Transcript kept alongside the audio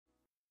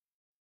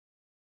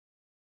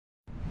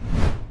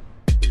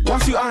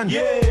What's you on?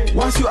 Yeah.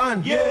 What's you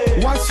on? Yeah.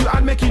 What's you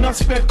on making us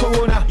spread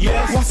corona?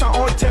 Yes. What's on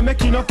all time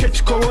making us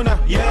catch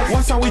corona? Yes.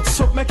 What's on with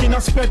soap making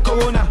us spread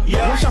corona?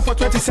 Yes. Wash up for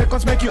 20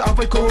 seconds make you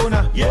avoid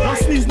corona.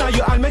 Yes. No sneeze now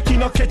you on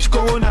making us catch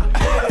corona.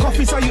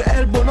 Coffee on your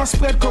elbow not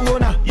spread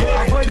corona.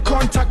 Yes. Avoid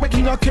contact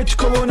making us catch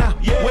corona.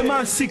 Yes. When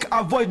man sick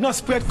avoid not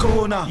spread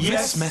corona.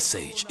 Yes. This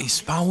message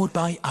is powered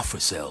by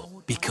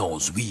Africell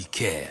because we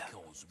care.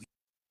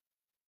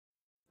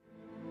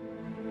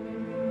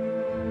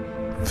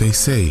 They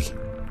say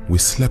we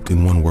slept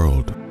in one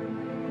world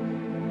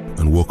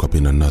and woke up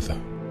in another.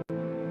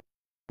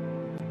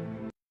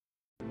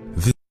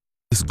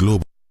 This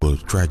global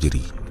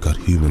tragedy got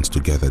humans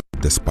together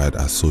despite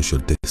our social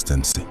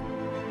distancing.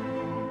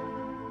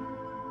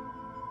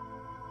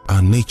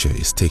 Our nature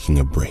is taking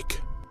a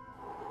break.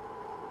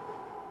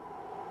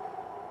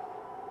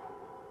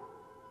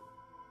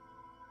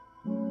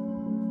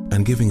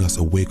 And giving us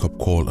a wake-up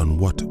call on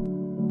what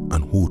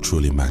and who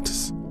truly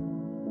matters.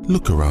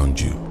 Look around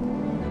you.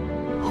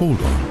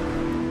 Hold on.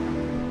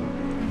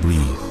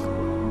 Breathe.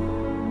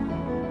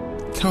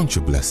 Count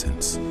your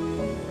blessings.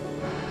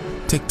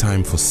 Take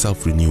time for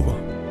self-renewal,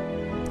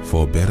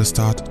 for a better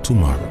start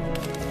tomorrow.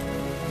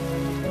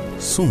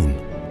 Soon,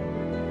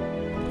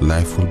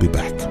 life will be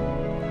back.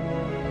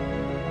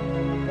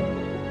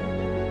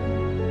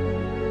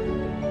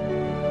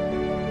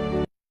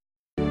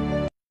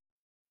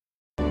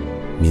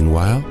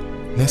 Meanwhile,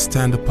 let's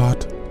stand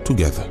apart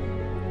together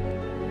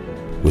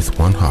with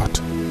one heart.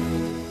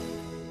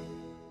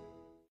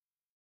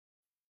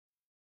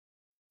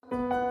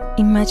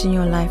 Imagine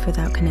your life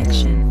without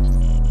connection.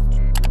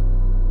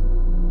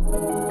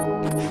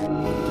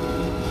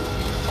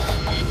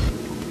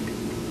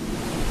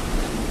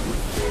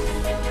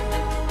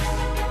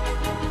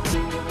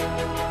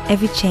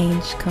 Every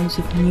change comes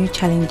with new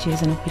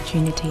challenges and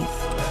opportunities.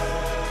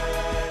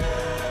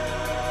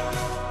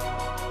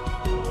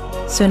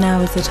 So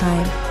now is the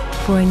time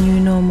for a new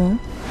normal,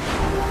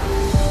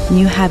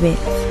 new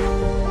habits,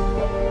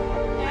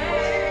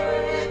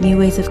 new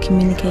ways of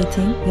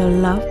communicating your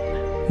love,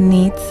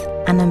 needs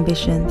and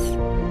ambitions.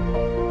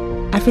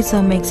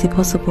 Africell makes it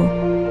possible.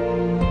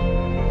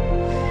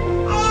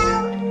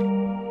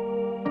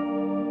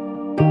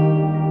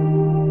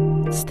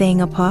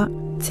 Staying apart,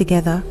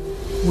 together,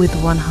 with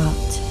one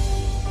heart.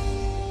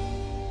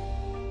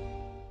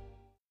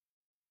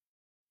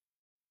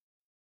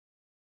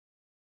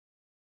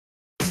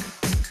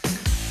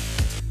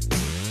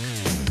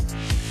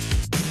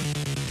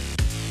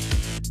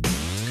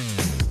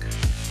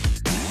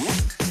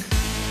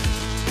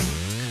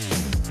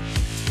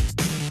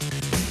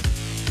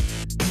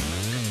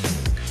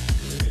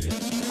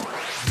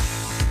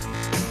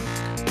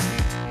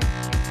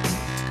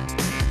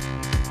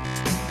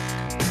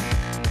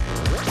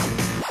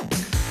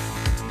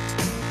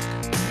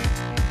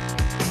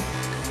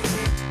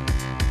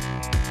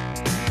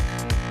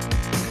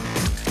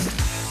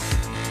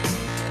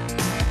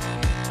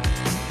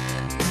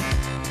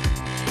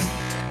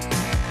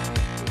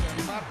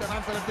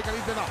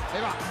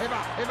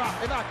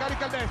 e va,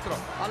 carica il destro,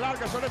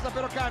 allarga sulla destra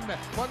però Khan,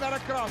 può andare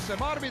al cross,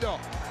 morbido,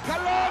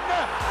 Kallon,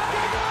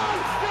 che gol,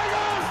 che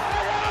gol,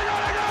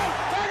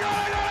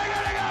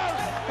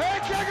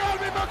 e che gol,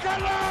 Mimmo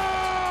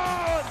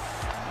Kallon,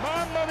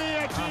 mamma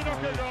mia Gino,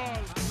 che gol.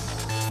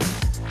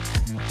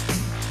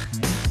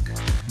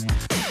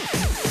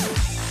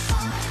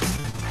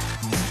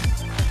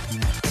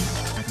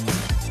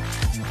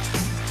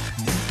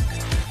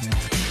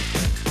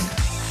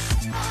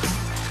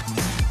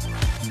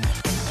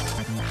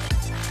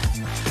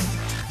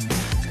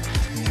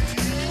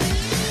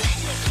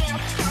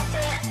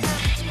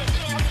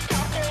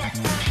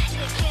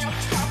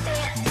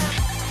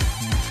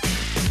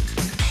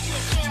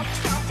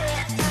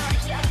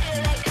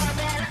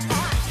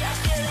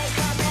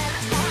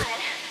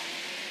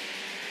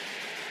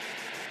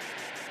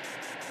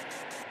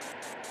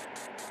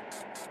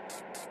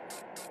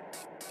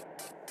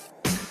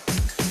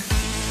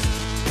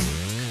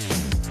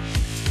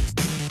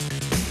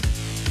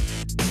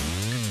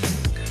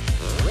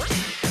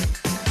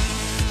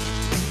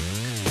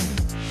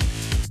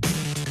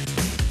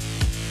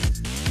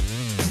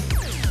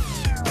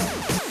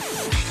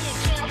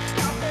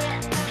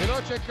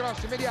 Il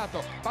cross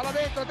immediato, palla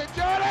dentro,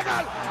 attenzione,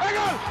 gol, e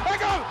gol, e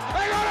gol,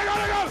 e gol, e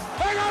gol, e gol,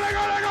 e gol, e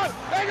gol, e gol,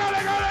 e gol,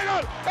 e gol, e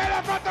gol, e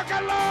l'ha fatto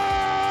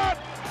Kallon,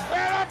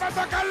 e l'ha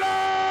fatto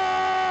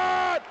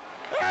Kallon,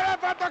 e l'ha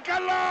fatto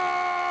Kallon.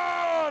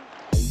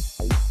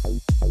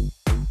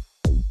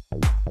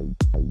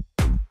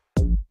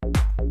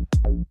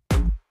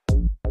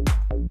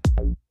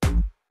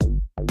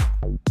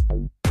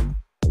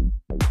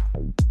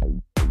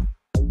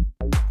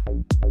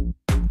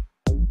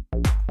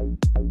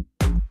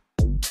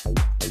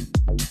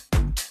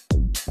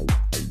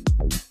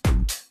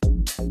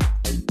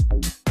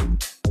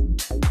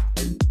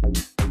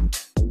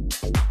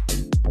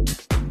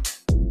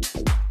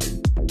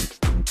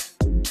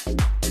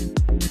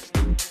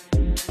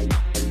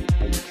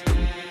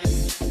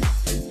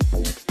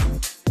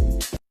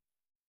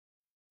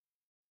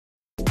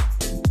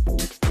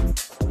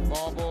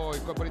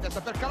 colpo di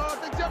testa per Kallon,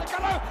 attenzione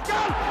Kallon,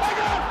 gol, e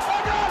gol, e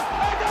gol,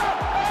 e gol,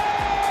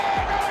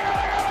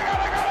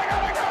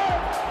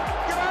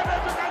 grande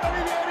giocata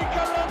di ieri,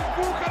 Kallon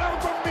buca da un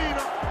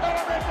tombino,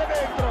 veramente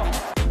dentro.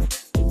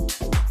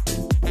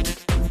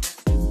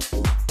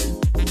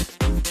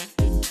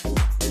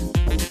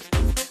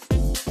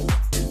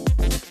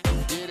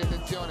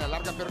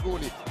 Per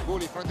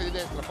Guli, fronte di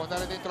destra, può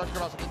andare dentro al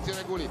cross,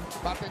 attenzione Guli,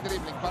 parte in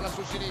dribbling, palla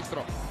sul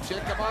sinistro,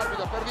 cerca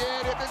morbido per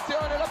Vieri,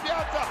 attenzione la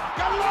piazza,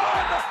 Kallon,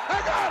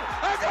 e gol,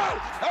 e gol,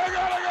 e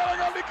gol, e gol, e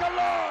gol di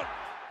Kallon!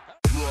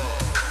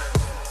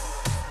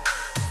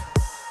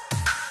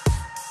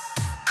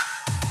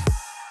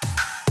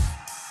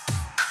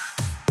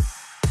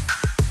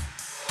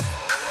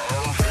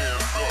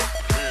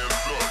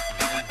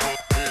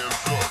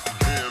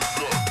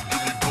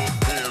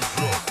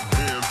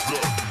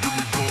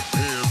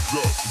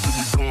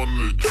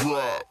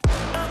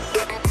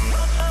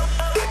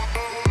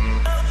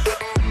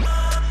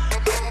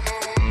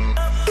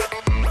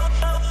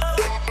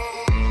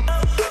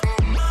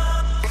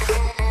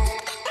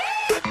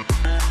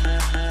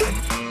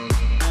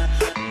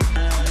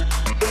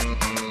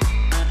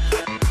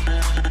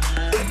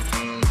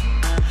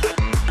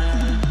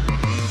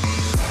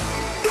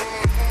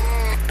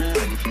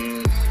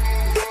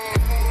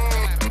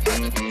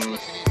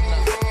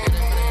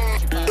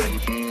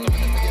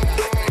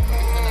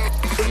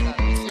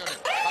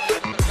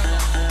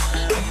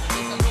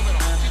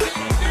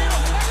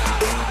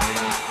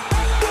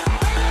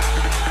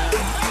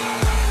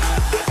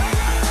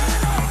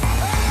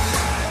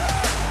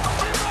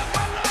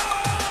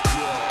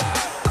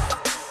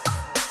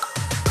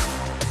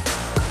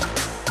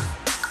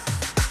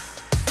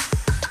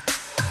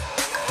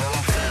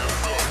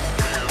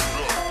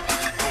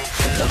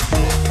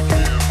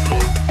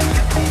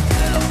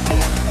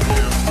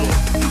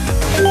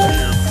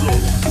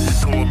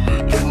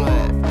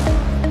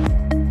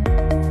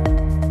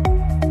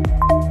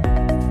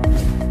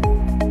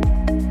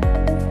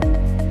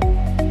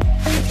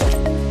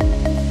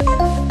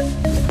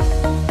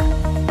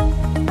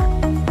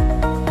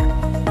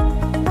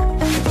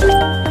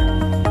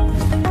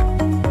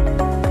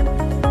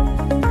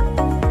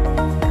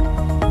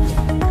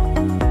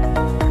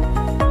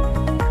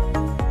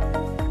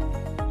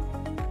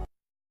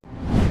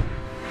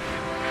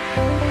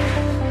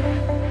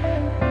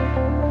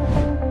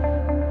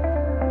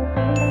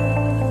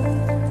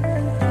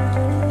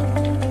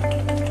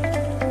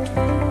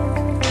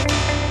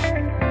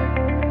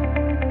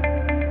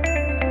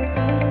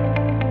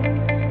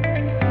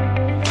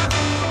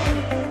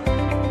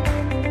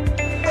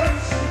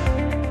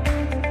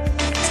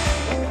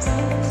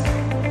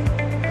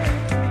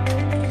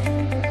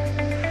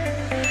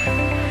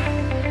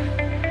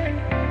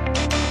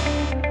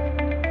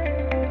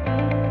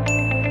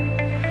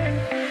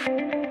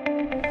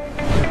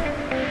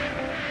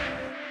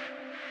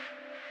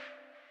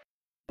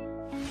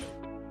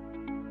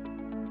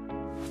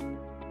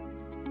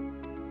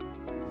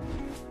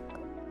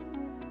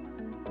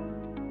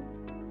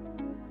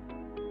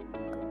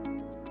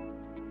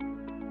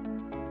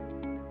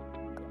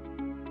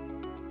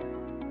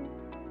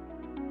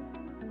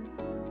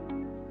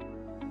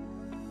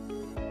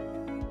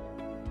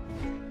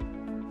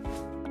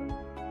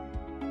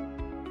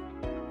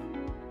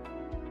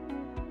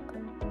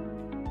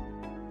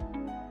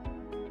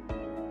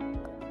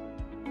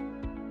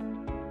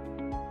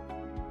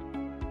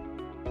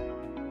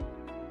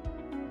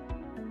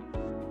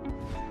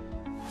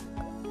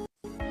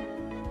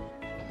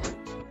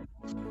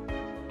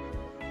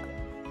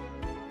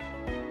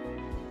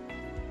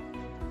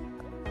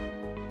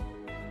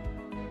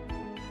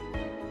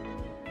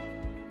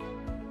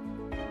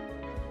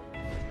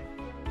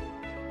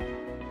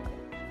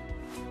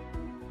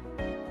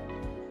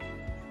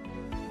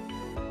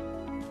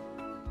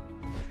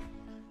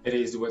 It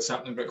is the What's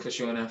Happening Breakfast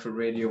Show on Afro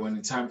Radio, and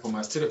the time for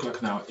my studio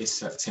clock now is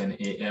 10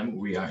 a.m.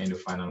 We are in the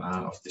final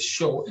hour of the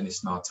show, and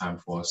it's now time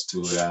for us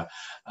to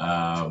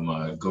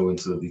go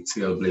into the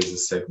Trailblazer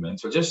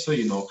segment. So just so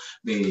you know,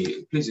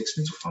 please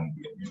explain to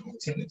family,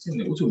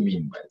 what do you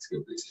mean by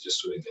Trailblazer, just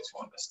so they get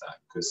to understand,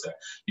 because,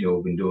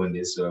 we've been doing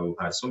this, we've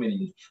had so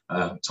many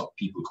top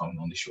people coming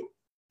on the show.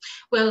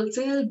 Well,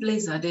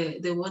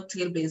 trailblazer, the word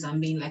trailblazer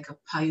mean like a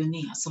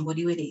pioneer,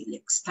 somebody where they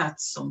like start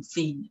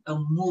something, a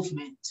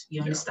movement,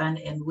 you understand,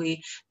 and where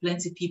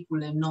plenty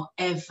people have not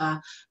ever,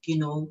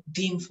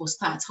 dream for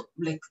start,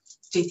 like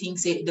they think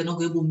say they're not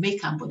going to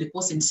make them, but the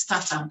person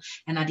start them,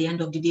 and at the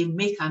end of the day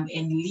make them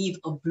and leave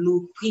a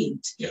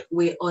blueprint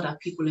where other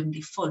people and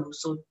they follow.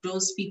 So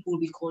those people,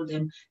 we call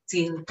them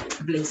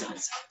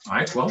trailblazers. All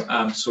right.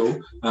 Well, so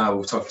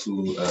we've talked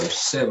to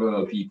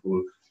several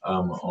people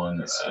on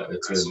the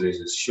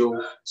Trailblazers show,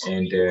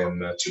 and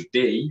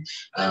today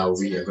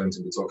we are going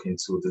to be talking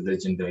to the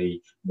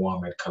legendary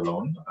Mohamed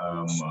Kallon,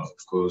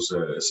 of course,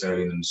 a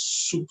Syrian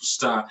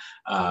superstar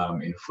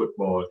in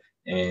football,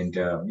 and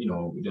we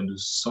don't do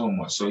so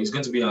much. So he's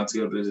going to be on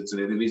Trailblazer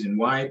today. The reason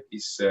why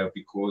is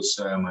because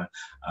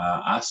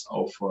as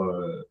of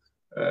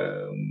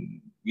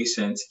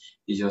recent,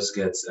 he just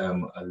gets a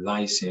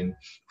license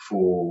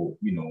for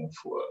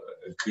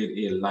a grade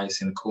A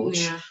license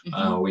coach,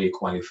 where you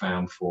qualify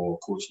him for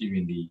coach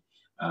even the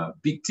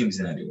big teams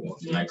in the world,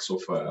 the likes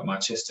of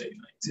Manchester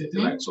United,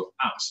 the likes of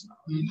Arsenal,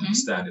 you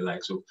understand, the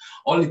likes of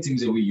all the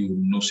teams that we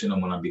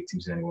big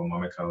teams in the world.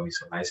 Mohamed Kallon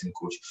is a licensed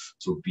coach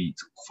for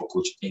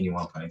coach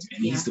anyone planet,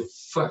 and he's the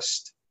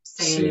first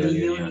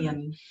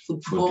Leonean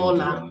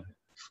footballer.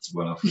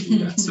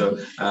 So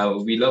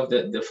we love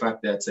the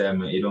fact that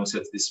you don't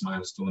set this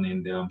milestone,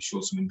 and I'm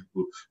sure so many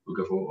people will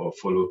go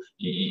follow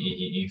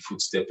in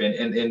footstep.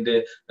 And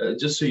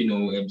just so you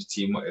know,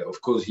 MGT, of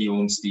course, he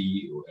owns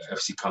the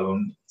FC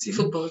Kallon team,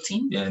 football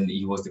team, and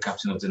he was the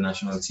captain of the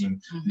national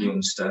team,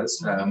 Leon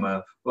Stars.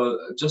 Well,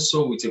 just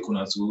so we take on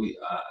us, he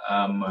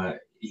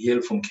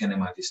hailed from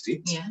Kenema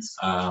District. Yes.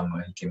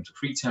 He came to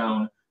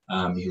Freetown.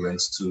 He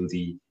went to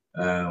the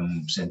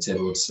St.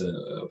 Edward's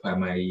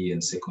primary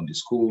and secondary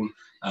school,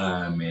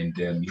 and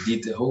he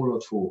did a whole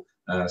lot for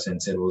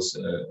St. Edward's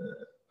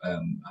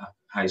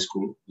high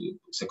school,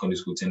 secondary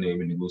school.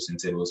 When he goes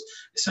St. Edward's,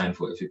 signed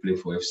for if he played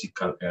for FC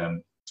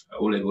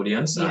Oleg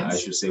Audience, I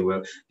should say.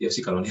 Well, the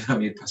FC Kallon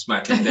made pass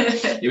back, and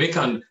he went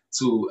on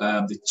to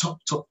the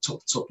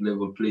top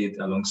level, played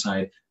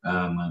alongside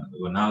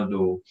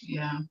Ronaldo,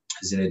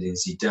 Zinedine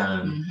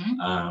Zidane,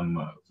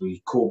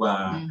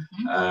 Koba,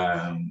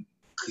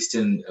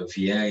 Christian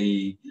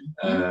Vieri,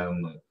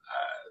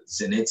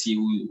 Zanetti,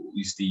 who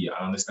is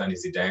I understand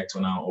is the director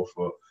now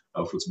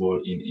of football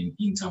in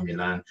Inter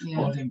Milan.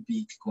 All them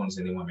big cons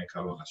and Mohamed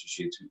Kallon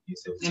associated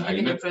with himself. And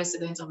even the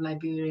president of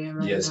Liberia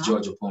right now.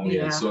 George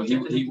Oporia. So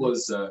he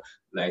was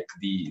like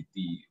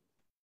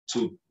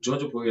to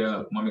George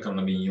Oporia, Mohamed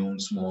Kallon being young,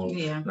 small,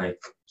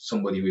 like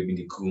somebody who been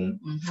the groom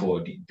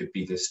for the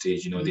bigger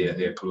stage.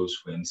 They're close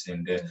friends,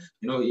 and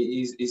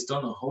he's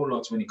done a whole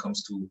lot when it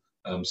comes to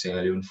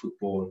Sierra Leone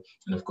football,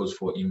 and of course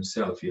for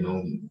himself, he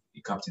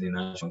captain the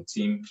national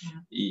team.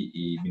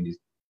 He been the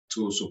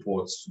tool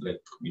supports,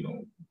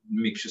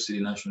 make sure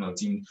the national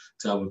team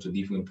travel to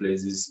different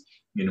places,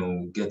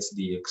 get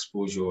the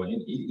exposure,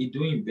 and he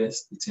doing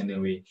best the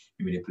way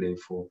he play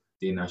for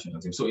the national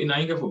team. So in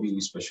Ainga for being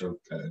a special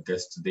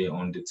guest today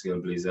on the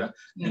Trailblazer.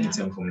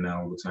 Anytime from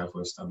now, we'll try to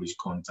establish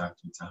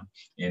contact with him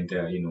and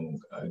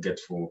get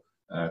for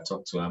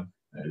talk to him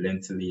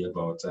lengthily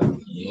about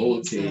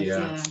whole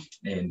career,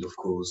 and of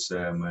course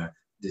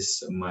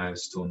this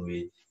milestone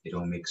way it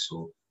don't make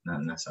so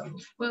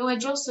well,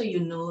 just so you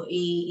know,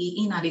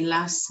 in at the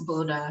last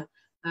border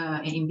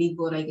in big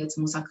border I get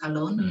Musa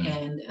Kallon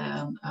and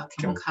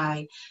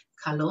Kemokai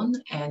Kallon,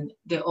 and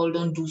they all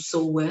don't do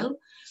so well.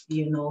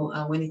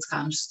 When it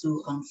comes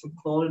to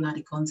football in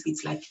the country,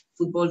 it's like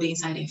football the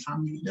inside in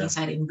family,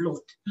 inside in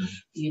blood,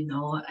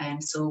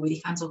 and so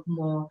we can talk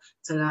more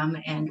to them.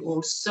 And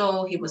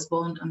also he was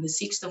born on the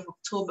 6th of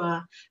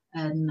October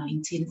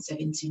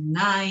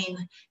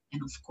 1979,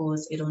 and of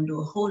course they don't do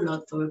a whole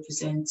lot to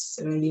represent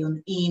Sierra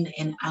Leone in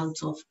and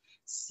out of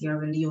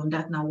Sierra Leone.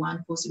 That now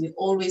one person we're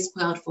always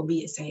proud for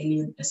being a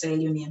Sierra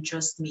Leonean,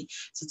 trust me.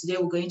 So today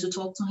we're going to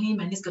talk to him,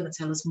 and he's going to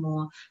tell us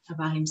more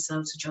about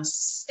himself. So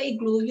just stay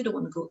glued. You don't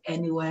want to go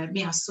anywhere.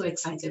 Me, I'm so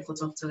excited for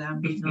talk to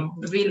them.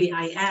 Really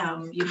I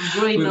am.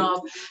 Growing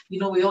up, we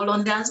all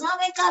on dance.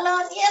 Mohamed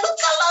Kallon, look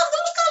Kallon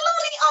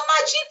on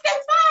my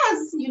GPS.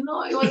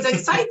 It was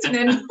exciting.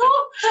 And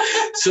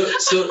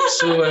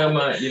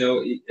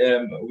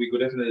we could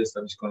definitely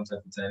establish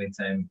contact with any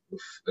time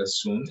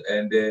soon.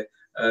 And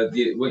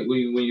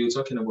when you're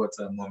talking about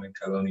Mohamed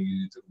Kallon,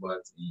 you talk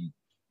about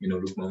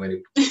look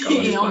Mohamed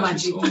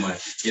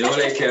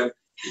Kallon,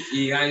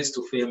 he rise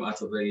to fame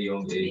at a very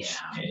young age,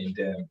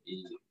 and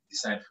he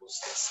decided to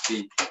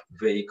stay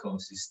very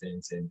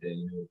consistent and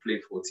play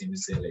for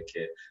teams like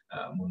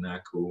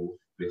Monaco,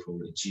 play for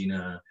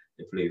Regina,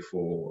 they play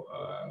for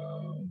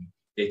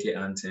AK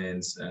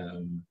Antennes,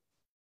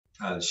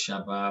 Al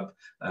Shabab.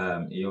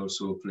 He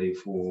also played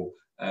for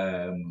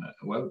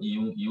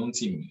young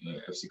team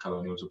FC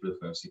Kallon. He also played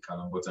for FC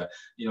Kallon, but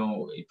he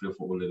played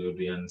for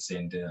Olympians,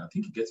 and I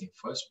think he gets in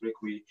first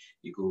breakaway.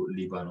 He go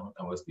Lebanon.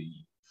 That was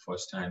the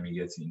first time he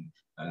gets in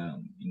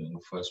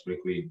first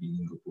breakaway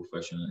being a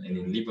professional, and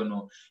in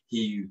Lebanon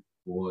he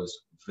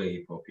was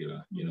very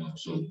popular.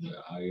 So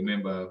I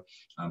remember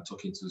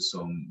talking to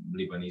some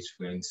Lebanese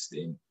friends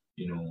then,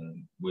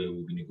 where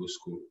we're gonna go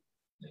school.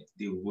 Like,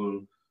 they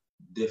will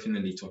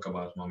definitely talk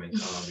about Mohamed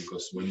Kallon,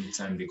 because when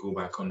time they go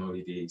back on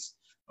holidays,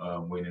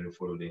 when they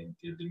follow the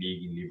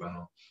league in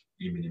Lebanon,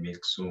 they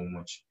make so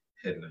much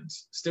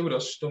headlines. Stay with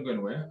us, don't go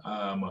anywhere.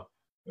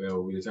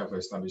 We'll have to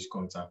establish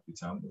contact with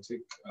him. We'll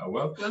take,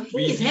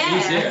 he's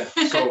here.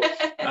 So,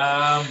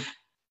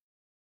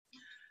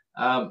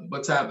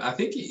 but I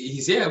think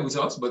he's here with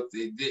us, but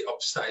they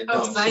upside down.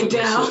 Upside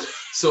down.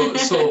 So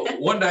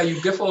wonder you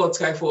get for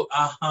try for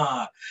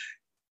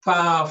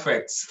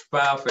Perfect.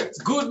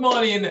 Good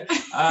morning.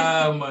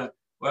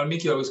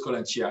 Mickey always call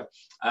and cheer.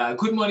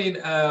 Good morning,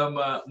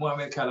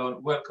 Mohamed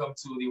Kallon. Welcome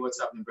to the What's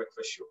Happening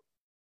Breakfast Show.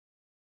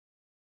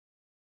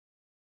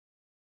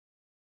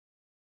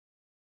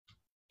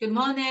 Good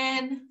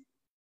morning.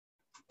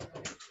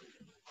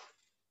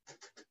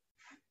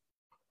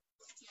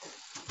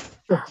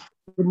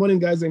 Good morning,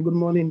 guys, and good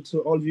morning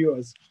to all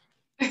viewers.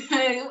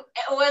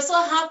 We're so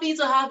happy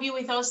to have you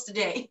with us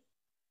today.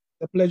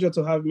 A pleasure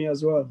to have me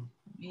as well.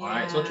 All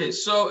right, okay.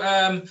 So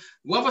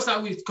we want to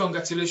start with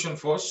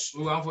congratulations first.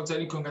 We want to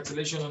tell you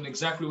congratulations on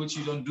exactly what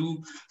you don't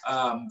do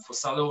for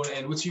Salon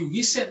and what you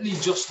recently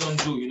just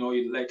don't do. You know,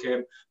 like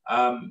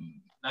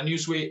a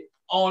news way.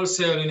 All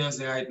Sierra Leoneans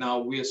right now,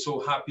 we are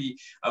so happy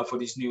for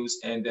this news,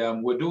 and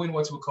we're doing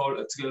what we call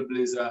a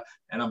trailblazer,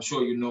 and I'm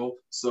sure you know.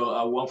 So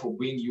I want to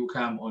bring you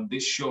on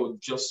this show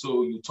just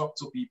so you talk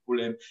to people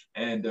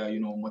and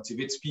you know,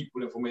 motivates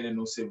people and for me to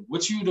know say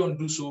what you don't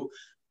do so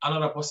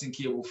another person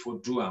capable for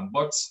doing.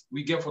 But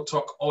we get for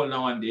talk all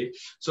now and then.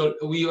 So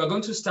we are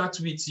going to start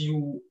with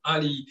you,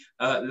 Ali,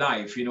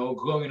 live, you know,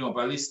 growing up.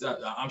 At least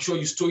I'm sure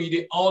you studied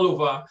it all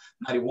over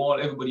the world.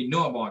 Everybody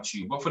know about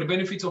you. But for the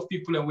benefit of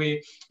people and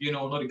we, you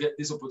know, not to get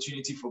this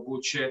opportunity for go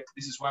check.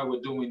 This is why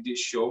we're doing this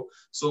show.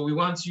 So we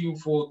want you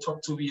for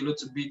talk to me a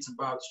little bit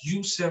about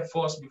yourself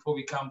first before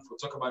we come for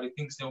talk about the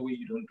things that way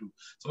you don't do.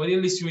 So when they're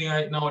listening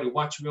right now, they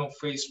watch me on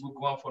Facebook,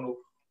 go on for know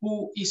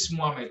who is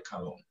Mohamed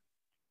Kallon.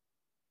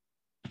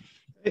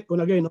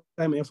 When I get enough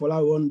time and for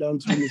that run down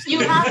to me.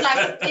 You have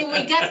like, if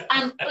we get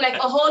like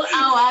a whole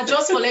hour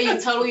just for let you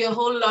tell you a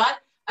whole lot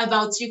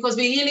about you, because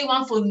we really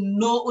want to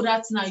know who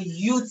that's now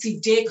you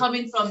today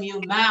coming from your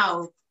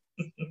mouth.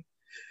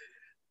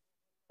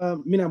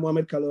 Me and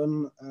Mohamed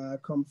Kallon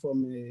come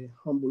from a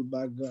humble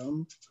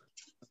background.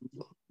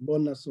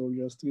 Born on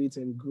Soldier Street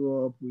and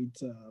grew up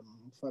with a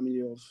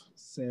family of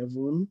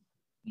 7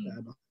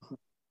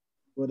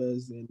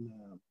 brothers and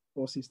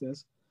 4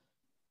 sisters.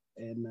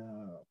 And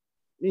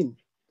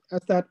I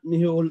start my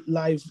whole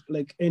life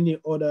like any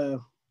other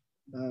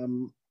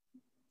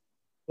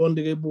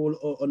vulnerable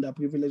or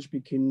underprivileged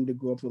speaking. They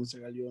grew up from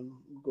Sierra Leone,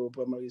 go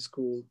primary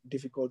school,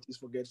 difficulties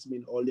for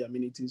getting all the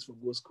amenities for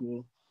go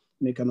school,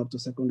 making up to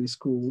secondary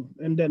school.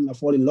 And then I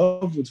fall in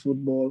love with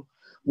football,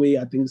 where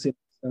I think it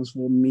stands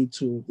for me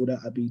to other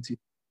ability.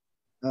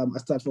 I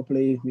start for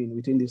play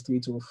within the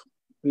street of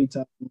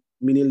 3-time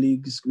mini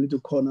leagues, little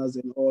corners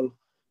and all,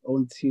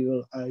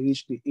 until I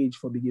reached the age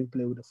for begin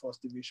play with the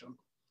first division.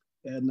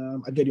 And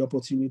I get the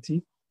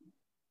opportunity.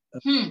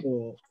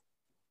 Or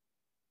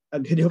I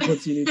get the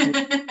opportunity.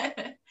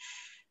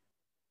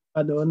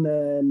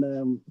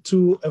 And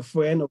to a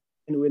friend of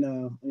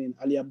mine,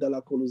 Ali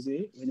Abdallah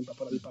Koloze, when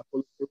Papa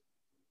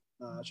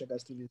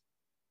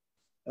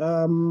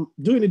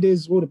during the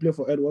days when they play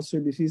for Edwards, so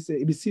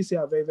BCC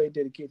are very, very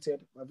dedicated,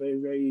 are very,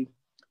 very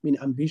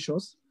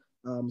ambitious.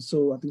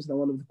 So I think that's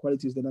one of the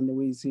qualities that the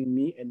way he's seeing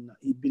me, and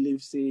he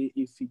believes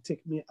if he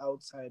take me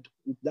outside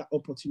with that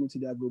opportunity,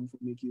 they are going to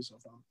make use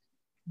of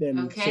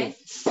them. Okay.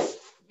 So,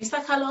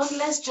 Mr. Kallon,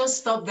 let's just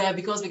stop there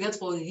because we get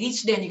for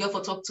reach then you get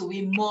for talk to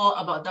me more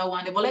about that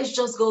one. But let's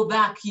just go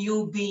back,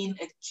 you being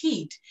a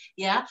kid.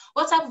 Yeah.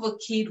 What type of a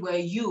kid were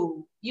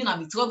you? You know,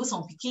 be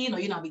troublesome picking, or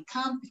you know, be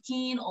calm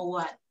picking, or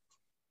what?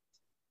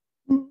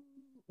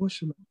 What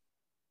should I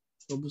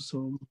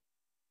troublesome?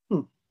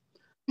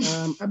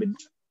 I've been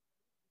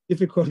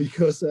difficult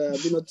because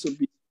I've been not to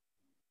be.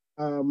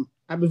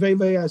 I've been very,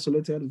 very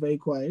isolated, very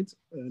quiet,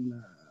 and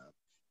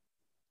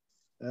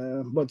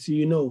but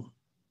you know,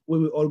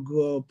 when we all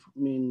grew up,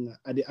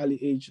 at the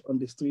early age on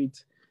the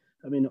street,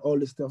 all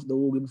the stuff that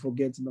we will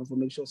forget, for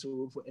make sure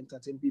so for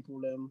entertain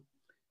people,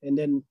 and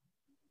then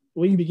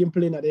when you begin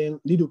playing at the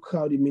little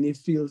crowd, the mini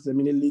fields, the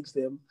mini leagues,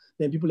 then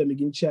people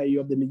begin cheer you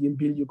up, they begin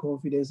build your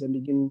confidence and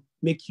begin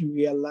make you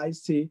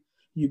realize,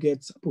 you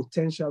get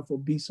potential for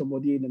being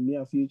somebody in the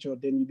near future,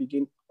 then you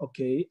begin,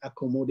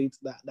 accommodate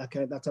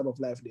that type of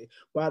life there.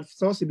 But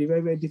it's also be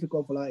very, very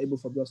difficult for able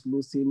for just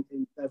losing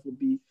in life would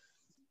be,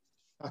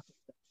 but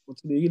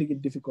they really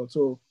get difficult.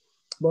 So,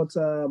 but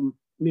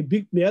my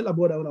elder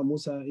brother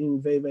Musa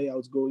in very, very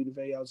outgoing,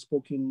 very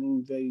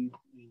outspoken, very,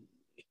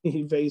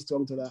 very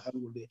strong to that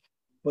angle there.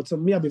 But to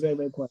me, I'll be very,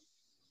 very quiet.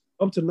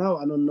 Up to now,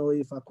 I don't know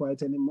if I'm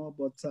quiet anymore,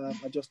 but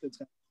I just let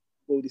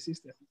go with the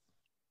system.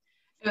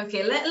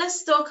 Okay,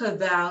 let's talk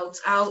about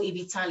how it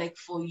be like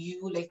for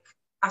you. Like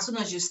as soon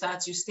as you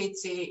start, you state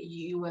say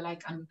you were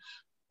like an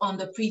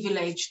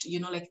underprivileged,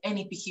 like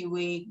any picky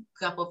way,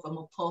 grew up from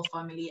a poor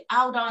family.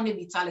 How down it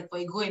be like for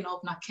you growing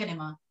up na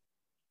Kenema?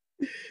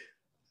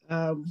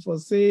 For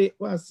say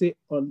what I say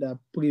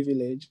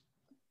underprivileged,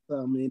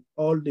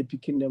 all the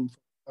picking them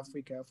from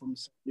Africa, from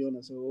Sierra Leone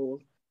as a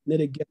whole, need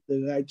to get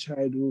the right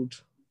childhood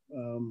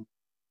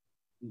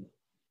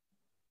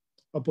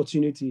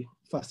opportunity,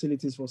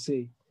 facilities for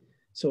say.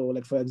 So,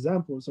 like for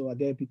example, I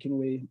get picking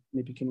way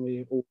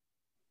old,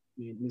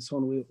 my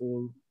son way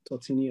old,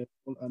 13 years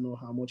old. I know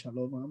how much I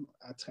love him.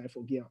 I try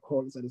to get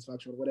all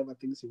satisfaction, whatever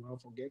things he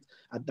want to forget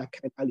at that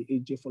kind of early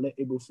age, for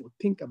able to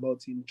think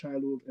about in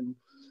childhood and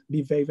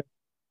be very, very.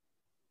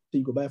 So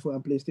you go buy for a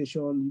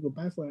PlayStation, you go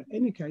buy for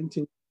any kind of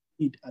thing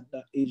you need at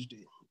that age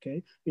day.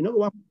 Okay, you know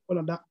what all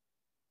of that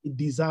it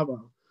deserve.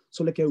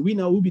 So like we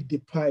now will be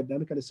deprived. And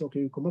look at the say,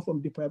 we come up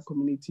from deprived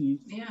community.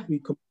 Yeah. We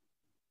come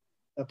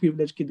a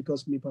privileged kid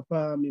because my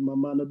papa, my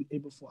mama not be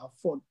able to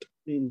afford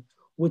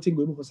waiting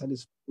able for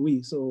satisfy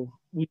we. So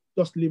we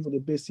just live with the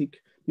basic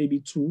maybe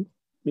 2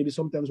 maybe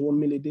sometimes 1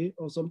 meal a day,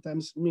 or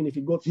sometimes, I mean, if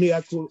you got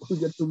miracle, you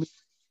get 2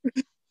 meals.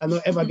 I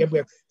don't ever get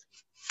breakfast.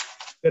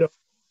 But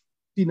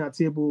dinner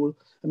table,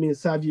 I mean,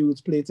 serve you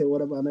with plate or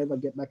whatever, I never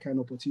get that kind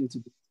of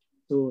opportunity.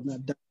 So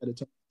not that at the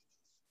top.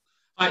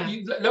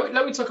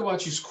 Let me talk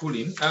about your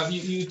schooling.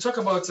 You talk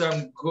about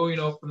growing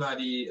up at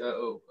the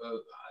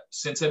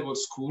St. Edward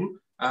School,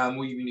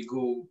 where you really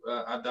go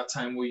at that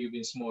time where you've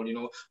been small, you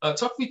know.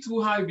 Talk me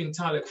through how you've been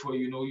talent for,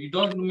 you know. You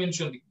don't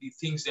mention the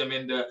things, I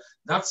mean,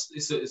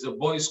 it's a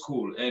boys'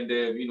 school, and,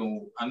 you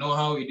know, I know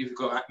how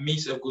difficult, me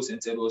self goes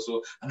St. Edward,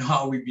 so I know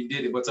how we've been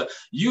dating, but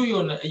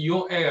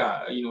your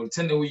era, you know, the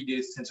tender way you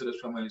did St. Edward's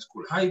primary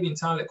school, how you been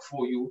talent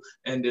for you,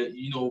 and,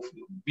 you know,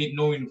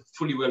 knowing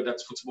fully well that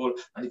football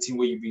and the team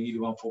where you've been really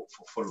one for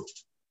follow.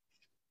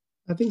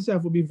 I think so I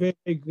would be very,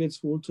 very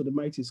grateful to the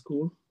mighty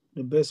school,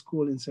 the best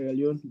school in Sierra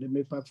Leone, the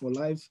make part for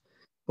life,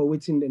 for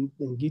waiting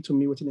and give to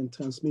me, waiting and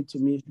transmit to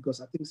me,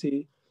 because I think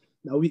say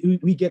now we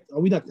get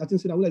I think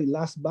say that we're the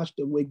last batch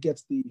that we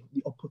get the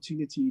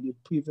opportunity, the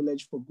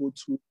privilege for go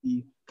to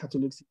the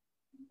Catholic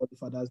for the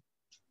fathers.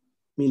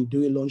 I mean,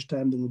 during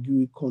lunchtime, they will give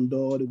you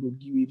condor, they will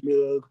give you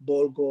milk,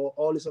 bulgur,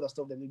 all this other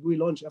stuff. Then they give you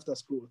lunch after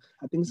school.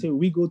 I think say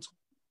we go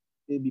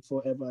to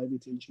before ever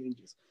everything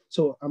changes.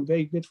 So I'm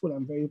very grateful.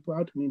 I'm very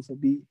proud. I mean, for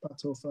being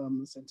part of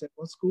St.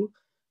 Edward School.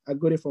 I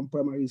got it from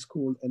primary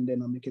school and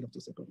then I make it up to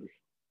secondary.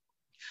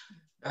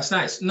 That's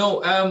nice.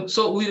 No,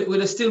 so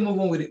we'll still move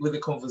on with the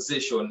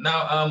conversation.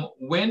 Now,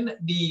 when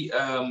the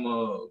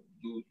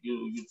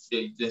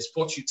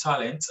sport you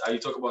talent, you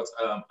talk about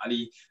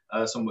Ali,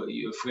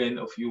 somebody, a friend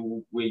of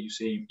you, where you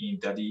say,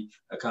 Daddy,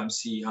 I can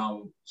see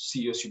how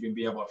serious you've been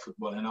be about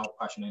football and how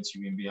passionate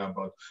you've been be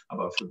about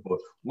football.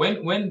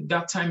 When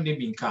that time they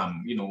been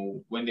come, you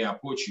know, when they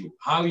approach you,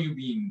 how you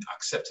been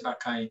accepting that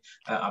kind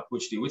of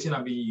approach? What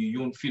have been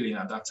your own feeling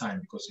at that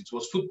time, because it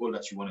was football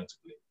that you wanted to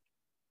play?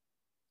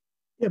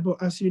 Yeah,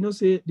 but as you know,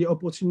 say the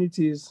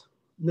opportunities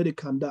not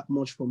come that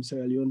much from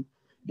Sierra Leone.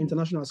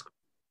 International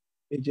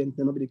agent,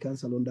 nobody can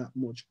salon that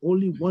much.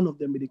 Only one of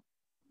them is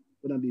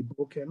gonna be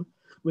broken.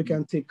 We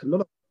can take a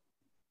lot of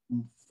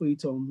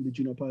freedom, the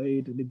junior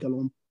parade, the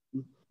Gallon.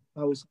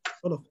 I was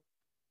a lot of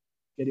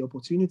get the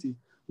opportunity.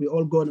 We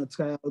all go on a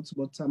tryout,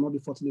 but I'm not be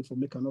fortunate for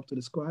making up to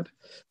the squad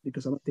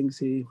because I don't think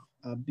say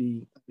I'll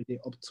be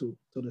up to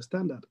the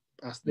standard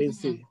as they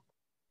say.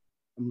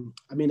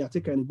 I mean, I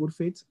take it in good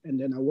faith, and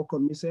then I work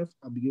on myself.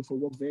 I begin to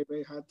work very,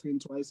 very hard, train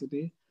twice a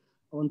day,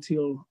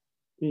 until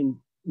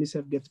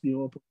myself gets me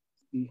up,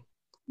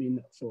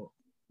 for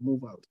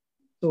move out.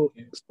 So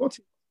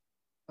sports,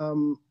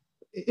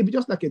 it be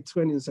just like a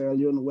trend in Sierra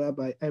Leone,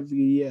 whereby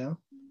every year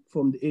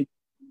from the age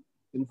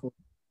for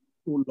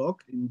full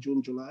lock in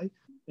June, July,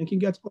 and can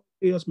get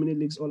various mini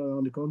leagues all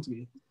around the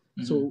country.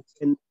 So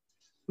and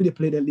we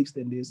play the leagues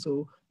then day.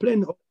 So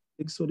playing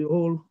leagues, so the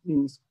whole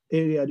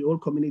area, the whole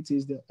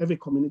communities, every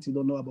community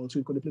don't know about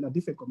you because they play in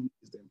different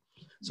communities then.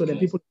 So then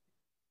people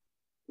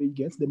we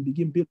get them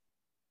begin build.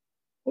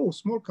 Oh,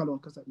 small Kallon,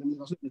 because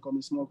they call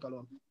me small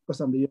Kallon because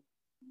I'm the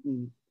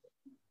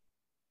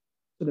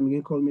so they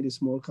begin call me the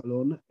small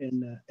Kallon,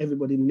 and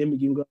everybody name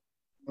begin go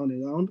round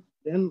and round.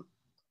 Then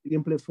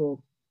begin play for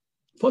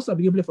I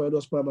begin play for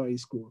Edward's primary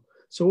school.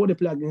 So when they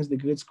play against the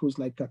great schools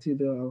like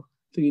Cathedral,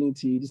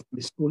 Trinity,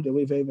 the school, they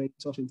were very, very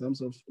tough in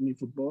terms of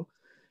football.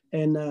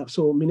 And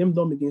so my name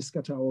don't begin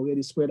scatter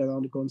already, spread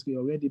around the country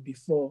already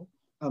before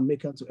I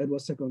make it to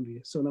Edward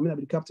Secondary. So I mean, I'll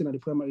be the captain at the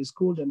primary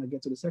school, then I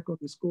get to the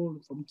secondary school.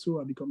 From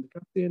 2, I become the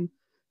captain.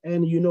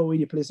 And you know, when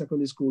you play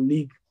secondary school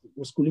league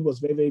was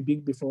very, very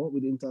big before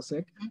with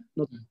Intersec,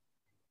 not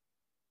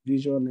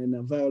vision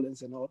and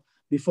violence and all.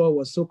 Before it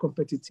was so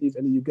competitive,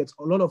 and you get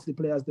a lot of the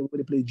players that when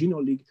they play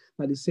junior league,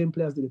 now the same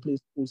players that they play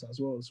schools as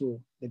well.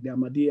 So like the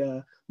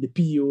Ahmadiyya, the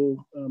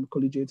PO,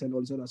 collegiate, and all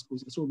these other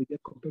schools. So we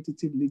get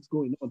competitive leagues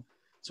going on.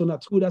 So now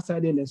through that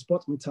side, and then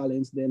sport me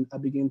talents, then I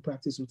begin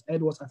practice with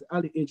Edwards at the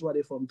early age where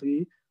they from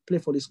 3, play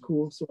for the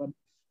school. So I'm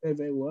very,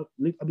 very well.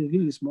 I've been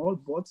really small,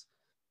 but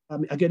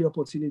I get the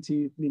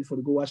opportunity, for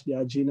to go watch the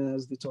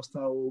Arginas, the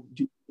Tostao,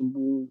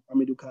 Jimbu,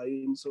 Amidou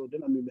Karim. So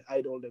then I'm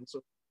idol them.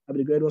 So I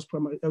will go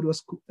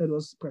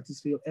Edwards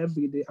practice field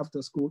every day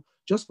after school,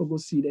 just for go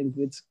see them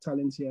great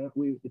talent here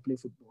where they play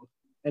football.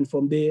 And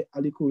from there,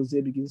 Ali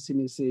Kulze begins to see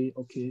me say,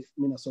 okay,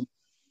 some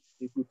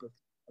group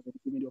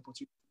give me the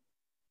opportunity.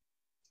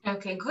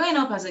 Okay, growing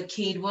up as a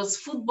kid, was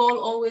football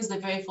always the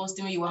very first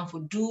thing you want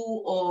to do,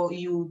 or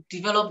you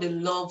developed the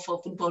love for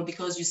football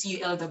because you see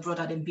your elder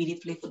brother and Billy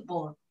play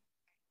football?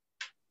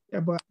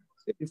 Yeah, but I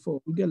said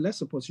before, we get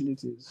less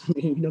opportunities.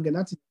 You don't get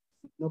nothing.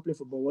 You don't play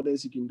football. What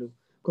else you can do?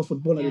 Because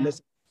football are the less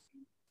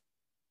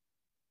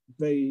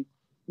very.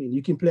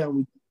 You can play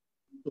with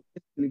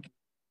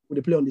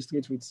they play on the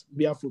street with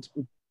barefoot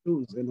with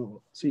shoes and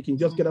all, so you can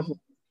just get up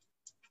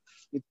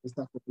and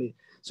start to play.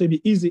 So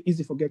it'd be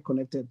easy for get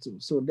connected to.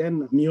 So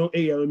then my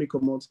area when we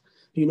come out,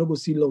 go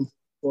see long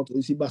court or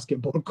you see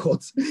basketball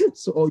courts,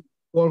 so or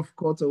golf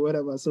courts or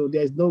whatever. So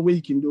there's no way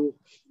you can do.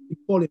 You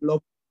fall in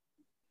love.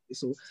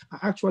 So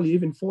I actually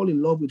even fall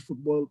in love with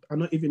football. I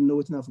don't even know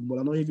it's not football.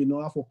 I don't even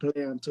know how to play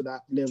to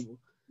that level.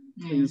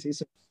 So you see,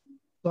 so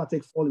So I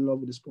fall in love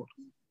with the sport.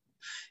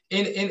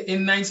 In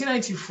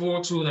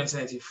 1994 to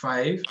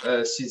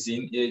 1995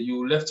 season,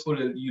 you left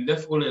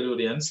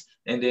Leoneans,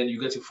 and then you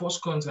get your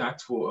first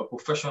contract for a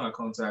professional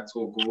contract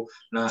for go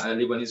now a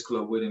Lebanese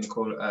club where they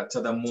call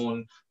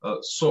Tadamon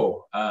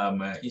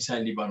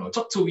inside Lebanon.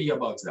 Talk to me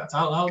about that.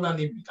 How that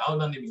even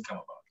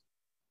come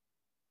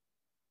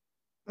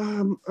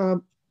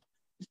about?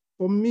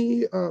 For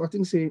me, I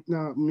think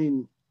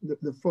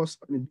the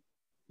first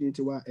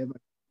opportunity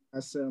whatever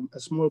as a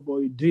small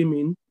boy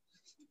dreaming.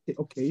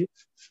 Okay,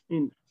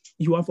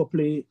 you have to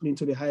play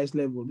into the highest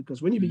level,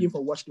 because when you begin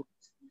for watch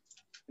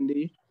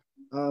the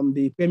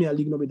Premier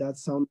League, not be that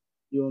sound,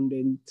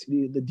 then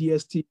the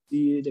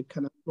DSTV, the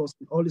Canal Plus,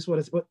 all this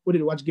what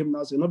did watch game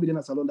now, so not be in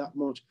a salon that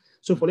much.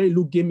 So for them,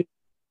 look game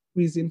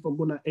reason for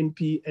going to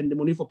NP and the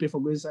money for pay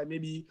for going inside,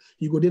 maybe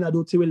you go then I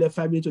don't take left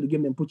 5 minutes to the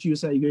game and put you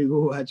inside, you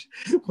go watch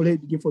for the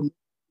game for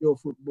your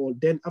football.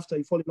 Then after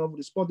you fall in love with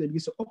the sport, then you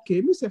say,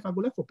 okay, myself, I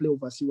go left for play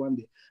overseas one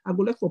day. I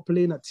go left for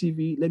playing at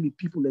TV, let me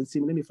people and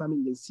see me, let me family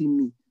and see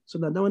me. So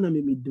that one I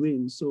may be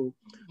doing. So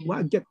what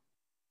I get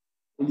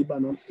in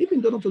Lebanon, even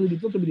though not only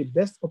the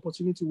best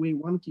opportunity way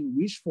one can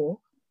wish for,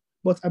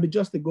 but I be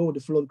just to go with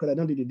the flow, because at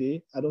the end of the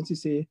day, I don't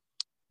say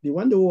the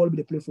one day will all be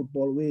the play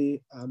football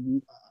way.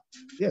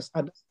 Yes,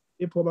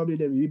 they probably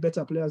there will be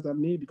better players than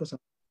me, because I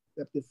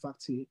accept the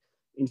fact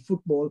in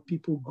football,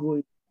 people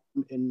grow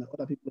and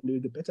other people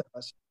doing the better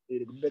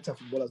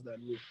footballers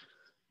than you.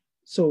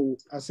 So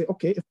I say,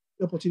 okay, if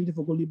the opportunity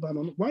for go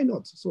Lebanon, why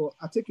not? So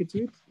I take a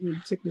trip, we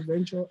take the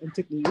venture and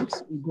take the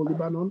risks, we go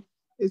Lebanon.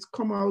 It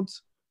come out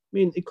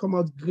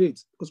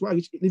great, because while I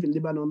live in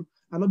Lebanon,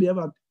 I not be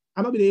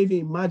even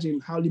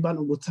imagine how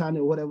Lebanon go turn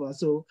or whatever.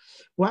 So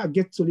when I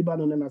get to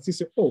Lebanon and I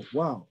say, oh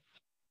wow,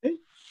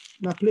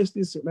 now place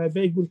this, a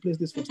very good place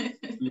this for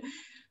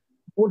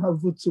all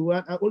have good to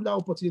one, all that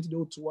opportunity to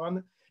go to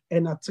one.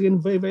 And I train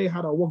very, very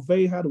hard. I work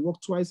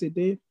twice a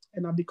day.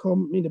 And I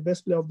become the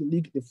best player of the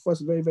league the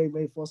very,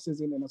 very first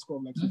season. And I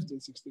scored like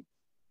 15, 16.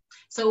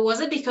 So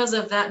was it because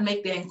of that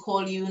make them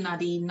call you now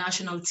the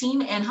national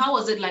team? And how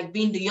was it like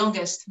being the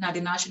youngest now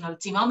the national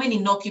team? How many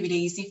knock you with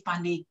the receive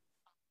Pandey?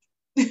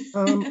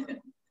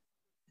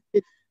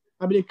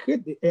 They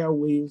create the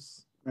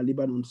airwaves in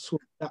Lebanon so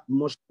that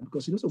much,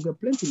 because so we have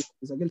plenty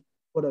of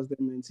brothers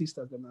them and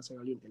sisters them in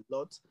Sierra Leone a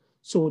lot.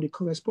 So the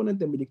correspondent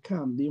them with the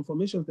camp, the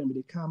information them with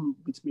the camp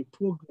with me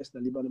progress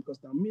in Lebanon, because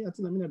now me, I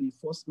think I'm the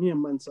first, me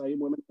and Mohamed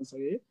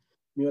Kallon,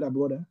 my other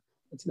brother,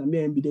 I think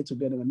me and be there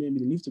together, and me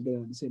and live together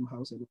in the same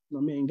house, and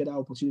me and get that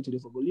opportunity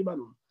for go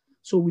Lebanon.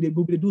 So we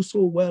do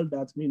so well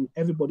that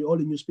everybody, all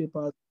the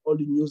newspapers, all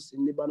the news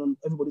in Lebanon,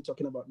 everybody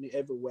talking about me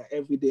everywhere,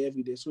 every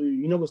day. So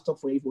you never stop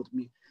for it with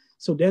me.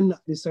 So then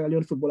the Sierra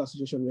Leone Football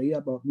Association will hear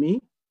about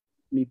me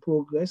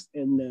progress,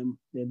 and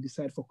they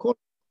decide for court.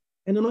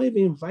 And then they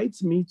even invite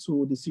me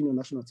to the senior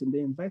national team. They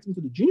invite me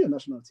to the junior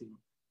national team.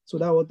 So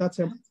that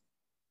time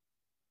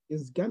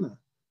is Ghana.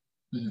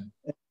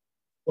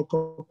 World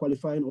Cup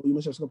qualifying or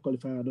United Cup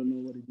qualifying, I don't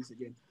know what it is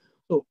again.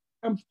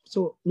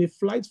 So my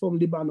flights from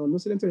Lebanon, no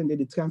certain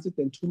they transit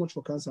and too much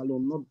for cancer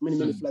alone, not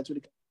many flights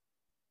with the.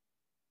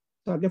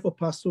 So I get for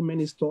past so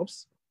many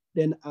stops,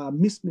 then I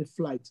miss my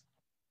flight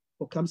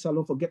for Camp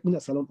Salon, for get me a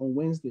salon on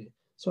Wednesday.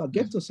 So I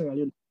get to Sierra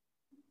Leone.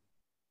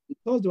 The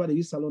Thursday where they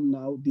use salon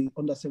now, the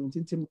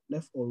under-17 team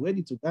left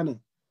already to Ghana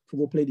to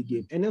go play the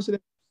game. And then so they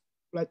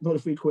flight not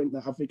frequent in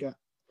Africa.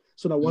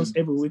 So that once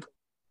every week.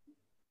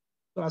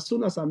 So as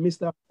soon as I miss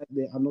that flight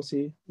there, I'm not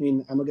saying,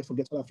 I'm not going to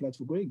forget all that flight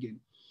to go again.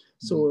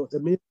 So the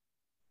minute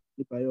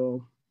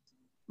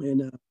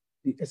and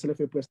the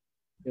SLFA president,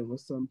 there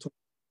was some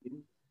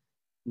talking.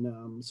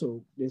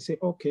 So they say,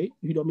 okay,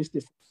 you don't miss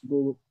the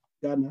go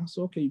Ghana.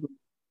 So okay, you go.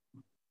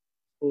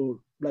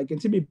 So like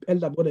until we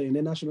elder brother in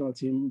the national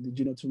team, the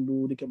Junior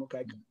Tumbu, the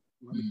Kemokai,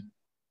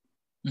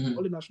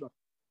 all the national.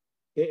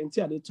 Okay,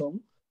 until they tongue.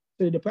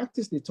 So they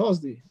practice the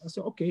Thursday. I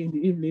said, okay, in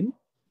the evening,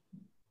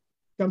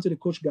 come to the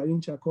coach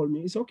Garincha, call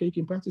me. It's okay, you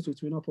can practice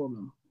with me, no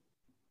problem.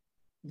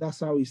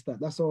 That's how we start.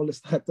 That's all the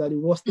start. The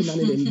worst thing I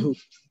need to do.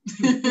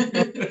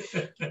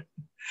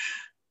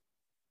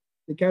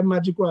 The kind of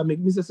magical I make.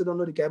 Mr. don't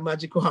know the kind of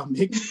magical I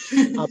make.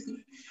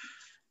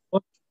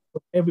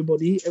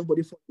 Everybody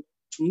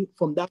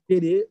from that day,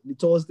 the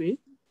Thursday,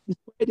 the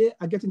Friday,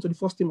 I get into the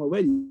first team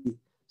already.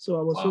 So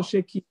I was so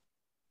shaky,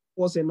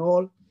 was and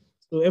all.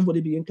 So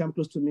everybody began come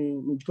close to me.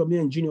 Because me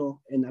and Junior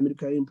and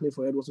American play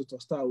for Edwards to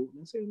start.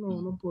 And say,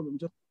 no problem.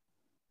 Just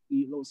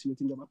see what things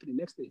happen the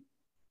next day.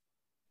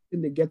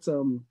 Then they get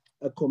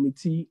a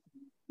committee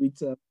with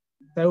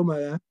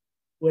Taumaya,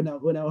 when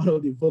one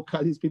of the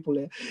vocalist people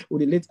there,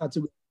 with the late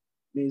Atu,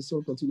 they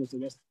so continue to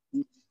rest.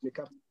 The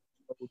captain,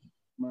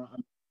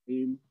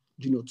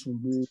 Junior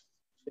Tumbu,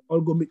 they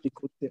all go make the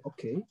coach say,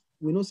 okay,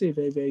 we don't say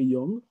very, very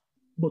young,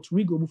 but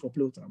we go move for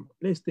play time.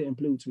 Let's stay and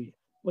play with we.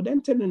 But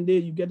then 10 and day,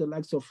 you get the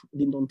likes of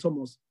Lyndon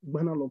Thomas,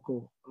 Bana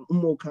Loko,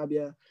 Umo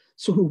Kabia.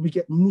 So we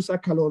get Musa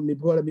Kallon, my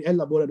brother, my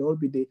elder brother, all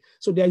be there.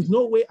 So there is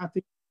no way I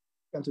think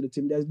to the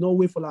team. There's no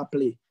way for that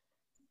play.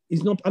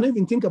 It's not. I don't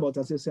even think about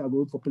it. I say I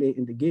go for play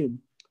in the game.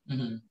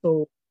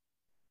 So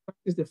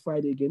It's the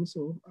Friday again,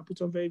 so I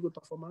put on very good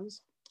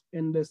performance.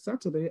 And the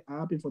Saturday, I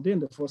happened for them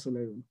the first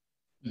 11.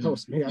 That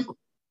was miracle.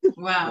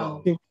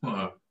 Wow. You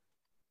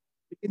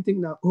can think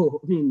now,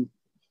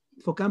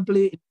 if I can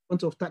play in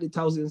front of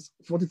 30,000,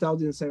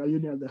 40,000 in Sierra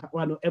Leone,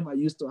 I don't ever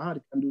used to, how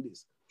I can do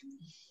this.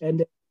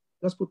 And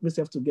just put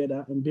myself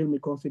together and build my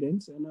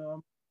confidence and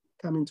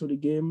come into the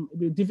game. It'll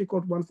be a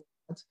difficult one for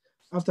that.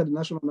 After the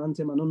national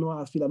anthem, I don't know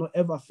how I feel. I don't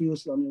ever feel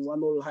so in one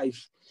whole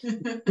life.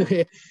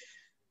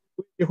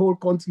 The whole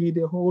country,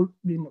 the whole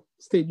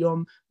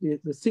stadium, they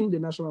sing the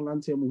national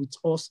anthem with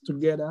us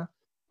together.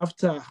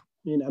 After, I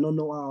don't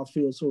know how I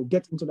feel. So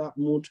get into that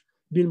mood,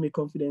 build my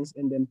confidence,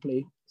 and then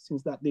play.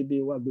 Since that day,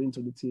 they were going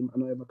to the team. I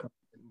don't ever come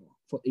anymore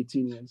for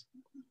 18 years.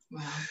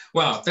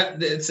 Wow,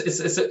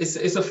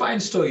 it's a fine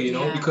story,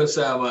 because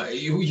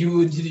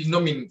you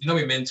know me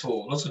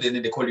mentor, not so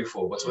they call you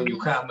for, but when you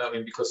come,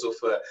 because of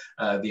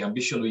the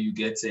ambition you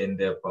get and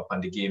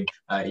the game,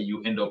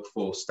 you end up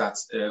for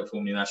starts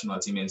from the national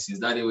team, and since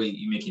that way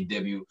you make a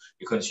debut,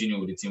 you continue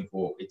with the team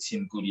for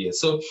 18 good years.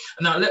 So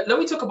now let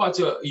me talk about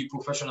your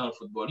professional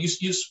football.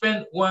 You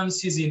spent one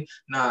season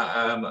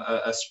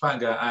now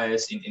Spanga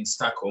IS in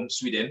Stockholm,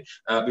 Sweden,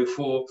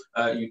 before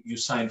you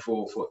signed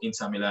for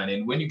Inter Milan,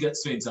 and when you get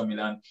to Inter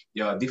Milan,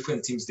 there are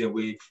different teams the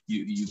way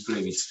you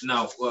play with.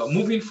 Now,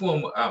 moving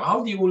from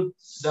how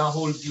that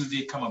whole deal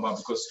they come about,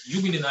 because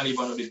you've been in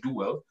Alibano, they do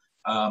well.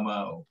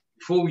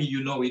 Before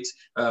you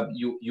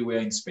you were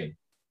in Spain.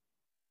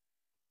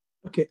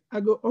 Okay,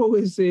 I go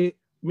always say,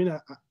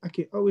 I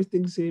can always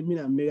think say, a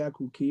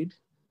miracle kid.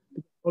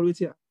 Always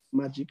say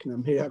magic and a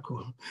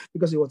miracle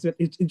because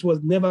it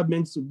was never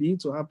meant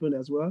to happen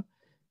as well.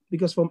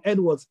 Because from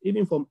Edwards,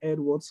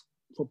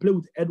 for play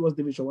with Edwards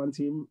Division 1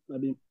 team,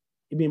 it'd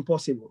be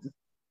impossible.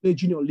 Play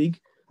junior league,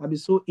 I'd be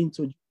so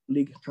into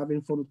league,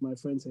 having fun with my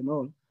friends and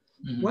all.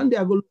 One day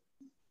I go,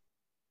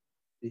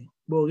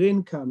 but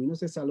rain come,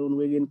 say Salon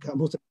where rain come,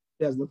 most of the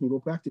players don't go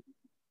practice.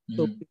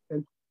 So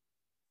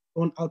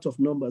on out of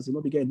numbers,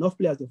 we get enough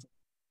players that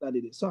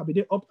Saturday. So I'll be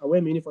there up, I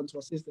wear my uniform to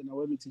assist and I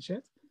wear my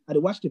t-shirt. I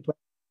watch the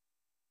practice.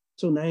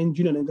 So 9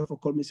 junior and go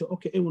call me, say,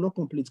 okay, we're not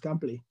complete, can't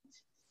play.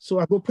 So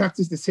I go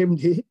practice the same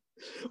day.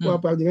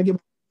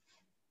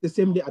 The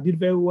same day, I did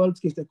very well.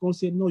 They can't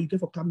say, no, you can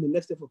come the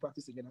next day for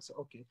practice again. I said,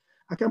 okay.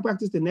 I can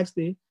practice the next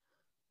day.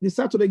 The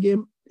Saturday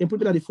game, and put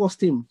me at the first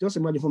team. Just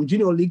imagine, from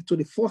junior league to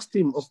the first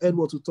team of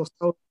Edwards to toss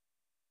out.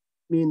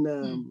 So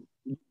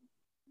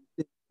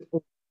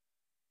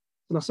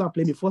I started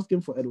playing the first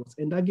game for Edwards.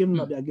 And that game,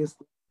 I'll be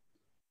against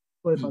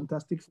for a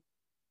fantastic.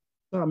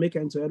 So I make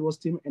it into Edwards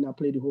team, and I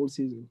play the whole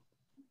season.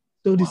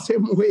 So the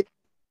same way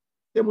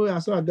I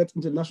saw I got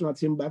into the national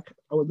team back,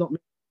 I was not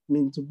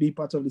meant to be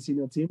part of the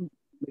senior team.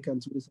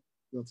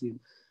 Team.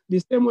 The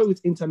same way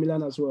with Inter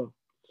Milan as well.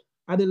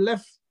 I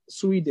left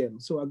Sweden,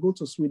 so I go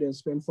to Sweden,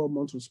 spend 4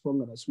 months with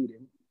Spånga in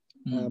Sweden.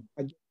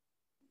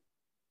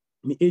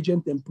 My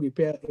agent then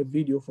prepare a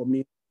video for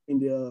me in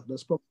the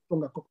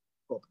Spånga Cup,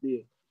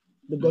 the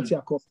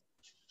Gothia Cup.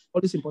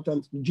 All these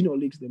important junior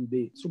leagues them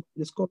day. So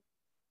they scored,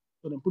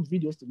 so they put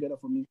videos together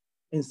for me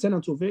and send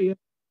them to various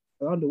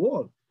around the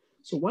world.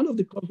 So one of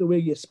the clubs the way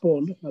you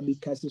spawned will be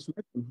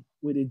Kaiserslautern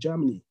with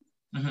Germany,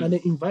 and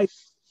they invite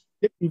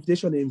me to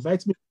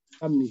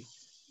Germany.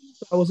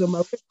 So I was on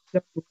my way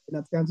in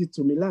a transit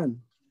to Milan.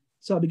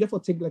 So I began to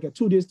take like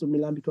 2 days to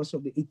Milan because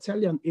of the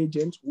Italian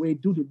agent where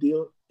do the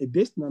deal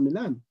based in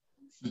Milan.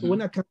 So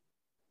when I came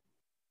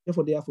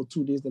there for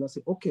 2 days, then I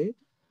said, okay,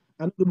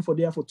 I'm going for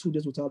there for 2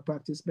 days without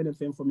practice, spending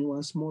time for me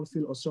one small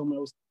field or somewhere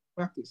else to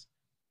practice.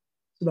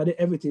 So that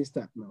everything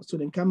starts now. So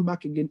then come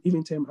back again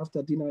evening time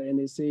after dinner and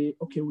they say,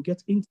 okay, we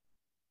get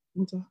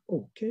Inter.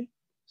 Oh, okay.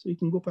 So you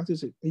can go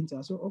practice with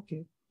Inter. So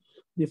okay.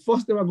 The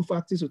first time I go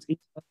practice with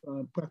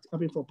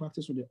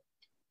practice with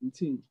the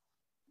team.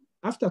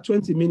 After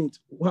 20 minutes,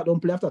 I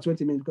don't play after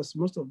 20 minutes because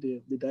most of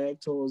the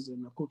directors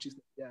and the coaches,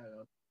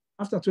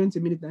 after 20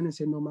 minutes, then they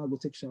say, no, I'll go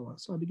take shower.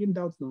 So I begin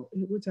doubt now.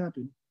 Hey, what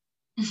happened?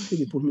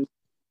 They put me.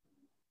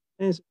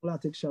 And so I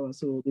take shower.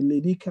 So the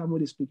lady came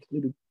with the speak.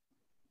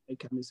 I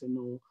come and say,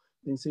 no.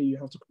 Then say, you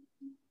have to come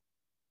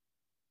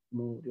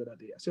more the other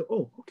day. I said,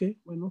 oh, okay,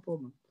 well, no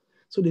problem.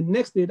 So the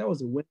next day, that was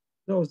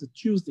the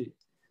Tuesday.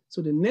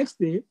 So the next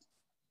day,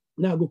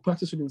 now I go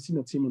practice with the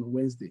senior team on a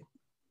Wednesday.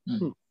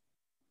 Go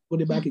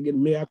back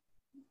again,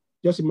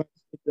 just imagine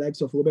the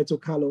likes of Roberto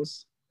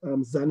Carlos,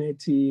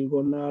 Zanetti,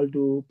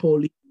 Ronaldo,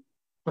 Poli,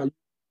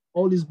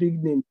 all these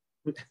big names.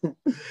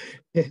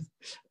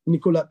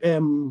 Nicola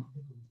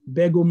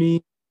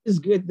Bergomi, these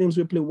great names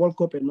we play World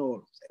Cup and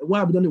all.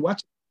 Why we don't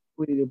watch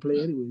where they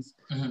play anyways.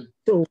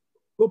 So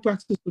go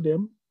practice with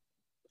them.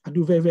 I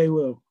do very, very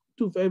well.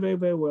 Do very, very,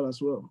 very well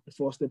as well. The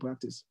first day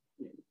practice.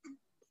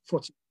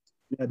 40.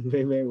 I do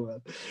very, very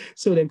well.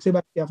 So then say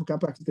back to Africa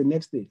practice the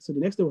next day. So the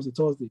next day was a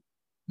Thursday.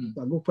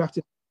 So I go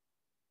practice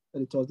at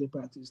the Thursday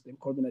practice, then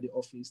call me at the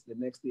office the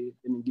next day,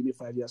 and then give me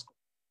 5 years.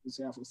 They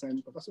say I have to sign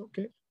the contract. I said,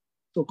 okay.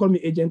 So call me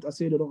agent. I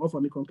say they don't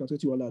offer me contract.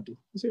 What you allowed to do?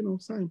 I say, no,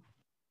 sign.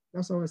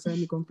 That's how I signed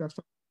the contract.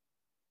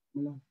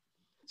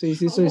 So you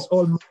see, so it's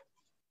all.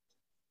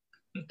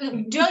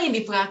 During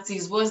the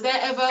practice, was there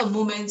ever a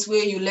moment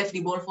where you left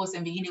the ball first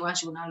and began to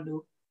watch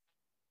Ronaldo?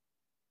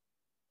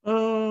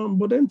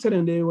 But then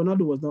telling them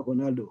Ronaldo was not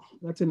Ronaldo.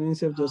 That in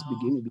himself just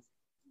beginning.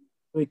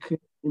 We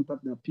create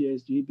impact at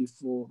PSG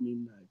before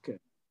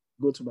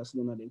go to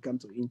Barcelona, then come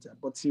to Inter.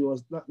 But he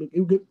was not.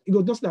 He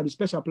was just like a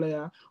special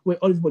player where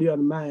everybody had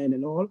mind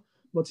and all.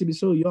 But he be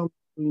so young,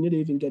 you need to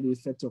even get the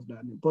effect of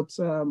that. But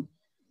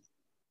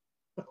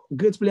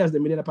great players, they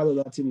made a part of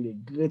that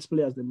team. Great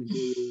players, they made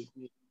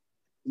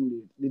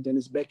the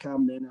Dennis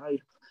Beckham. Then I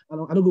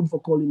don't go for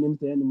calling names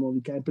there anymore.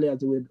 We can't play as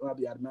the way I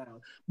be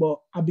admired.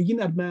 But I begin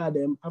to admire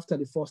them after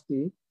the first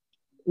day.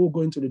 Or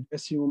going to the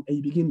dressing room and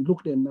you begin to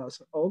look them now.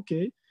 So,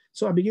 okay.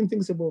 So I begin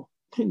thinking about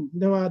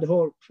never the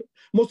whole.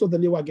 Most of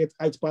them never get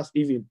height pass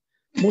even.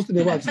 Most of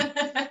them were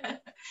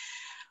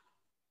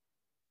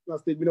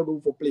we're not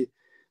going for play.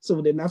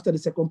 So then after the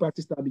second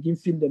practice, I begin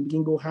feel them,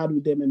 begin go hard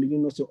with them, and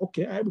begin to say,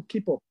 okay, I will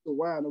keep up. So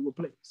why I not go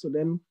play? So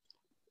then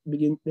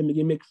begin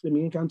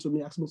come to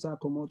me, ask me to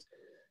come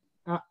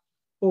out.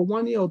 For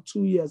 1 year or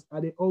 2 years,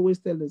 they always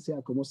tell them say I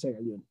come out Sierra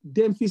Leone.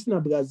 Them facing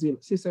in Brazil,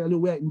 say Sierra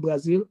Leone we're in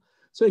Brazil.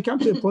 So it came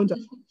to a point.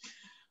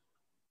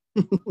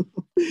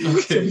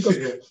 Okay, so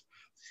because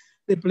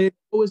they play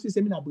always the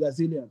same in a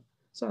Brazilian.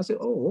 So I said,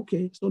 oh,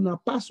 okay. So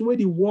now pass where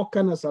the work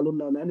kind of salon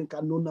now, and I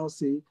can now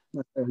say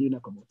you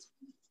come out.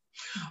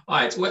 All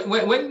right.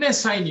 When they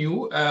sign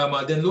you,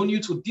 they loan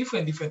you to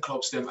different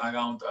clubs them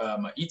around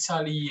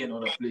Italy and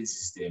other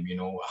places. Them,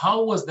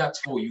 how was that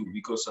for you?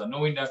 Because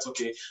knowing that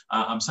okay,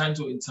 I'm signed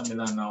to Inter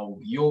Milan now,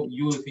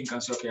 you think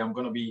and say okay, I'm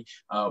gonna be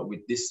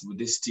with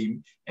this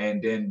team,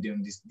 and then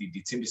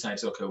the team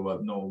decides okay, well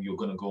no, you're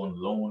gonna go on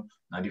loan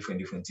now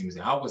different teams.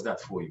 How was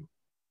that for you?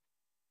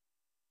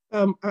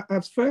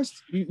 At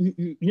first,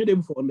 you need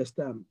able to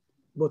understand,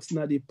 but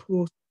now the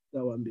post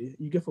that one day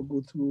you get to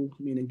go through,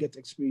 and get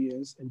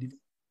experience and develop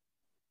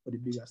for the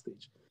bigger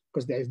stage.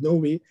 Because there is no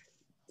way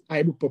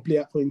I would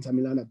play for Inter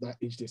Milan at that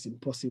age. It's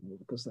impossible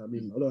because a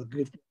lot of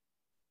great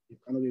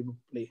players cannot be able to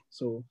play.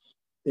 So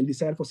then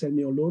decide to send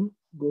me on loan,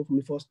 go for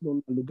my first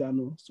loan at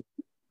Lugano. So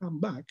come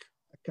back,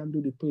 I can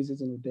do the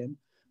preseason with them.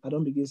 I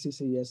don't begin to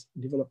say yes,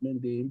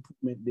 development day,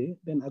 improvement day.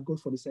 Then I go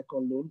for the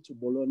second loan to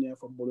Bologna.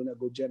 From Bologna, I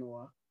go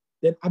Genoa.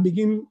 Then I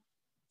begin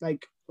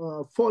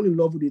fall in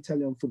love with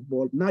Italian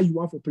football. Now you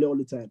want to play all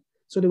the time.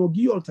 So they will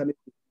give you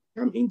alternative.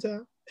 Come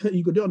Inter,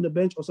 you go there on the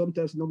bench, or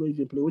sometimes you're not going to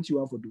even play what you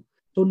want to do.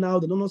 So now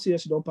they don't say you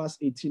don't pass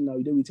 18 now,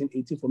 you don't retain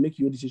 18 for make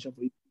your decision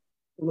for it.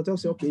 They will tell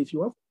you, okay, if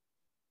you have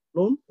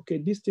loan, okay,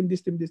 this team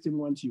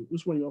wants you.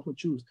 Which one you want to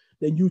choose?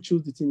 Then you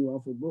choose the team you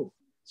want to go.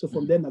 So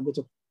from then I go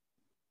to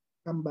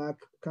come back,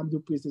 come do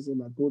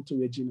preseason, I go to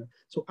Regina.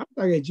 So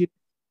after Regina,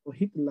 I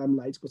hit the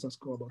limelight because I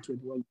scored about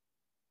 21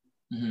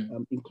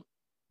 in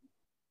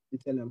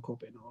Italian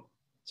Cup and all.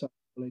 So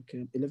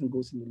 11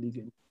 goals in the league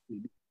and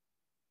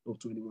of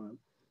 21.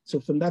 So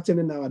from that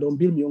time now, I don't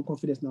build my own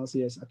confidence now. Say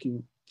yes,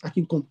 I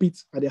can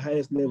compete at the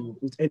highest level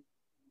with any.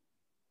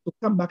 So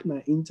come back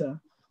now Inter,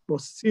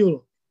 but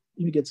still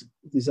you get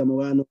the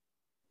Zamorano,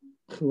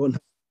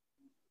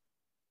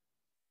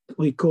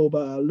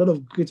 Recoba, a lot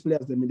of great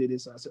players that made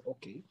this. So I said,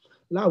 okay,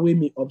 now weigh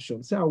me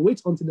options. So I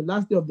wait until the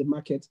last day of the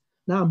market.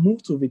 Now I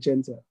move to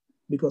Vicenza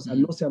because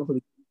I'm not saying I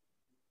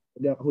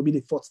will be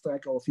the fourth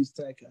striker or fifth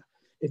striker.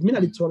 If me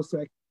not the 12th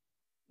striker,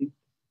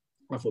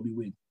 I will be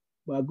win.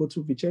 But I go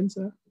to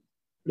Vicenza,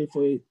 play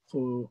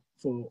for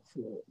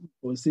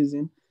a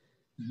season,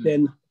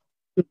 then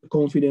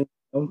confidence,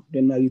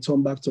 then I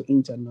return back to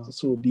Inter now.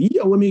 So the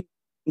year when me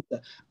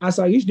Inter, as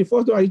I reach the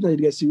first door, I reach the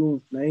dressing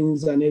room,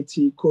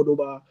 Zanetti,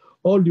 Cordoba,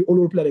 all the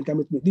old players that come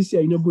with me. This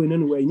year you're not going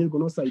anywhere. You're not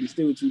going outside. You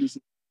stay with you this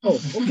year. Oh,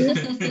 okay.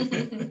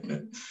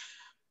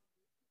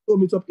 So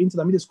meet up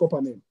Inter. I mean the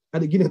scope name.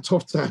 And they give them a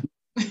tough time.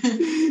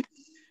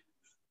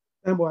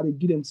 But they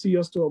give them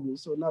serious trouble.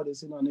 So now they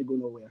say no, they go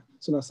nowhere.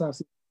 So now I've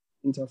seen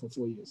Inter for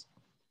 4 years.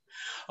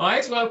 All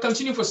right, well,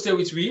 continue for stay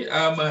with me.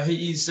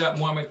 He is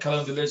Mohamed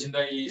Kallon, the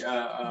legendary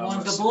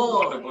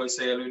Wonderboy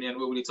Leonean,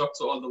 where we talked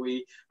to all the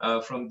way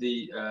from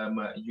the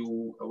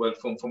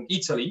from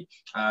Italy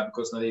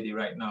because not lady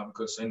right now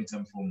because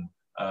anytime from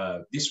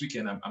this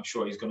weekend I'm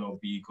sure he's gonna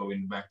be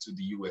going back to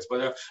the US.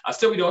 But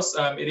stay with us.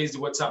 It is the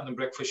What's Happening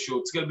Breakfast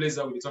Show. Together,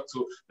 Blazer, we talk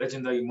to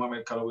legendary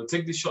Mohamed Kallon. We'll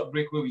take this short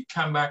break where we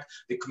come back.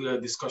 The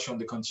discussion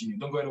will continue.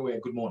 Don't go anywhere.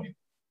 Good morning.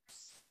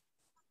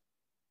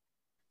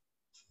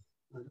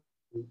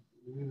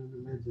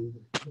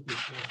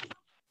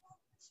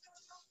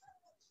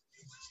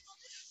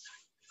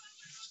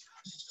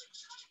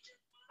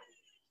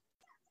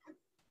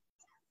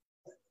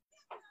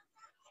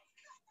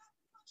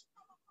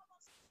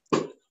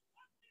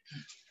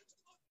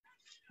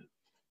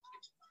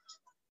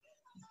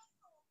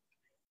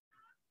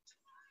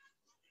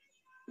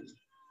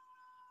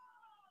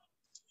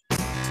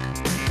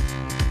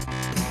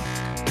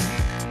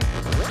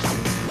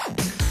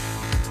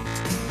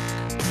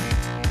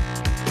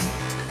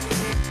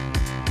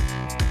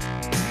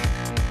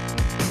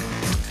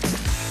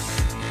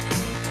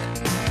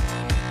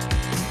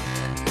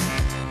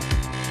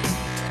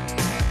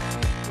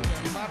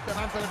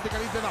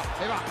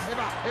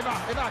 e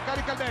va,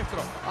 carica il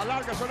destro,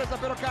 allarga, sorpresa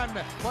per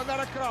Ocan, può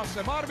andare al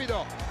cross,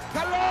 morbido,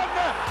 Kallon,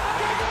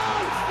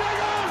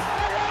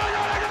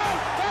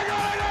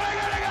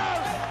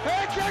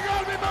 e che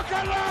gol Mimmo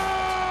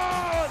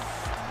Kallon!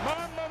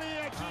 Mamma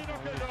mia, Gino,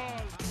 che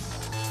gol!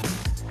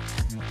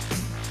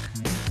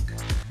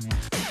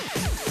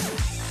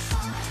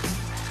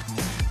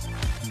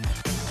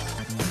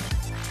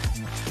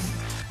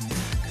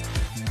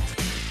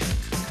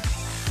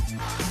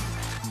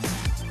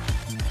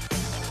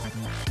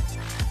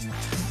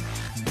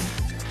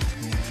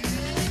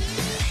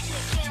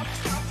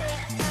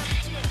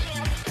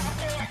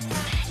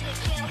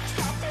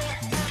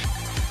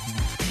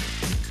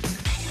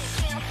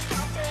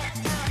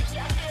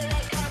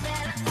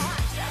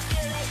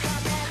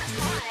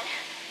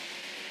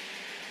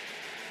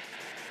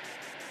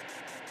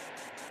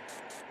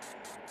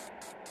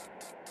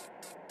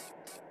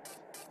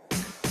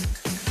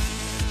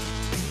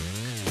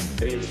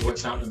 It's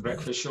What's Happening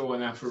Breakfast Show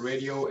on Afro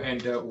Radio,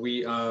 and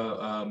we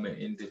are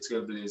in the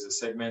Trailblazer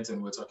segment,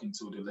 and we're talking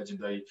to the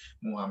legendary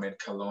Mohamed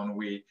Kallon.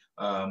 We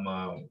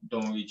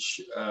don't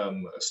reach a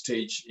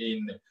stage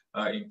in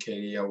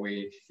career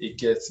where he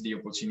gets the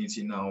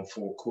opportunity now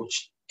for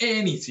coach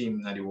any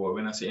team in the world.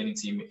 When I say any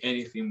team,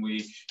 anything where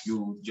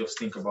you just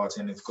think about,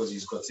 and of course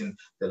he's gotten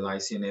the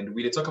license. And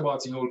we talk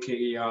about his whole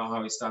career,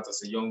 how he started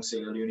as a young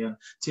Leonean,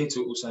 to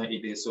Usain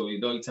Ide, so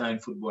he's done time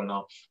football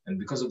now. And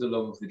because of the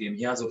love of the game,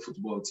 he has a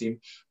football team.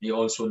 He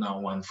also now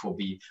wants to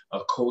be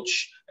a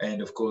coach,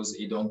 and of course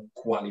he don't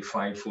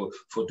qualify for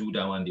do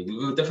that one day. We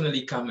will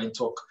definitely come and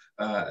talk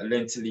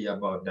lengthily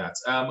about that.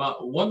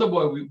 Wonder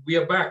Boy, we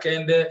are back,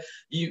 and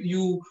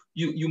you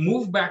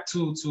move back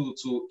to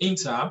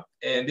Inter,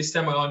 and this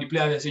time around the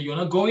players say you're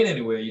not going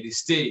anywhere. You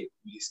stay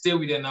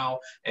with them now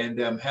and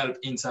help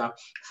Inter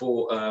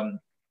for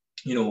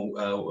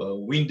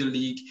win the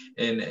league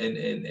and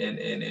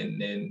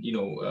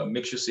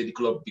make sure say the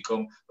club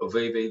become a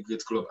very, very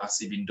great club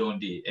as it been done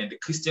there. And the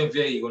Christian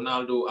Vieri,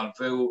 Ronaldo,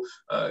 Alvaro,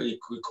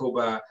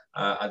 Ricoba,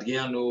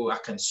 Adriano,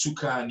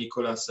 Akansuka,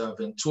 Nicolas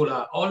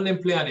Ventola, all them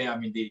players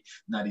there,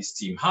 now this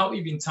team. How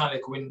even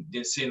Talek when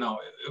they say now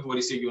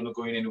everybody say you're not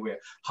going anywhere?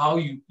 How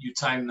you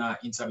time now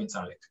Inter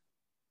Talek?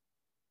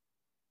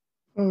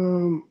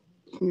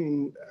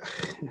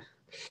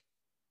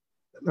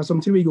 That's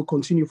something we go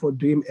continue for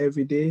dream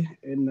every day,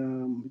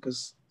 and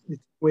because it's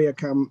where I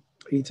come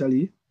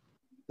Italy,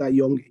 that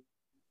young,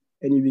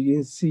 and you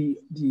begin to see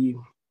the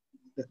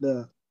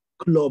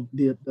club,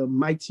 the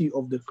mighty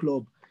of the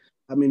club.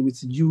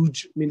 With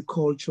huge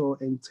culture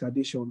and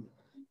tradition,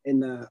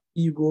 and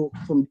you go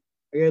from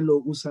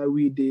Relo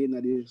Usawi Day and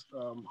the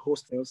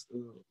hostels,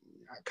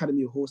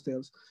 academy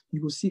hostels,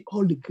 you will see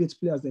all the great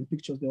players and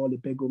pictures. They're all the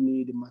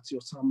Begomi, the Matteo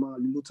Sama,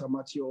 Luta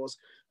Matios,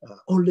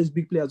 all these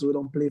big players who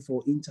don't play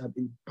for Inter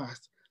in the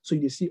past. So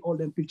you see all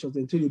them pictures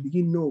until you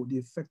begin know the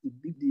effect,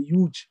 the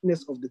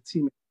hugeness of the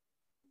team.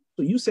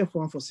 So you say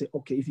for say,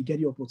 okay, if you get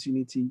the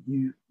opportunity,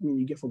 you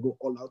get for go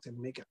all out and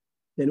make it.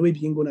 Then we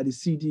begin going to the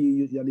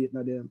CD,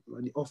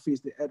 the office,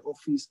 the head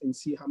office, and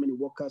see how many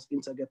workers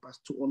Inter get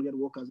past 200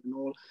 workers and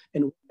all.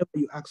 And whatever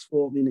you ask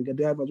for, the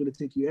drivers will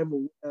take you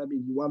everywhere.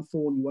 You want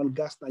phone, you want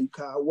gas, you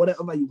car,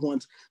 whatever you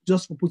want,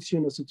 just to put you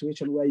in a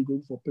situation where you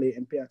go for play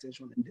and pay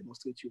attention and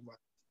demonstrate you.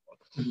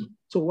 Mm-hmm.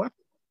 So what?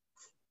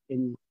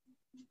 And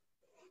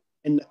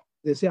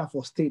they say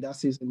for state that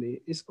season,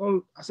 it's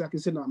all, as I can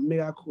say, a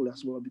miracle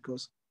as well,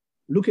 because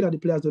looking at the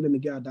players that they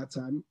get at that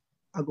time,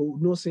 I go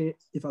no say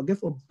if I get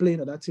for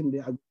playing at that team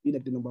there, I go be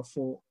like the number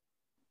 4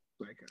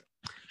 striker.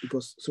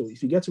 Because so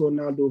if you get to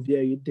Ronaldo,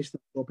 Vieri, this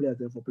four players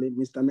there for play,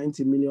 Mr.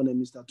 90 million and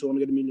Mr.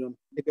 200 million,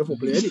 they get for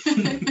play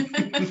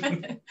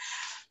anything.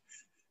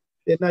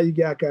 Then now you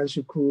get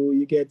Akanshuku,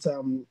 you get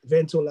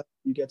Ventola,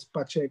 you get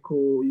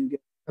Pacheco, you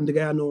get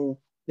Andriano,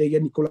 they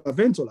get Nicola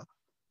Ventola.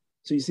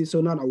 So you see,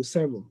 so now I was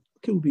 7.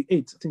 Okay, will be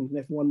 8. I think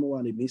left one more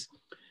and they miss.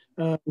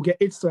 We get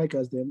 8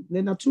 strikers then.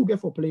 Then 2 get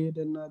for play,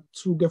 then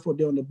 2 get for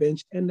there on the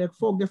bench, and then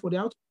 4 get for the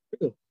out.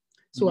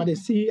 So I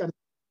see and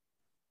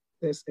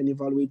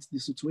evaluate the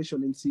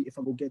situation and see if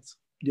I go get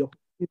the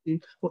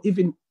opportunity or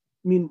even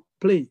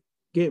play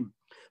game.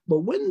 But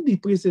when the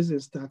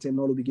preseason starts and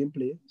all the begin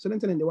play, so then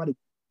they want to,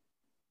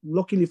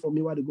 luckily for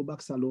me, why they go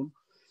back salon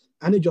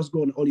and they just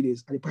go on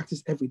holidays and they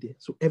practice every day.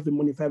 So every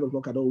morning, 5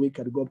 o'clock, I don't wake,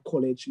 I go up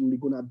college, we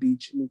go to the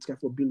beach, try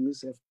for build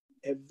myself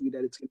every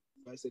day,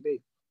 twice a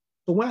day.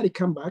 So when I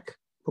come back,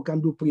 I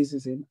can do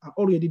preseason, I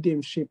already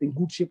in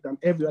good shape than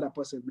every other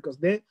person, because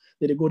they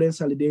go then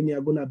Sardinia,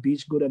 go to the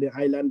beach, go to the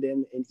island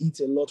then and eat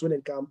a lot. When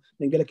they come,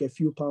 then get like a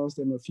few pounds,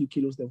 then a few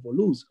kilos, then for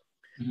lose.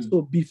 Mm-hmm.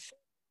 So before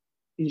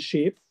in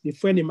shape, the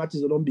friendly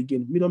matches don't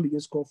begin. We don't begin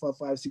score 4,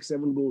 5, 6,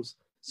 7 goals.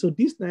 So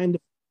this time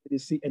they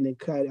see and then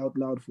cry out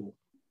loud for.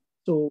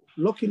 So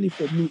luckily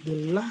for me,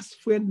 the last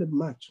friendly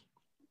match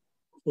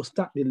will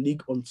start the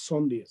league on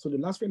Sunday. So the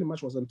last friendly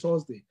match was on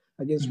Thursday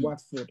against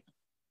Watford.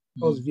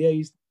 I was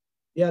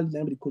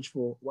the coach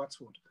for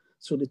Watford.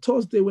 So the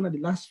Thursday when I the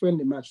last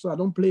friendly match, so I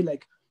don't play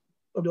like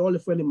of all the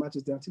friendly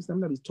matches there. I think I'm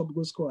not the top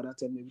goal scorer at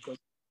that time because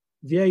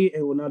Vieri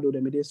and Ronaldo, they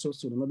made it so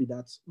not be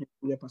that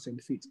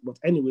 100% fit. But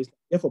anyways,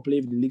 therefore play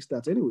if the league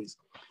starts anyways.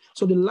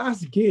 So the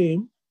last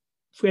game,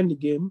 friendly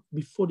game,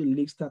 before the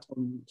league starts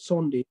on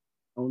Sunday,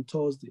 on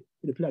Thursday,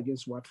 they play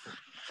against Watford.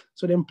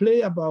 So then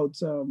play about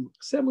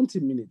 70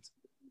 minutes.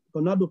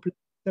 Ronaldo play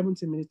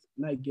 70 minutes,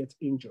 now he gets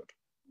injured.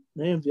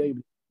 Now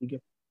Vieri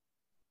get.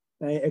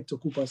 Now Hector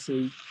Cooper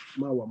say,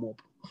 "Ma warm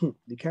up."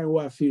 The kind of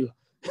way I feel.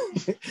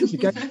 The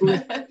kind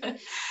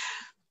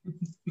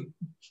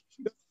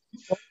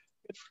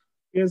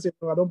yes,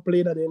 I don't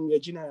play that in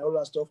Regina and all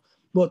that stuff,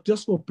 but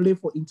just for play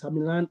for Inter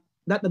Milan,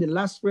 that the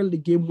last friendly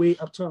game way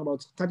after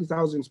about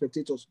 30,000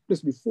 spectators,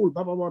 place be full.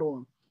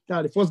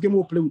 Now the first game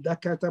we'll play with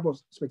that kind of type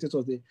of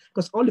spectators there,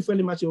 because all the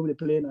friendly matches we'll be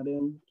playing and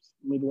then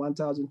maybe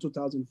 1,000,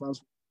 2,000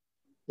 fans.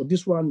 But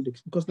this one,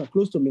 because they're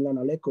close to Milan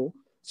Alecco,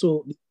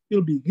 so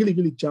it'll be really,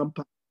 really jump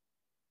up,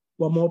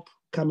 warm up,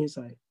 come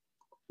inside.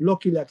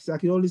 Luckily, I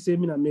can only say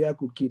me a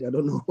miracle kid. I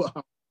don't know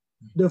how.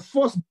 The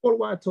first ball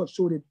where I touched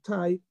showed a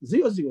tie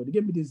 0-0. They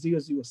gave me the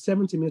 0-0,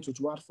 70 minutes with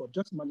Watford.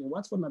 Just imagine,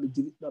 Watford now be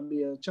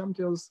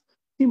champions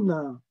team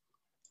now.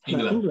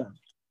 England.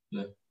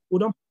 Yeah. We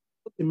don't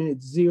 40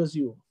 minutes,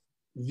 0-0.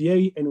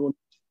 Very anyone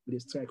with a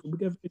strike.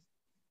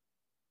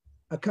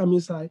 I come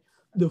inside.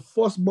 The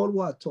first ball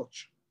where I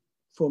touch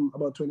from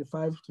about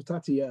 25 to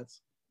 30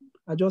 yards.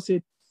 I just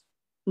said,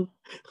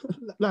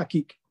 like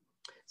kick.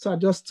 So I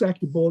just strike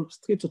the ball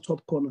straight to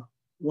top corner,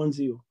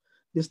 1-0.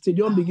 The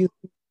stadium begins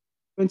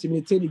 20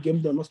 minutes, the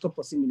game done, not stop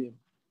for singing.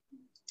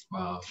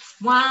 Wow.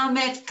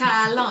 Mohamed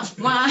Kallon.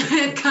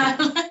 Mohamed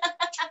Kallon.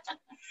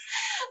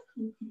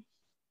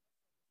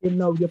 And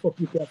now we get for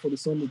prepare for the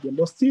Sunday game.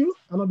 But still,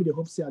 I'm not be the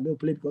hope say I'm going to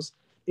play, because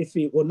if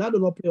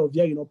Ronaldo not play or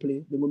Vieri not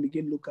play, then we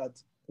begin look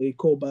at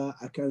Koba,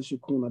 Akanji,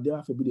 Kuna, they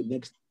have to be the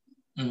next.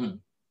 Mm-hmm.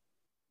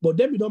 But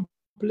then we don't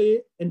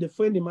play in the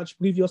friendly match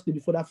previously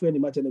before that friendly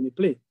match, and then we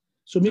play.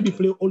 So maybe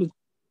play all the.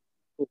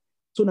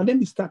 So now then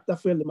we start that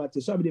friendly match.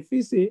 So I mean, if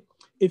he say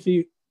if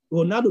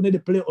Ronaldo need to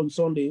play on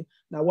Sunday,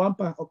 now one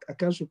part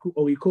Akanji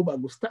or Koba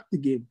will start the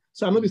game.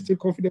 So I'm not still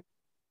confident.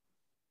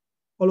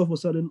 All of a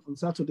sudden on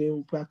Saturday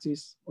we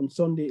practice, on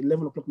Sunday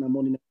 11 o'clock in the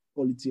morning,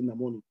 quality in the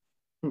morning.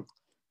 Come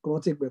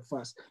on, take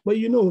breakfast. But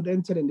you know,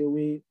 then telling the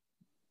way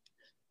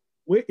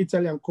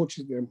Italian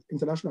coaches them,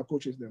 international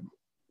coaches them,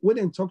 when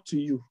they talk to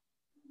you,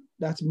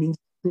 that means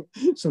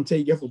sometimes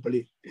you get for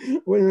play.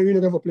 When you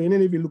don't get for play, and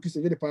then if you look, you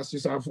say, get the pass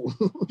yourself. So,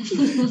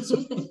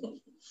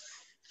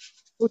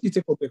 what do you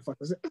take for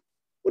breakfast? I said,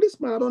 well, this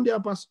man, I don't dare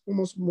pass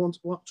almost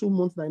 2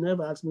 months, and I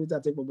never asked me to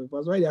take for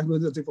breakfast. Why they ask me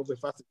to take for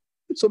breakfast?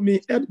 So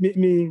me head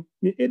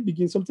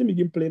begin, something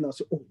begin playing now.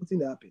 So, what's in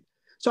that happen?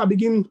 So I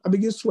begin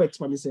sweat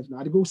by myself now.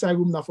 I go inside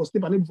room now for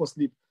sleep, and then before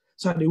sleep.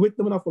 So I wait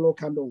them now for all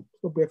calm down.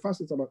 So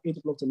breakfast is about 8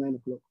 o'clock to 9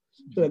 o'clock.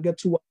 So I get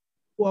 2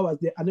 hours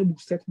there, and then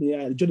set me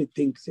I just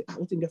think, say,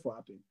 what thing get for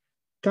happen?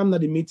 Come to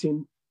the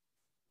meeting,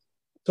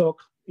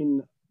 talk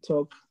in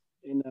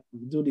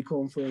do the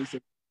conference,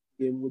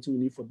 what we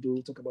need for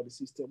do, talk about the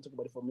system, talk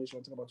about the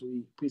formation, talk about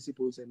the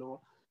principles and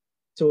all.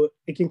 So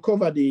it can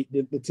cover the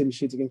team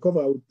sheet. It can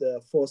cover with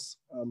the first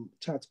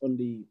chart on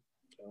the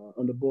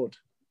board.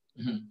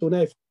 Mm-hmm. So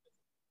now if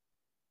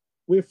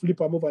we flip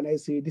them over and I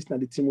say this is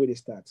not the team where they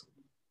start.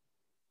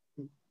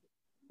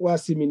 Well, I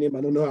see my name,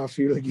 I don't know how I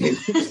feel again.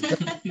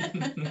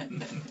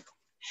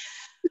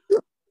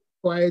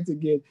 Quiet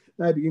again.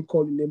 Now I begin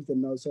calling names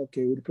and now it's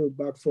okay. Would they play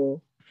back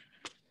for?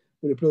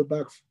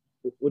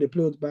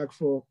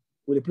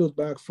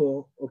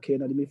 Okay,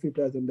 now the midfield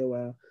players and they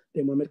were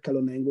then Mohamed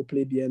Kallon and go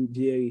play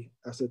Vieri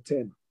as a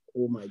 10.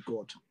 Oh my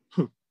God.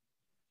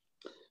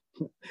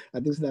 I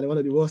think that one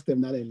of the worst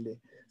them that end there.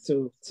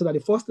 So that the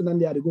first time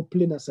they had to go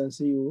play in San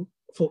Siro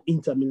for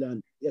Inter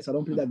Milan. Yes, I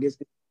don't play that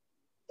against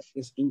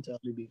Inter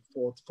maybe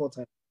four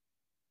times.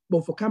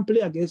 But for can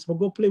play against, for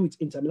go play with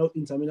Inter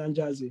Milan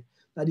jersey,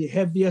 that the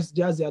heaviest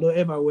jersey I don't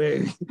ever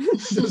wear.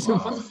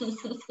 Wow.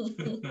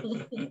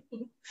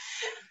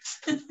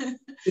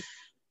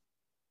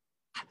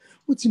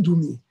 What you do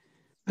me?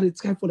 And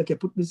it's time for like I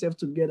put myself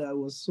together. I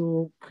was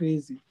so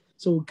crazy.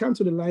 So we come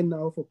to the line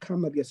now for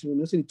come against you.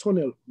 You see the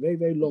tunnel very,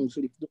 very long.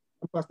 So they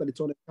come past the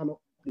tunnel, come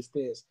up the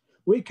stairs.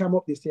 When you come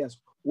up the stairs,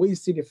 where you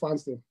see the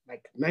fans there,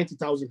 like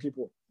 90,000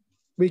 people.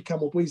 When you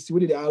come up, where you see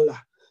where they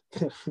Allah.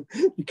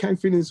 You can't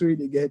finish where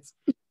they get.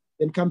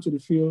 Then come to the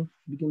field,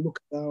 begin look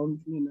around,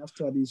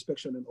 after the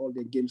inspection and all,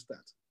 the game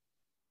start.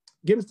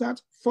 Game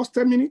start, first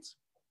 10 minutes,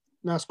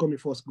 now score me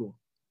first goal.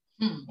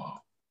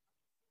 Wow.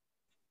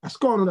 I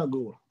score another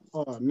goal.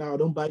 Oh, now I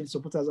don't buy the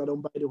supporters, I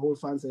don't buy the whole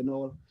fans and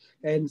all.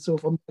 And so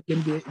from that game,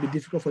 it'll be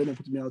difficult for them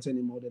to put me out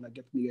anymore. Then I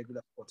get me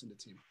regular support in the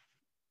team.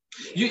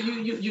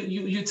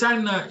 You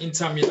time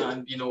Inter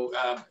Milan,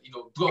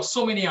 draw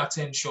so many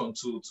attention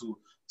to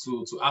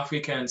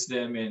Africans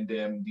them and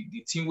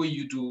the team where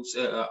you do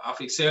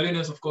African Sierra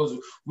Leoneans, of course,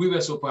 we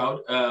were so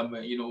proud.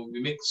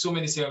 We make so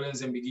many Sierra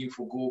Leoneans and begin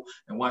to go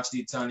and watch the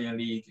Italian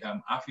league.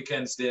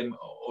 Africans them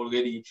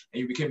already,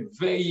 and you became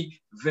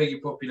very, very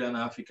popular in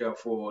Africa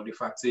for the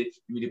fact that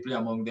you play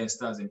among the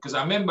stars. Because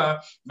I remember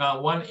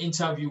one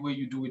interview where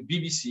you do with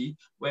BBC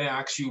when I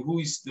asked you who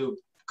is the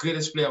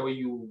greatest player where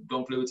you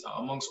don't play with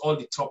amongst all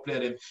the top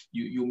players? And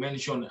you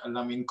mentioned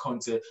Lamine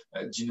Conte,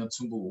 Gino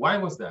Tumbo. Why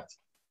was that?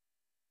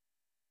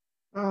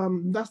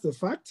 That's the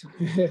fact.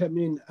 I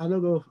mean, I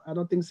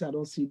don't think so. I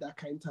don't see that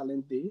kind of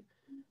talent there.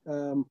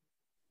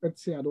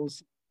 Let's say I don't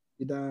see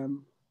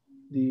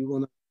the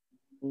one.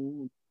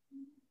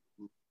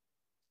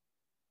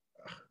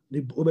 The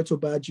Roberto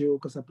Baggio,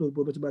 because I played with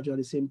Roberto Baggio on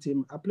the same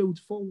team. I played with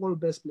 4 world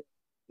best players on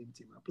the same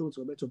team. I played with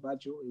Roberto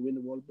Baggio, he won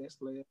the world best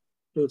player. I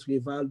played with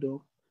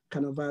Rivaldo,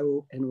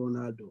 Cannavaro, and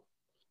Ronaldo.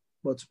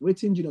 But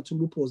waiting,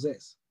 Tumbo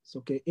possess. So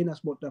okay, in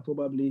as much that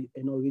probably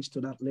reach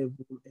to that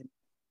level and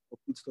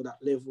compete to that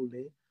level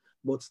there.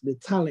 But the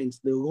talent,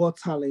 the raw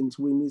talent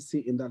we may see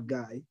in that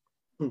guy,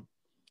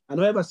 I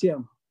don't ever see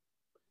him.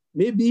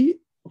 Maybe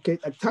okay,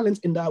 like talent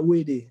in that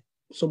way there.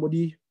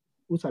 Somebody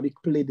who sabi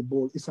play the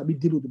ball, it's a bit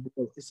deal with the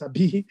ball, it's a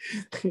bit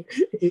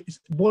it's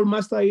ball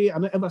mastery. I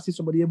don't ever see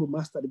somebody able to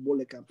master the ball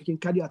like him. He can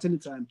carry at any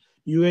time.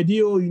 You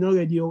ready or you not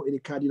ready or in the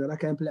carry, that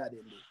kind of player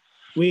then.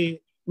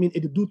 We mean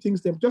it do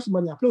things them just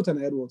money. I play with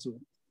an Edwards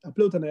too. I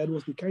play with an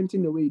Edwards, the kind of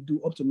thing the way you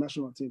do up to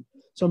national team.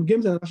 Some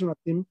games in the national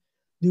team,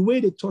 the way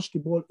they touch the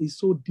ball is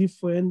so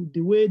different.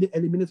 The way they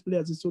eliminate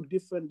players is so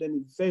different. Then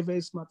it's very,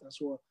 very smart as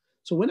well.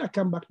 So when I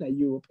come back to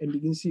Europe and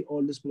begin to see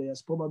all these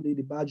players, probably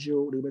the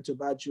Baggio, the Roberto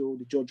Baggio,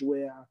 the George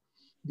Weah,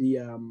 the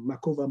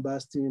Marco van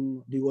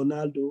Basten, the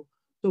Ronaldo.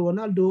 So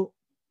Ronaldo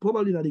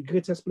probably not the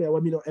greatest player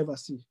we don't ever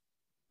see.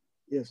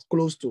 Yes,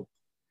 close to.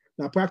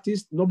 Now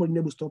practice, nobody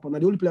able to stop him. Now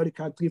the only player that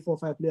can 3, 4,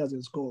 5 players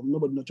and score,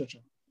 nobody no touch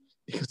him.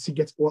 Because he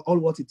gets all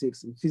what it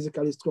takes.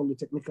 Physically strong,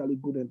 technically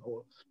good and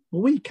all. But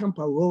when you camp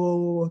a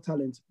raw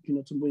talent,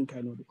 Tumbo in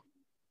kind of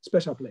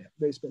special player,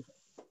 very special.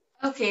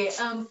 Okay,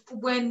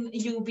 when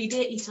you be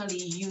there, Italy,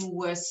 you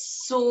were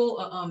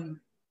so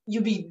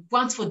you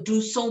want to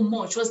do so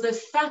much. Was the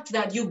fact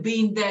that you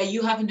being there,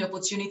 you having the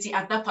opportunity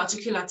at that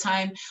particular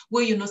time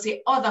where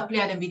say other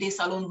player than be there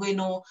salon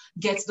where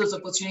gets those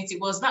opportunity?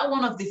 Was that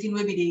one of the things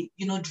where they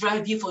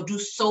drive you for do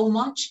so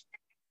much?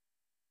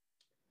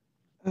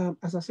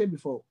 As I said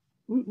before,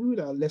 we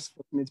are less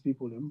fortunate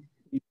people.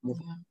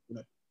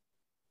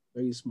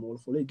 Very small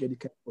for they get the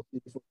kind of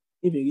opportunity for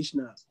if they reach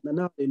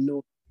now they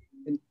know.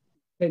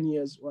 10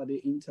 years while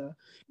they enter,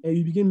 and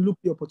you begin to look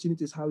the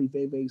opportunities how it's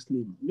very, very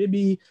slim.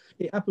 Maybe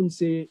it happens,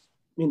 say,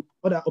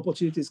 other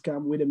opportunities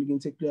come where they begin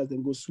to take players,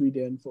 then go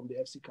Sweden from the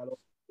FC Kallon.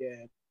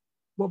 Yeah.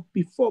 But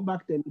before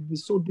back then, it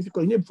was so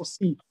difficult. You never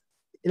foresee.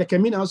 Like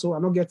also, I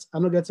not get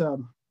a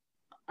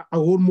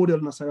role model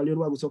in Sierra Leone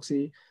where we talk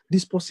say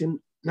this person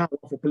now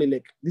want for play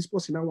like this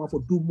person now want for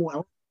do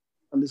more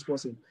than this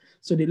person.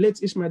 So the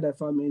late Ismail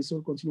Daifame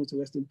so continue to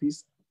rest in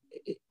peace.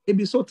 It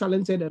be so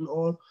talented and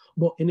all,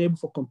 but unable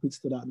for compete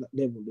to that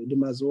level. The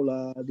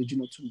Mazzola, the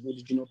Gino Tumbo,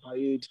 the Gino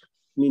Parade.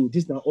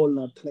 These are all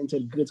not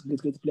talented, great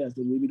players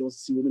that we don't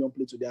see, we don't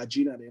play to the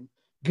Argentina them.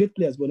 Great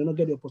players, but they don't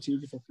get the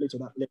opportunity for play to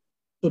that level.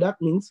 So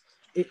that means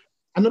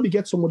I know we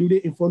get somebody there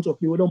in front of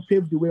me. We don't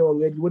pave the way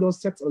already. We don't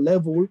set a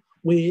level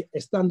where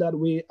a standard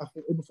way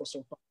after able for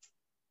some.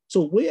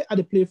 So where are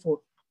the play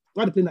for?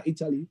 Where the play in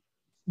Italy?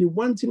 The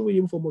one thing we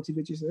aim for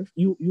motivate yourself,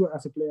 you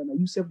as a player now,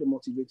 you self to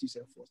motivate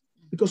yourself first.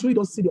 Because we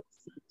don't see the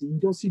opportunity, you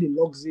don't see the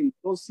luxury, you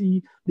don't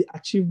see the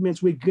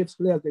achievements where great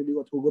players like they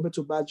got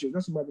Roberto Baggio.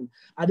 Just imagine,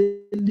 at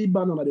the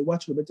Lebanon, they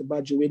watch Roberto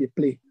Baggio where they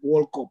play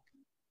World Cup,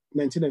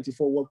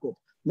 1994 World Cup.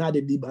 Now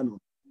they Lebanon.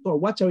 So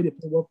watch how they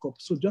play World Cup.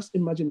 So just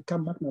imagine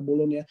come back to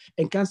Bologna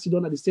and can sit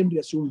down at the same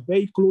dressing room,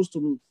 very close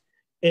to me.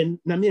 And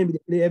Nami and me they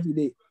play every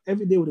day.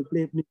 Every day we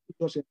play.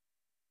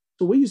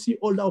 So when you see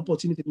all that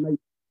opportunity now,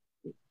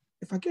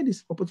 if I get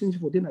this opportunity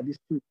for them at this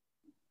street,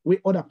 where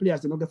other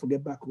players, they're not going to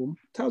forget back home.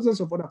 Thousands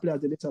of other players,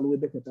 they later way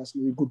back at us,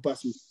 with good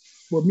passing.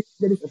 But me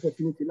get this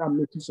opportunity, now I'm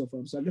making use of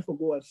them. So I therefore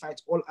go and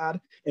fight all hard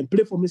and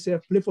play for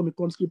myself, play for my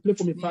country, play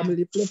for my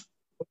family, play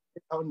for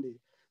down there.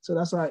 So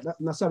that's why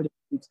that's how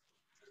it.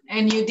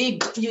 And you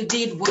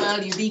did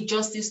well. You did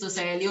justice to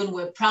Sierra Leone.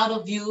 We're proud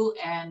of you,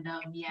 and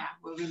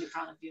we're really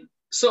proud of you.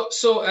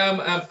 So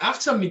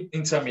after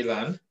Inter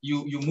Milan,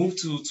 you moved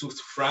to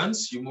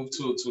France. You moved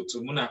to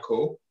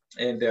Monaco.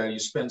 And you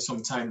spend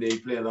some time there,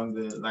 you play along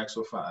the likes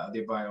of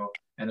Adebayo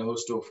and a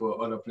host of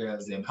other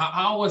players then.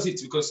 How was it?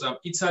 Because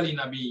Italy,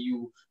 Nabi,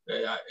 you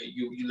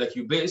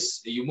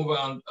base, you move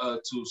around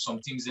to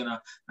some things in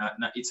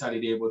Italy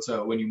there,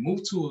 but when you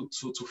move to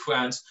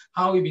France,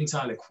 how have it been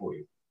Talek for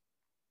you?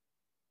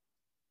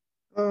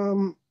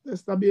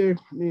 It's Nabi,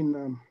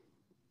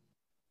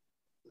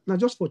 not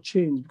just for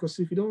change, because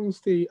if you don't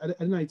stay, I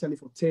don't know Italy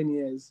for 10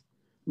 years,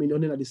 don't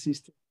know the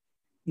system.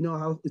 You know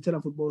how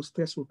Italian football is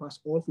stressful past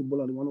all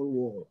football on the one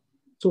wall.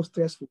 So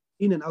stressful.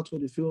 In and out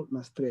of the field,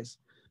 not stress.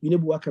 You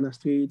never work on the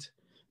street.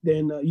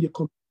 Then you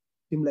come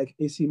team like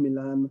AC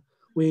Milan,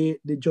 where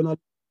the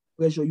journalists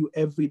pressure you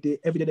every day.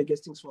 Every day they get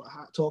things for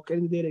hard talk.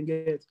 Every day they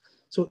get.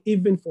 So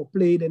even for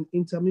play, then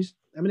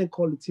they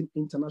call the team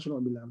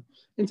International Milan.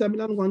 Inter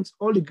Milan wants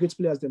all the great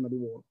players them at the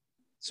world.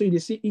 So you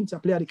see Inter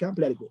player, they can't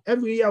play. They go.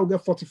 Every year we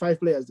get 45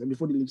 players then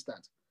before the league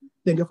starts.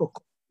 Then get for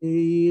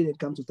they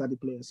come to 30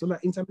 players. So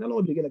like Inter Milan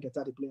already get like a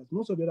 30 players.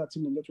 Most of the other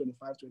teams get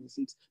 25,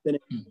 26,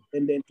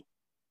 and then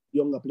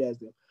younger players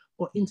there.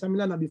 But Inter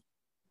Milan are the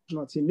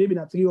national team. Maybe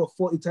not 3 or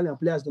 4 Italian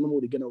players don't know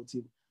what they get out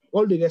team.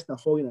 All the rest are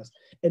foreigners.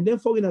 And then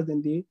foreigners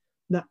then they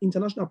now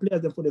international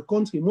players then for the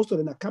country. Most of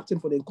them are captain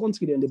for the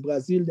country, then the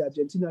Brazil, the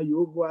Argentina,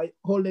 Uruguay,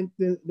 all then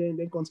country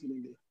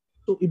then there.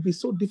 So it'd be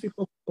so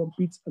difficult to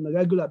compete on a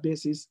regular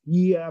basis,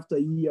 year after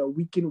year,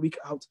 week in, week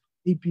out.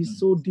 It'd be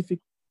so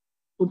difficult.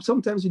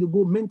 Sometimes you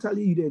go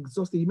mentally,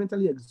 you're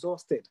mentally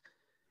exhausted.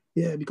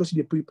 Yeah, because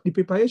the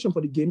preparation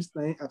for the games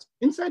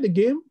inside the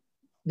game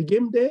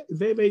there,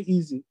 very, very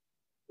easy.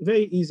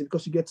 Very easy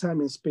because you get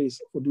time and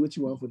space for do what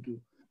you want to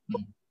do.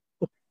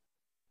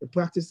 The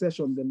practice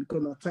session, then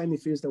because a tiny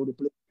field that would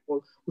play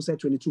football, who said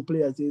 22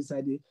 players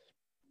inside it.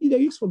 They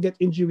used to get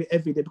injury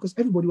every day because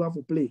everybody want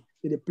to play.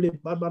 They play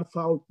bad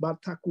fouls, bad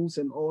tackles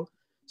and all.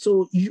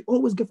 So you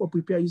always get to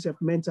prepare yourself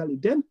mentally.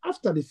 Then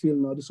after the field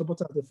now, the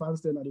supporters, the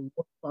fans then, and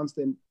the fans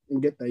then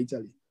and get to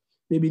Italy.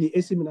 Maybe the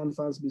AC Milan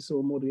fans be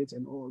so moderate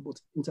and all,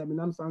 but Inter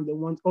Milan fans, they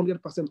want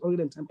 100%,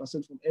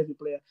 110% from every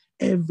player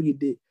every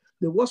day.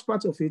 The worst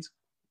part of it,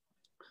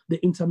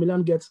 the Inter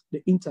Milan gets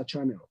the Inter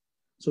channel.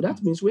 So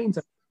that means when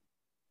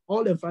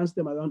all the fans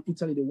them around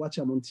Italy, they watch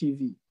them on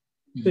TV.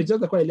 So it's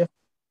just like when I left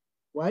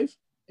my wife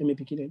and my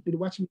picking, they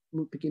watch me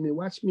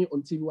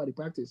on TV while they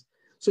practice.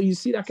 So you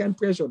see that kind of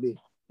pressure there.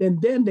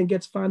 Then they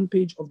get fan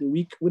page of the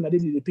week when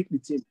they pick the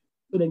team.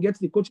 So then get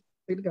the coach,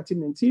 technical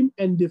team and team,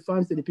 and the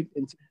fans that they pick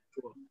and team.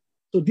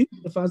 So these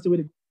are the fans the way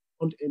they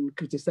go and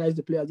criticize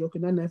the players. Okay,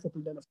 now for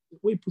play.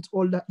 We put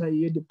all that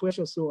here, the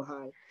pressure so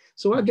high.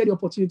 So I get the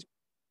opportunity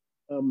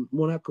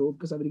Monaco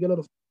because I will get a lot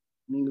of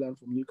from England,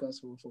 from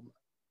Newcastle, from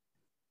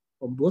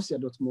Borussia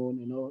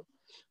Dortmund and all.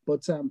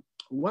 But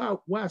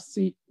wow, where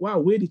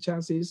the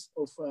chances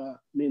of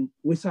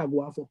with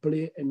go for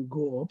play and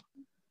go up.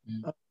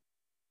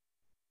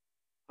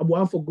 I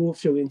want for go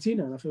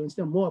Fiorentina, and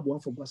Fiorentina more I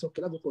want for go. So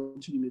okay, let's go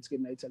continue to get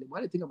Italy. What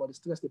do you think about the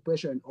stress, the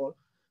pressure, and all?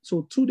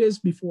 So 2 days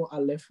before I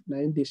left,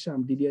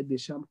 Didier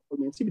Deschamps called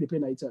me and see me play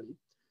in Italy.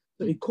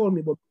 So he called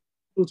me, but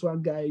go to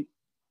one guy,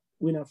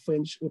 when a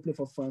French, we play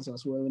for France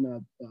as well,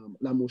 in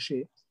La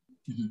Moshe,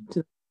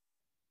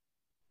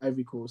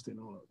 Ivory Coast and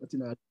all. I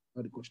think I had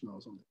the coach now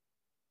or something.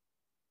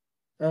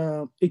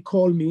 He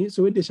called me,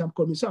 so when Deschamps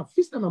called me, so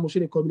first time La Moshe,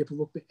 they called me, they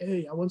provoked me.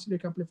 Hey, I want you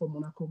to play for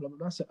Monaco, blah, blah,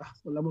 blah. I said,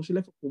 well, La Moshe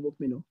left to provoke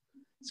me, no.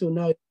 So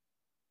now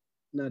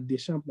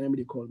Deschamps, now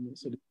they called me.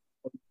 So they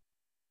called me.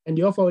 And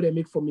the offer they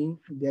make for me,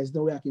 there's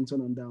no way I can turn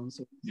them down.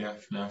 So yeah.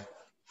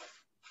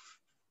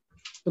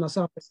 So I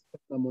saw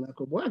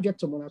Monaco. When I get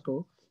to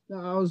Monaco,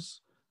 I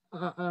was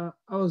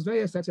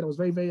very excited. I was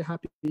very, very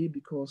happy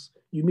because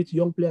you meet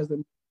young players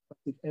that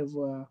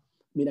ever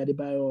Mina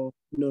Adebayo,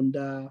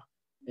 Nonda,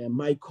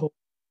 Michael.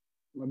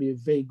 I mean, a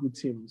very good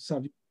team.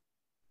 Savi,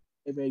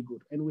 very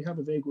good. And we have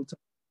a very good time.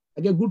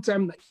 I get good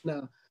time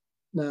now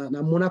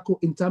Monaco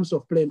in terms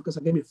of playing because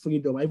I get me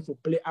freedom. I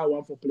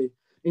want for play.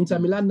 Inter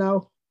Milan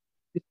now,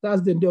 it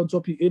starts then they on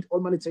top you 8 all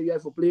man tell you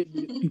have for play.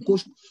 You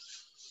coach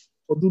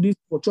or do this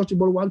for touch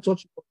ball, one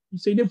touch. You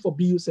say them for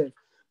be yourself.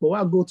 But when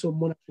I go to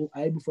Monaco,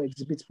 I able for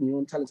exhibit my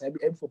own talents. I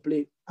be able for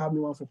play. I have me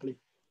one for play.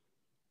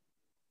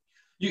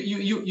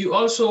 You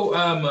also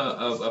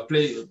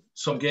play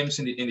some games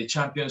in the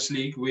Champions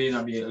League, where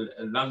I mean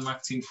a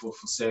landmark team for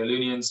Sierra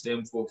Leoneans,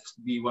 them for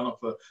be one of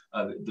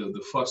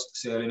the first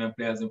Sierra Leonean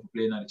players them for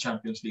playing in the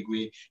Champions League,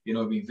 where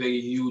be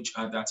very huge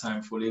at that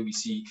time for we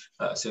see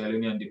Sierra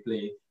Leonean they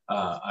play.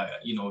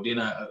 They're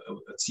not a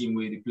team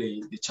where they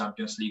play the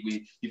Champions League where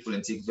people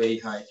and take very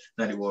high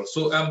in the world.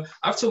 So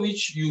after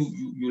which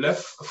you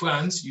left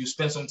France, you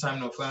spent some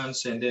time in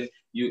France, and then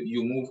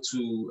you moved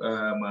to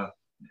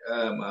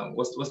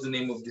what's the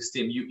name of this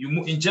team? You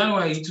moved in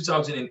January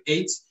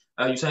 2008.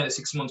 You signed a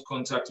 6-month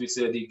contract with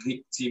the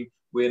Greek team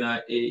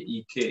Wena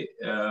AEK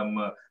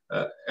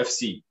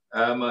FC.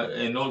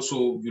 And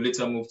also you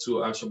later moved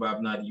to Al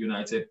Shabab, now the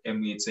United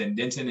Emirates, and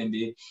then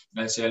the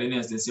Sierra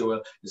Leoneans, they say,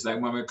 well, it's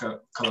like Mohamed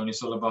Kallon,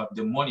 it's all about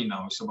the money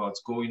now. It's about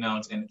going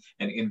out and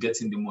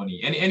getting the money.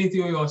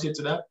 Anything you want to say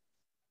to that?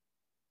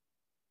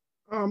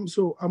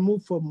 So I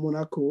moved from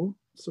Monaco.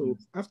 So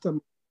after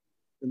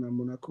in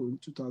Monaco in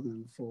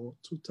 2004,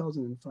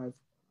 2005,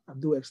 I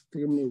do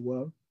extremely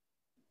well.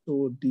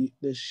 So the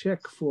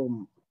check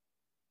from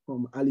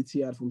Al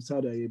Ittihad from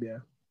Saudi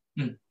Arabia,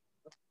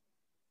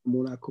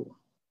 Monaco.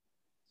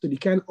 So the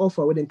kind of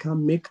offer where they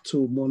can make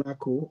to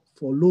Monaco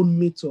for loan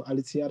me to Al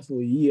Ittihad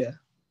for a year.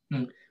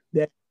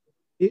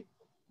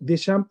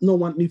 Deschamps no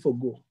want me for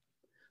go.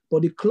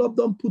 But the club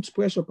don't put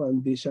pressure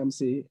on Deschamps,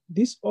 say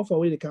this offer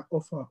where they can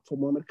offer for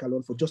Mohamed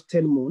Kallon for just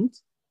 10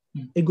 months,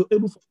 they go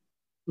able for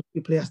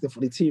the players there for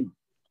the team.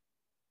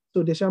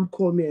 So Deschamps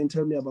called me and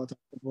tell me about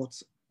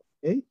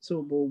okay.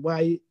 So but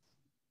why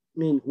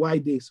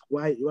this?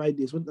 Why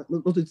this?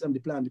 Not to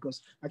the plan,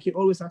 because I can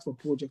always ask for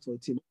project for a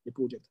team, the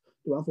project.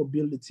 They want to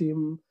build the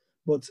team.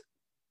 But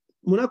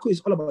Monaco is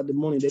all about the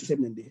money they take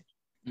in there.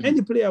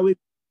 Any player with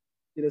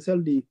They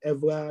sell the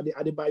Evra, the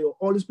Adebayo,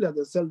 all these players,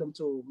 they sell them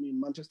to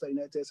Manchester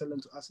United, sell them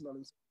to Arsenal,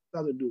 and that's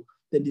what they do.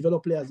 They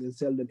develop players and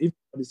sell them. If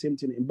the same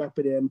thing,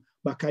 Mbappe, them,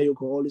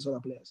 Bakayoko, all these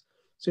other players.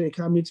 So you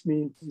can't meet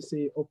me, you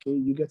say, okay,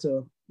 you get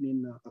an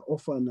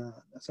offer in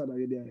Saudi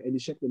Arabia, and you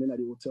check them in at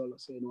the hotel,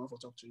 and say, no, I want to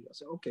talk to you. I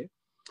say, okay.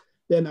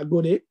 Then I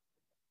go there,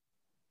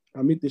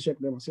 I meet the check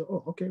them, I say,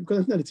 oh, okay, because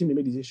it's not the team they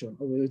make the decision.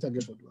 Oh, we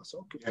get for I say,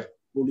 okay,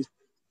 go listen.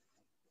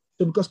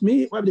 So because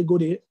me, why they go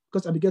there?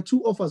 Because I get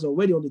 2 offers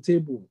already on the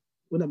table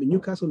when I'm in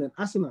Newcastle and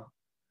Arsenal.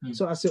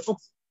 So I say,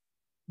 okay,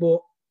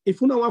 but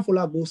if you don't want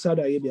to go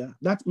Saudi Arabia,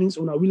 that means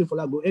you're not willing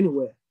to go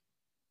anywhere.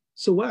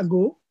 So when I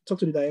go, talk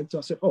to the director,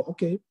 I say, oh,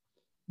 okay,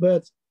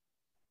 but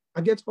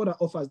I get other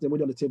offers they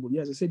wait on the table.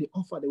 Yes, I say the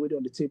offer they wait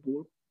on the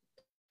table.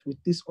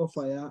 With this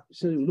offer, yeah,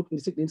 so you look, they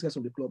take the interest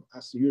of the club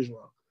as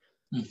usual.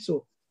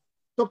 So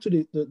talk to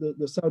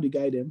the Saudi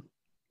guy then,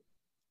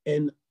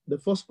 and the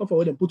first offer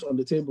where they put on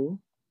the table,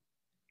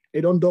 they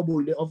don't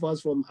double the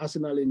offers from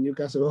Arsenal and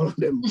Newcastle, all of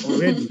them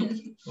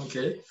already.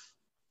 Okay.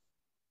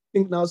 I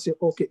think now say,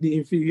 okay, the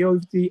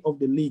inferiority of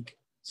the league.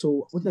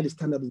 So what's the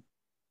standard?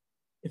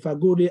 If I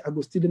go there, I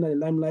go still in the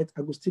limelight,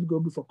 I go still go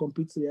before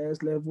compete to the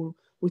highest level.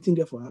 We think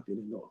get for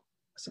happening. No.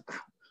 I said,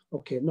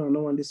 okay, no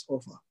want this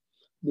offer.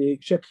 They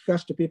check,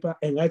 cash the paper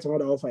and write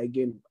another offer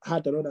again.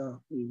 Had another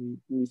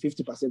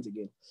 50%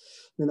 again.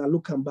 Then I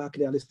look and back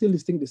there, they still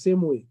this thing the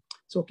same way.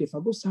 So okay, if I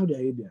go Saudi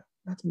Arabia,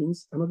 that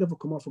means I'm not going to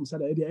come out from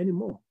Saudi Arabia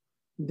anymore.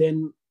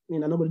 Then I'm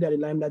not going to the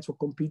limelight for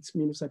compete.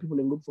 Some people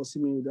don't go for see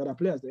me with the other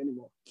players there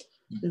anymore.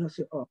 Then I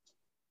say, oh.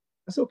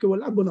 I said, okay,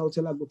 well, I'm going to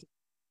hotel, I go to.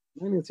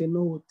 And they say,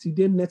 no,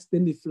 today night,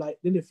 then they fly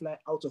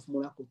out of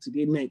Monaco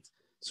today night.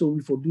 So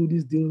we for do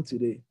this deal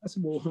today. I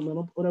said, well,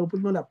 when I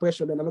put under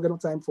pressure, then I'm not going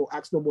to have time for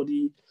ask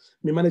nobody.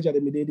 My manager,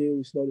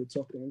 we started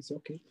talking and say,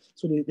 okay.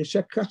 So they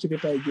check cash the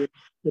paper again.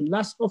 The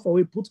last offer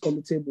we put on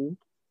the table,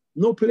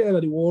 no player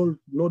in the world,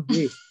 no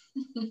day.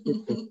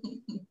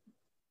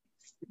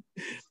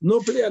 No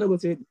player in the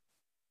world.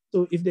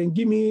 So if they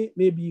give me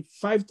maybe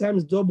 5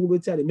 times double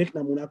what they make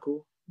in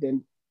Monaco,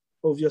 then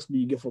obviously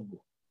you get for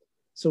go.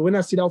 So when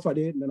I sit down for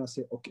it, then I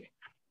say, okay.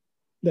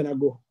 Then I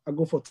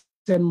go for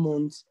 10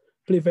 months,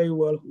 play very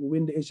well,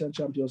 win the Asian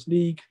Champions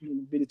League,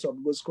 be the top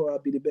goal scorer,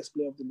 be the best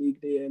player of the league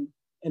there,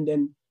 and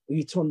then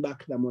return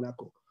back to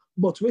Monaco.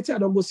 But wait till I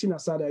don't go see in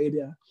Saudi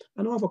Arabia,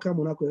 I don't want to come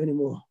Monaco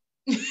anymore.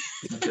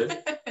 Okay.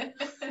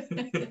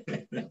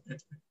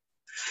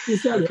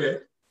 Okay.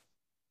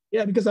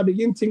 Yeah, because I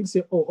begin to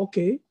say, oh,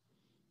 okay,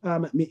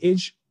 my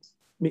age,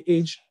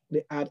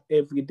 they add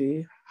every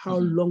day. How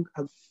long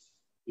ago?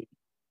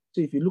 So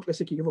if you look, let's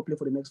say you ever play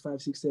for the next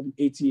 5, 6, 7,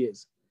 8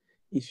 years.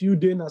 If you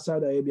do in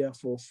Saudi Arabia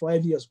for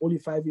 5 years, only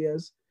 5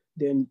 years,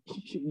 then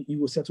you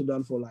will settle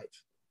down for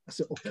life. I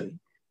said, okay.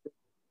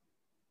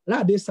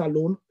 La de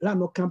salon, la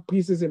no camp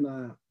pieces in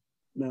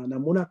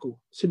Monaco.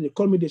 So they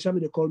call me,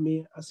 they call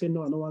me. I say,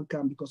 no, I don't want to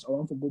come because I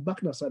want to go back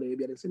to Saudi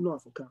Arabia. They say, no, I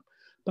want to come.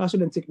 Pastor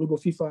then take me go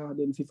FIFA,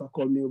 then FIFA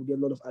call me, we get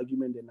a lot of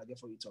argument, then I get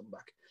for return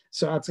back.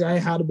 So I try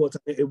hard, but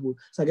I'm able.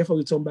 So I get for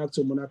return back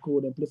to Monaco,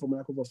 then play for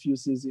Monaco for a few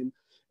seasons.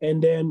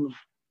 And then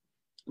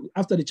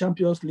after the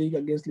Champions League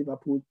against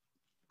Liverpool,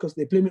 because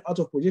they play me out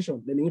of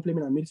position, then they play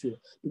me in midfield.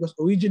 Because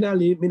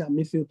originally, I'm a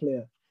midfield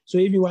player. So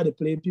even while they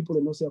play,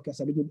 people don't say, okay,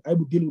 I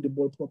will deal with the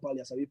ball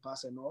properly, I will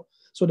pass and all.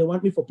 So they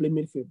want me for playing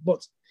midfield.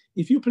 But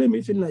if you play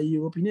midfield like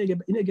Europe,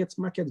 you get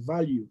market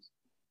value.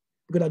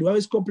 Because I do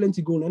always score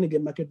plenty goal and I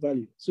get market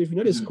value. So if you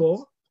know the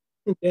score,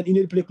 then you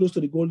need to play close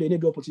to the goal, then you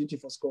get opportunity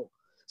for score.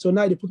 So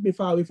now they put me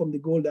far away from the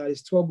goal that I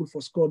struggled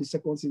for score the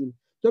second season.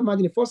 Don't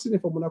imagine the first season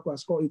for Monaco, I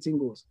scored 18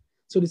 goals.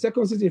 So the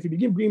second season, if you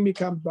begin bringing me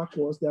camp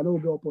backwards, there are no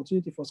good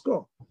opportunity for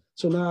score.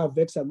 So now I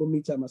vex, I go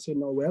meet time. I say,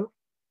 no, well,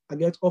 I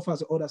get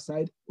offers on the other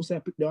side. Who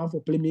say they want to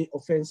play me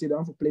offensive, they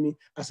want to play me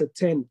as a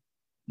 10.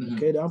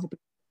 Okay, they want to play,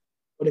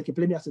 or they can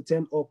play me as a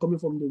 10 or coming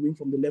from the wing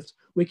from the left,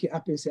 wake it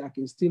up and say I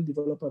can still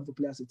develop and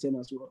play as a 10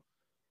 as well.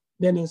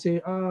 Then they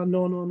say, no,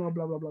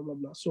 blah, blah, blah, blah,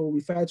 blah. So we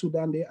fight two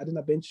down there. I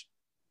didn't bench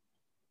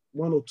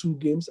 1 or 2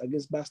 games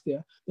against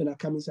Bastia. Then I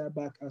come inside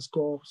back and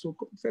score. So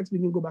first we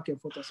can go back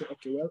and forth. I say,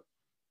 okay, well,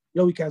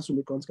 now we cancel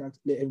the contract,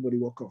 let everybody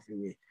walk off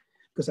away.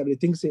 Because I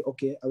think say,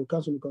 okay, I will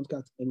cancel the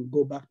contract and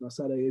go back to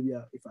Saudi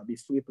Arabia if I be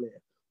free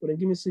player. But then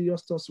give me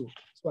serious tussle.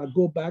 So I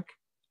go back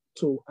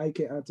to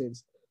IK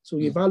Athens. So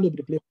we evaluate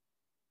the play.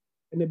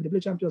 And then they play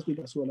Champions League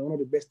as well. One of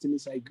the best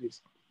teams inside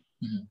Greece.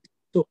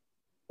 So,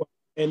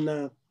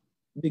 and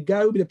the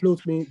guy who be the play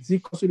with me,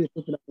 Zeke also they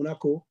play in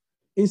Monaco.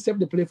 Instead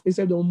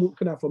they move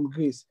from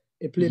Greece,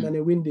 they play and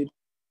they win the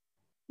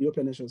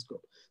European Nations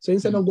Cup. So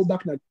instead of go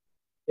back now,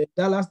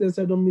 Dallas then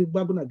said don't move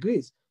back on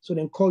Greece. So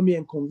then call me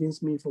and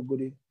convince me for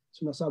good.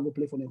 So now I go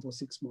play for them for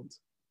 6 months.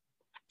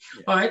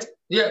 Yeah. All right.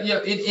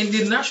 Yeah. In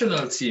the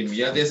national team,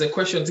 there's a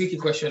tricky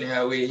question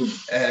here where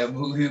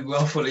we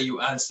will follow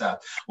you answer.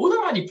 What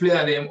about the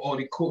player them or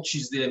the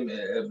coaches them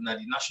na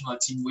the national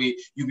team where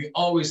you be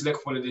always like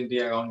following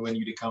them around when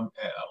you become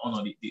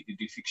on the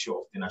fixture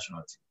of the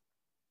national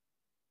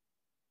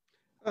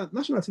team?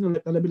 National team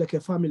will be like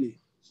a family.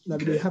 They'll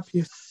be the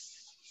happiest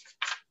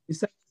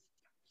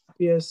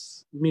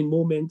happiest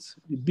moment,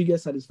 the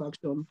biggest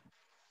satisfaction.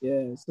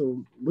 Yeah,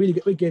 so when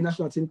you get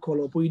national team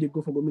call up, when you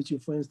go for go meet your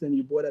friends, then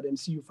you bother them,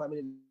 see your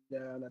family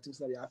there, and I think it's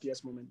like the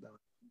happiest moment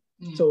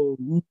now. So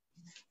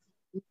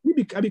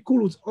maybe I'd be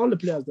cool with all the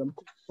players,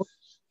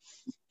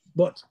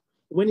 but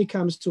when it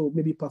comes to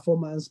maybe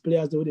performance,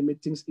 players, the way they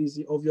make things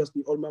easy,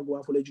 obviously, all my go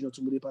out for let you know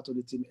to be part of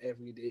the team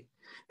every day.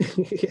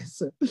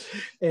 Yes.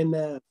 And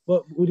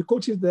but with the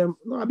coaches,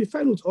 I'll be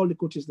fine with all the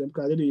coaches,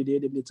 because at the end of the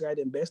day, they try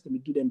them best, they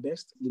do them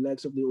best. The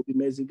likes of the Obi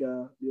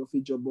Meziga, the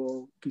Ofi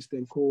Jobo,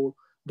 Christian Cole,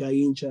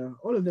 Gaincha,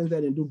 all of them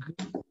that they do good.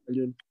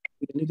 They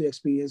need the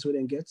experience we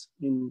then get.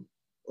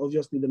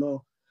 Obviously,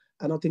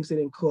 I don't think they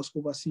then cross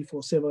overseas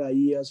for several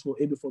years for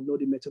know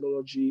the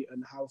methodology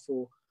and how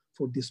for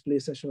display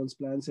sessions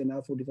plans and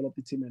how for develop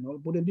the team and all.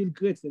 But they did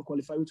great. They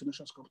qualified to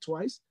Nations Cup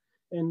twice,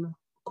 and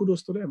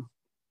kudos to them.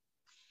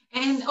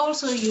 And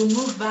also, you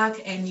move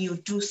back and you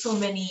do so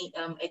many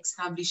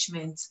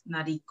establishments.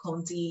 Na the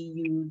county,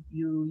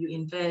 you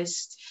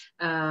invest.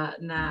 The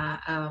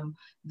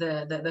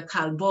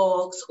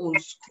Calbox,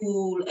 Old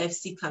School,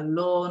 FC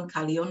Kallon,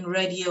 Kallon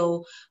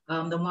Radio,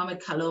 the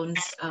Mohamed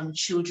Kallon's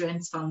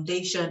Children's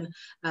Foundation,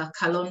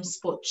 Kallon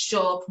Sports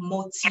Shop,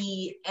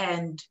 Moti,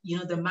 and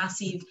the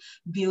massive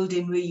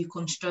building where you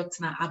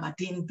construct na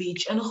Aberdeen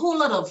Beach, and a whole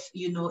lot of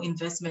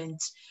investment.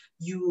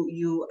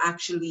 You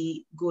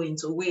actually go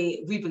into where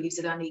we believe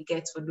Sudan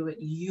gets for doing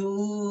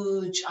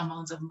huge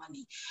amounts of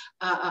money.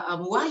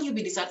 Why you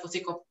be decided to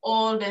take up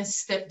all them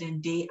steps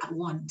and day at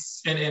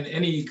once? And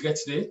any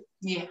regrets there?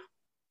 Yeah.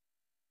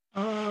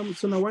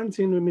 So now one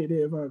thing we made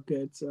ever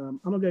get, I'm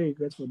not getting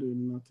regrets for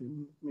doing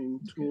nothing. I mean,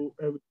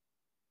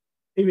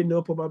 even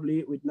though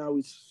probably with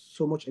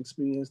so much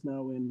experience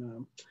now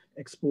and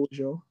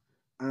exposure,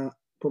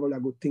 probably I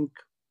would think,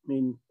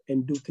 and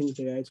do things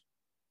the right.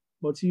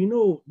 But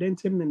then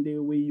time the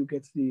way you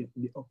get the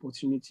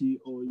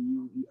opportunity or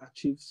you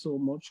achieve so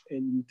much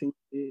and you think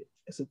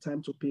it's a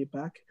time to pay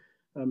back,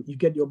 you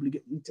get the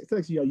obligation. It's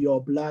like you're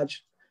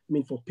obliged,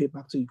 for pay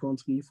back to your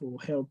country, for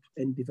help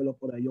and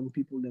develop other young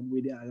people them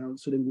where they are around.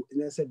 So then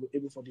we're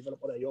able to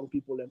develop other young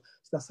people them.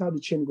 So that's how the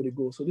chain going to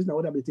go. So this is now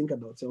what I've been thinking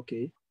about. Say,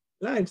 okay,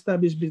 now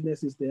establish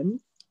businesses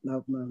them,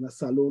 now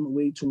salon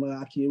way to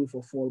Maraki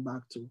for fall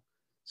back to.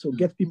 So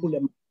get people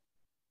them,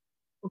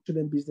 talk to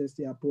them business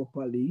there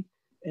properly,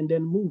 and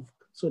then move.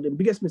 So the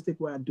biggest mistake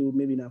where I do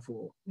maybe now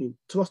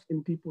trust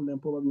in people, then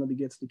probably not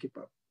gets the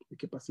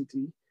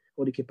capacity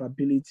or the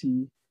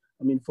capability.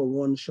 For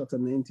one shot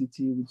an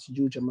entity with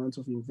huge amounts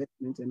of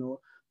investment and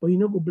all. But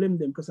go blame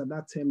them because at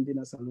that time,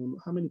 dinner salon,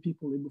 how many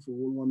people are able for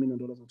 $1 million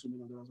or $2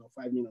 million or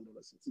 $5 million?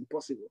 It's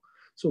impossible.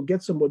 So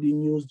get somebody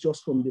new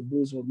just from the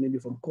blues or maybe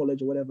from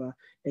college or whatever,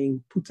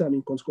 and put them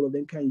in control of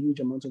them kind of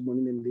huge amounts of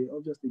money, and they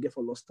obviously get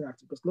for lost track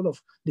because a lot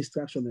of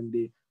distraction and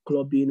the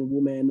clubbing,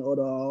 women, or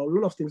a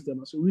lot of things there.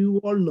 So we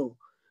all know.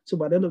 So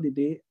by the end of the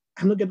day,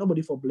 I don't get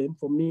nobody for blame.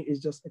 For me,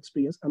 it's just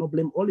experience. I don't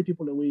blame all the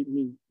people that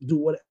we do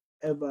whatever.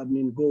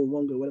 Go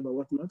wrong or whatever,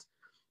 whatnot.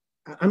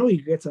 I know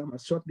regret I'm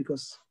short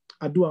because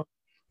I do it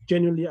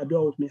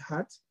with my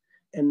heart.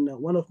 And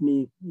one of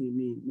the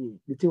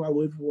thing I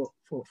work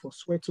for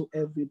sweat to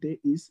every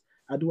day is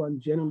I do it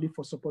genuinely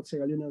for support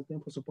Sierra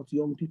Leoneans, for support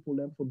young people,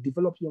 for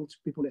develop young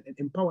people and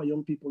empower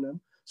young people,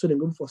 so they're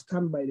going for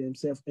stand by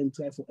themselves and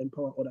try to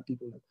empower other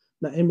people.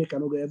 Now, I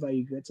cannot ever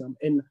regret them.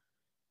 And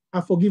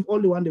I forgive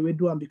all the one they will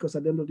do because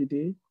at the end of the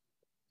day,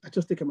 I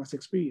just take them as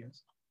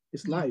experience.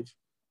 It's life.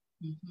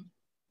 Mm-hmm.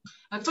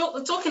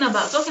 Talking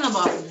about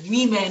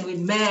women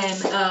with men,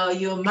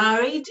 you're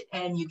married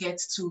and you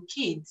get 2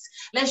 kids.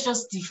 Let's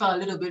just differ a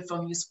little bit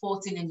from your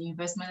sporting and your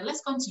investment.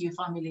 Let's come to your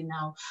family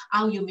now.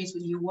 How you meet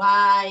with your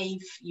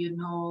wife,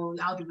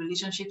 how the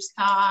relationship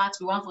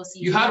starts. We want to see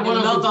you had one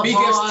of the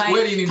biggest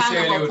wedding in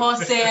kind of a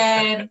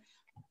person.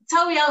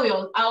 Tell me how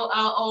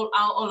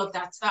all of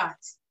that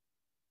starts.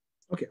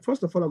 Okay,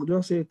 first of all, I would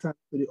just say thanks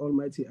to the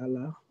Almighty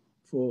Allah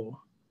for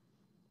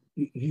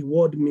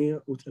reward me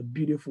with a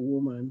beautiful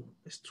woman,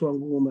 a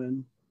strong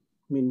woman.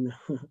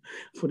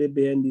 For the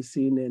behind the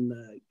scene and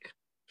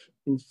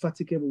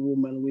infatigable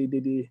woman where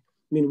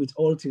with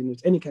all things,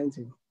 with any kind of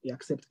thing, he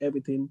accept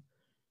everything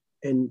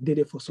and did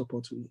it for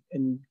support me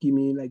and give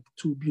me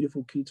 2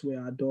 beautiful kids where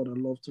I adore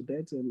and love to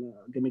death. And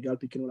give me girl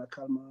picking on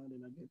Kalma,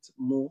 and I get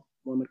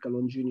Mohamed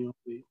Kallon Jr.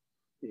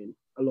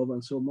 I love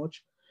him so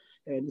much.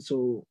 And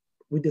so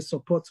with the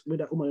support, with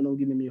that woman, don't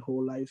give me a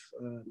whole life.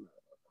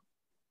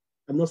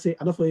 I'm not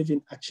for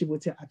even achieve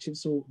what I achieve.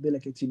 So they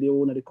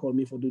they call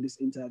me for do this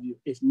interview.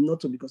 It's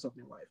not because of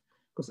my wife,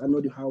 because I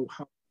know how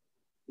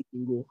it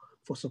can go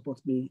for support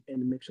me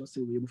and make sure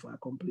we're able to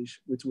accomplish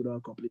which would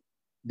accomplish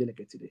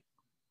delegate today.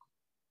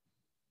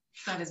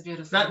 That is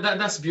beautiful.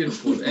 That's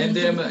beautiful. And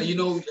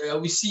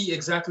we see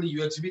exactly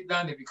you exhibit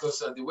that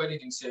because the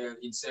wedding in Sierra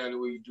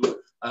Leone you do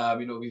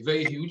be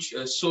very huge.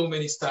 So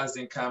many stars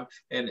in camp,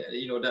 and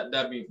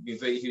that be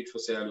very huge for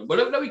Sierra Leone.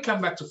 But let me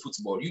come back to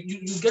football. You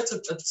get a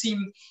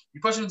team.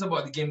 You're passionate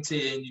about the game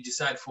today, and you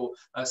decide for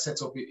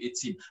set up a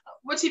team.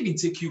 What even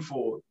take you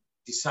for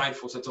decide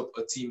for set up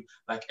a team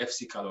like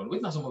FC Kallon?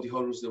 What are some of the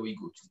hurdles that we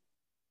go to?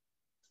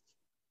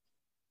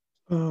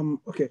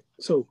 Okay,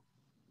 so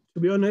to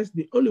be honest,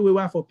 the only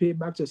way I for pay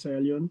back to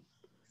Sierra Leone,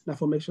 now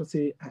for make sure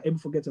say I able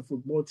to get a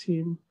football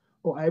team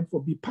or I able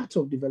to be part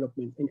of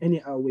development in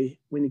any other way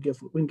when you get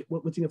when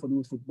what thing for do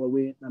with football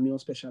way, now my own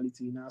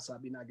specialty now so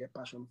I get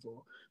passion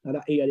for now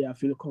that area I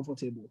feel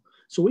comfortable.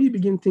 So when you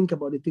begin to think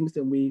about the things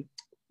that we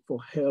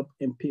for help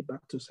and pay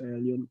back to Sierra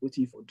Leone, what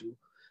you for do?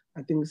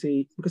 I think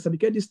say because I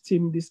get this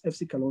team, this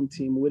FC Kallon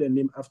team with a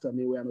name after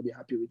me where I not be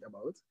happy with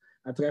about.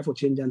 I try for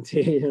change and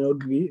say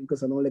agree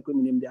because I don't like when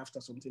we name the after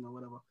something or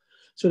whatever.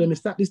 So then we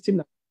start this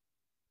team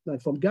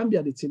like from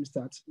Gambia, the team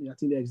starts. I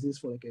think they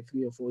exist for like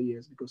 3 or 4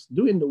 years because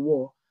during the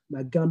war,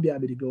 my Gambia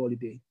be the go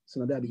holiday. So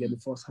now that I get the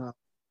first half,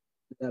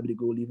 that be the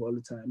go leave all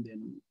the time.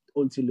 Then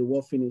until the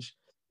war finish.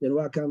 Then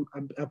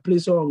I play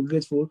so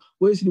ungrateful.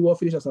 When you see the war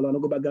finish, I say, I'll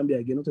go back Gambia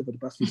again, not for the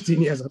past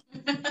 15 years.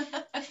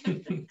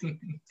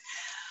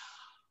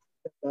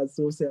 That's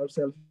so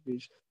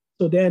selfish.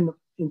 So then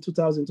in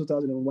 2000,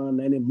 2001,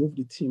 I moved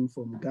the team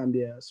from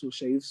Gambia. So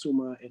Sharif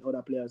Suma and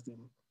other players, then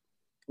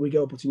we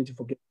get opportunity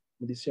for getting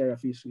the Sierra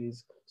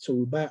Fisheries. So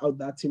we buy out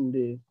that team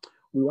there.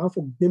 We want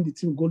to name the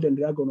team Golden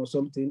Dragon or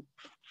something.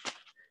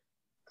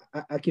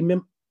 I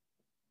can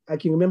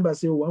remember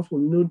saying we want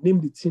to name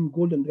the team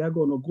Golden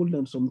Dragon or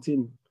Golden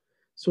something.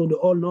 So they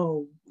all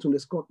know to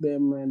escort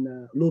them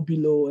and low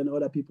below and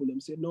other people. Them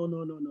say no.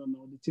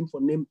 The team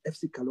for name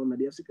FC Kallon,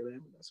 the FC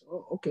Kallon.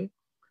 So okay.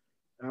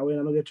 I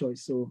will another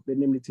choice. So they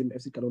name the team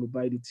FC Kallon,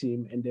 buy the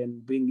team, and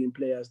then bring in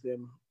players.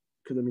 Them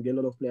because then we get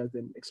a lot of players,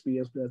 then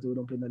experienced players who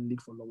don't play in the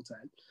league for a long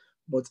time.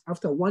 But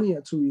after 1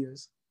 year, 2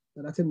 years,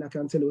 and I think I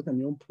can tell you what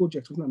my own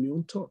project, what my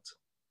own thought.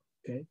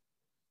 Okay,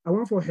 I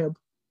want for help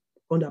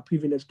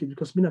underprivileged kids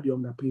because me not be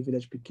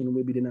underprivileged picking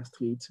maybe in the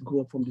street,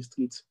 grow up from the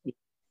streets,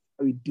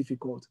 very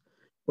difficult.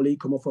 Only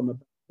come up from a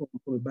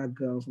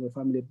background, from a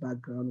family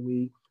background,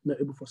 we not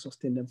able to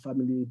sustain them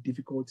family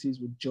difficulties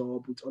with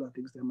job, with other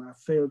things. Them I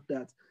felt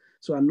that.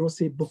 So I know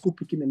say Boko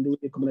picking and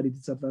the community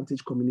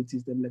disadvantaged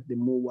communities, them like the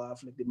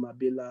Mowaf, like the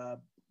Mabela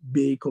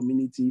Bay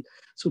community.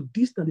 So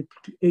these are the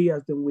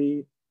areas that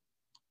we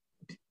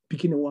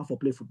picking and want for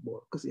play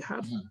football because they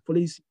have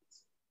police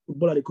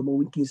football they come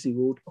on Winkinsey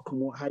Road or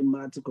come on High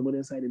Mat to come on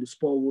inside in the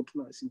Sport Road.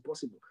 No, it's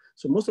impossible.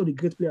 So most of the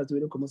great players they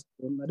don't come out,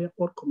 they're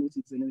all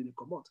communities and then they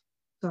come out.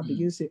 So I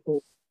begin to say,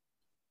 oh,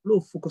 no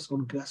focus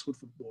on grassroots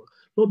football.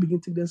 No begin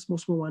to take them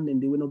small one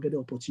and they will not get the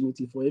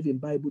opportunity for even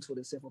buy boots for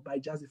themselves or buy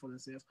jersey for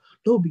themselves.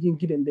 No begin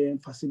giving them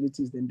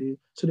facilities then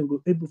so they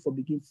will able to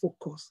begin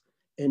focus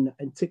and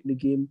take the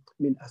game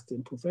as their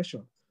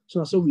profession. So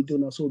that's what we do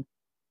now. So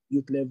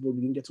youth level,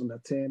 we can get under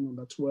 10,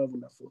 under 12,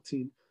 under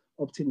 14,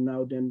 up till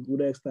now, then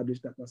we establish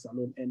that as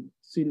alone. And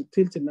so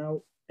till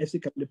now, FC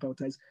Kallon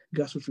prioritize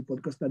grassroots football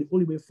because that's the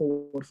only way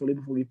forward for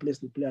able to replace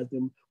the players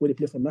them where they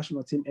play for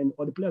national team and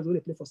or the players where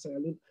they play for Sierra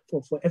Leone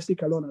for FC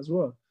Kallon as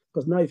well.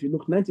 Because now if you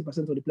look, 90%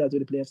 of the players where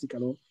they play FC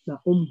Kallon, now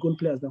homegrown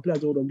players, now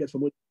players who don't get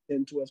from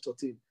 10, 12,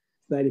 13.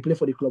 Now they play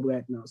for the club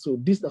right now. So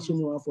this that's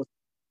only one for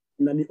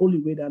and the only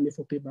way that I may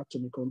for pay back to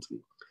my country.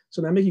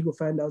 So now make you go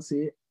find out,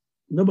 say,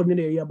 nobody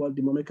need to hear about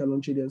the Mohamed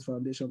Kallon Children's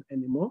Foundation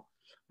anymore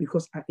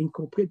because I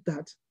incorporate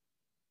that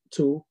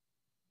to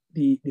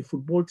the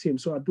football team.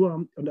 So I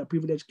do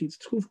underprivileged kids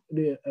through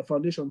the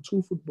foundation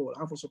through football.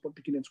 I have to support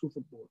picking them through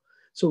football.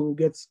 So we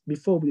get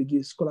before we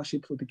give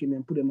scholarships for picking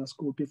them, put them at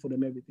school, pay for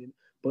them everything.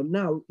 But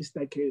now it's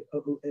like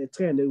a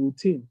trend, a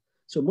routine.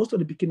 So most of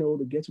the picking all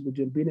they get to go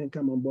bring them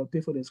come on board,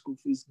 pay for their school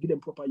fees, give them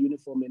proper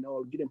uniform and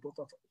all, give them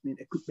proper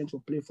equipment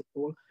for play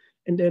football,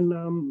 and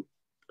then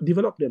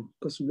develop them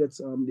because we get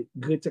the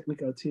great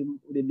technical team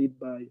they lead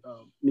by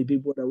my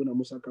big brother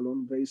Mohamed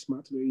Kallon, very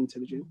smart, very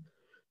intelligent.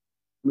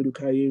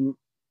 Medukarim,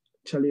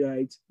 Charlie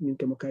Wright,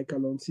 Mohamed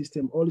Kallon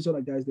system, all these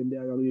other guys, they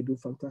are really do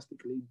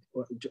fantastically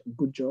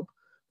good job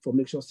for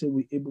make sure say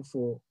we're able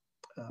for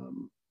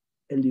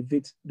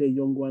elevate the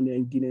young one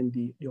and give them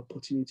the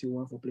opportunity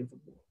one for playing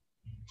football.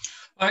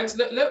 All right,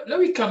 let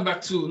me come now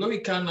to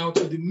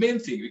the main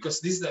thing because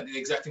this is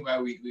exactly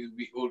why we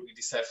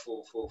decide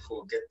for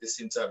get this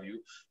interview.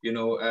 You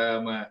know,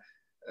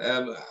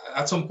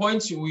 at some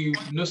point we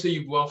say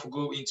you want to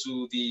go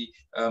into the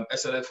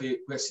SLFA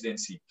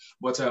presidency,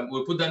 but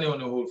we'll put that on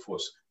the hold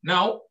first.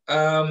 Now,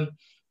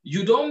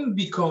 you don't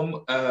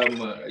become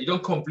you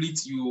don't complete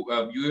your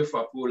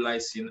UEFA Pro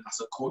license as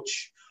a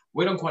coach.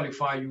 We don't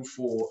qualify you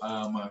for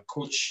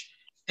coach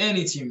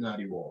any team in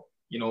the world.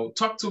 You know,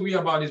 talk to me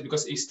about this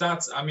because it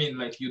starts, I mean,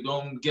 like you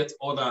don't get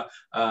other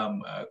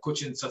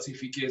coaching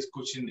certificates,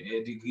 coaching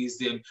degrees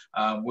then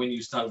when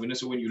you start, when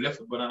you left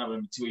Banana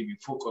until you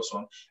focus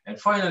on. And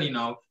finally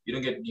now, you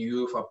don't get the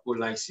UEFA Pro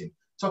license.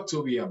 Talk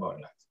to me about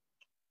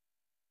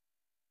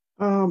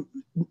that.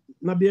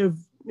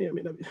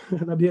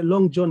 Maybe a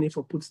long journey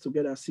for puts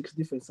together 6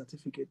 different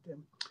certificates.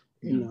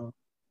 You know,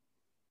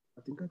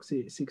 I think I'd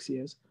say 6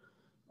 years.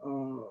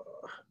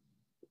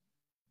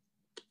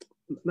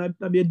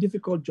 That'd be a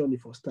difficult journey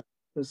for start.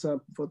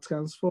 For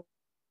transfer,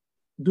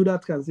 do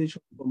that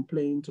transition from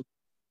playing to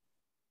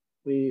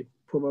where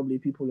probably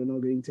people are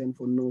not going to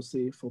for no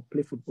say for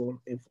play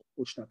football and for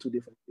coach are 2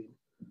 different things.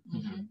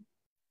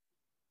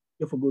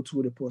 you have to go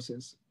through the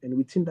process. And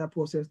within that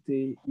process,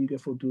 you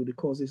get to do the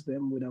courses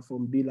them, whether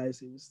from B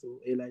license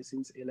to A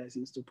license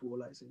to Pro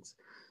license.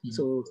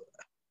 So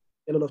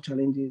a lot of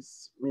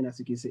challenges. I mean, as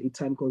you can say, it's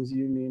time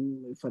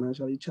consuming,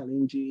 financially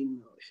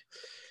challenging,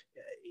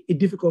 it's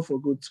difficult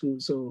for good school.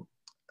 So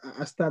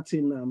I started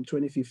in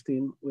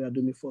 2015, where I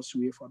do my first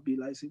year for B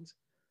license.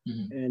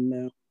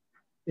 And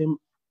same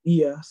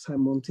year,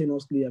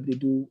 simultaneously, I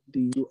do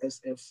the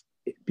USF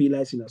B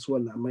license as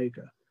well in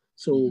America.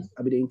 So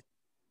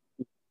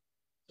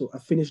I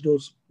finished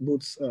those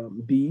both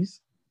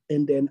Bs,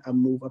 and then I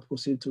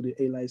proceed to the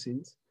A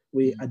license,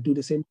 where I do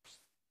the same.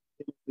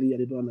 I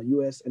did one on the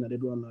US and I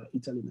did one on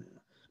Italy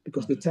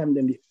because the time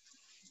then the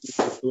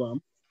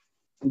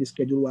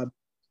schedule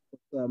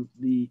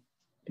the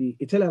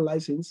Italian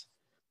license,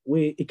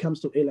 where it comes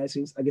to A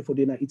license, I get for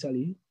dinner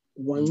Italy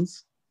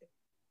once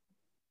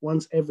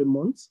every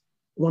month,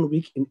 1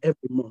 week in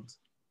every month.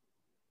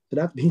 So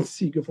that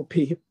means you go for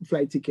pay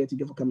flight ticket, you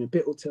go for come and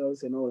pay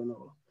hotels and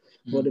all.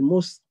 But the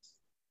most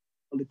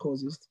all the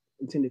courses,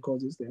 within the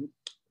courses then,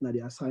 now the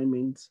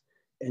assignments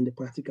and the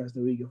practicals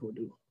that we go for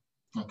do.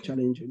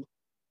 Challenging,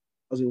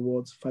 1,000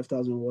 words,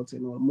 5,000 words,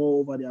 and all.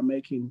 Moreover, the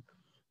American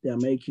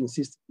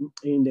system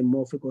in the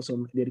more focus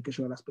on the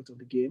educational aspect of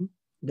the game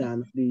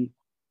than the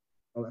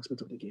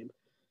aspect of the game.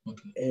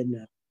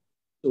 And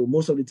so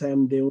most of the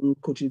time, the own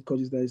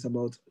coaches that is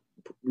about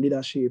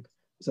leadership,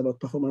 it's about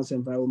performance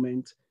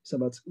environment, it's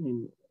about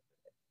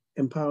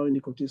empowering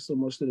the coaches so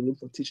much that they look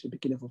for teach the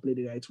beginner for play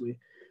the right way,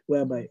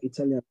 whereby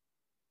Italian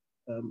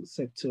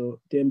sector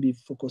then be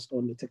focused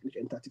on the technical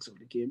and tactics of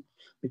the game,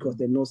 because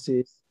they know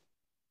say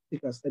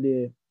because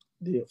the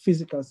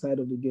physical side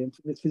of the game,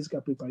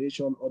 physical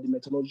preparation or the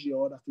methodology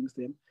or other things,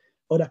 then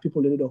other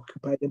people they need to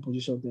occupy them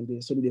positions then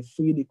they so they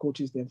free the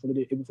coaches then for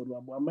they're able for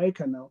them. But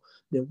America now,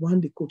 they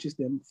want the coaches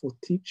them for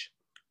teach,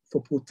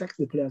 for protect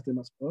the players them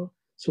as well.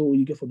 So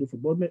you get for do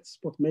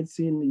sport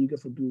medicine, you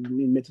get for do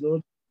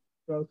methodology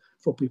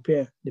for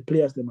prepare the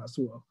players them as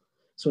well.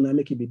 So now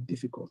make it a bit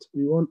difficult.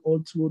 We want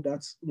all through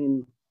that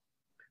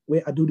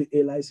where I do the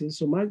A license.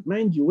 So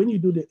mind you, when you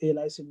do the A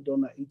license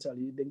done at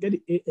Italy, they get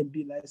the A and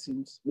B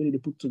license when they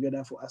put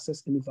together for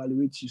assess and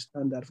evaluate your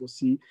standard for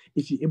see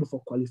if you're able to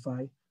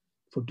qualify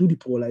for do the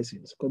Pro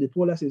license. Because the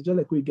Pro license is just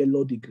like we get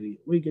law degree.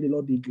 When you get a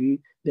law degree,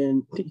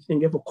 then you can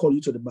get for call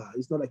you to the bar.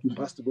 It's not like you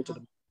pass to go to the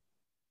bar.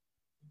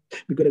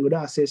 Because they go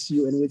to assess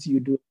you and wait till you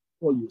do it,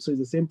 call you. So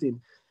it's the same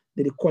thing.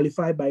 They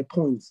qualify by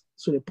points.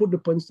 So they put the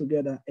points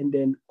together and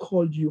then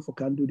call you for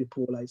can do the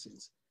Pro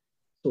license.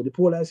 So the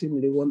Pro license,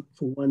 they want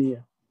for 1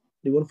 year.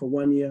 They want for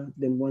 1 year,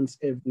 then once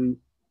every,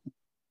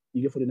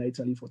 you get for the night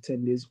Italy for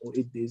 10 days or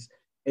 8 days,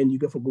 and you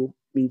get for go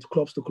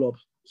clubs to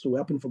clubs. So we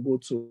happen for go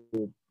to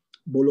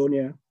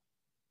Bologna,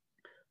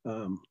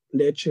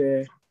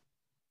 Lecce,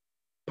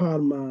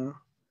 Parma,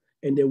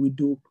 and then we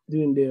do,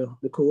 during the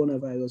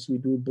coronavirus, we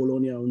do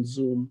Bologna on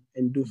Zoom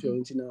and do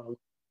Fiorentina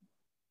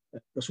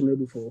because we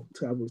do for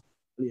travel.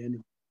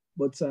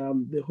 But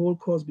the whole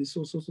course be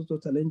so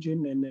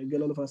challenging and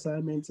get a lot of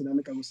assignments, and I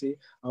will say,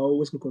 I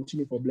always will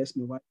continue for bless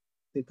my wife.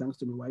 Say thanks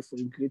to my wife for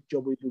a great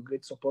job. We do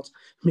great support.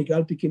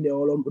 Miguel picking the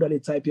all on, they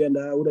type here and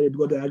they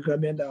go to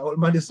agreement and all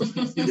man is so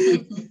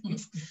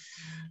difficult.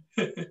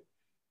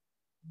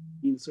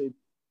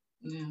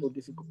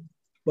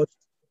 But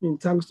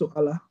thanks to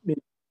Allah,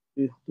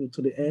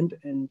 to the end,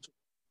 and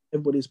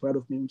everybody is proud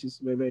of me, which is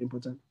very, very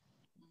important.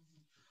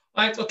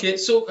 Right. Okay.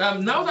 So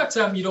now that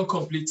you don't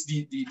complete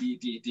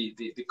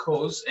the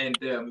course and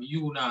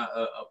you now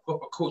a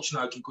proper coach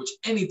now can coach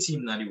any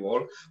team now the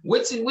world.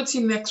 What's in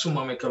next for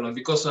Mohamed Kallon?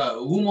 Because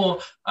rumor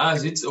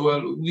has it,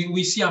 well,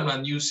 we see him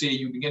and you say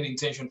you begin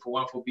intention for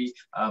one for be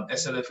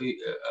SLFA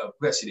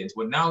president,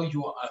 but now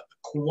you are a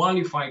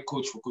qualified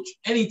coach for coach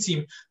any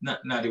team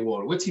now the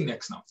world. What's in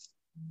next now?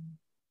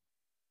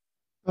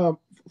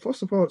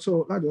 First of all,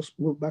 so I just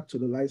move back to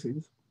the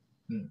license.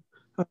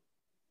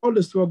 All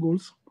the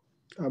struggles.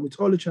 With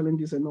all the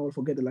challenges and all,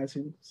 forget the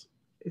license.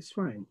 It's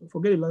fine.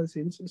 Forget the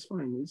license. It's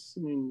fine.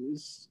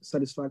 It's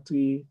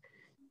satisfactory.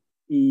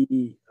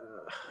 You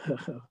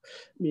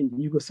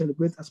go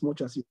celebrate as much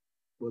as you,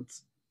 but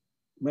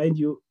mind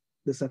you,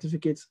 the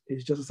certificate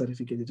is just a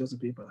certificate. It's just a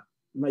paper.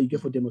 Now you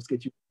get for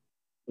demonstrate you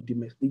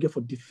get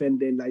for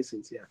defending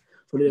license. Yeah,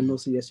 for them know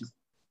say yes, you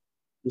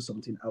do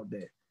something out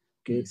there.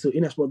 Okay, so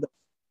in a sport,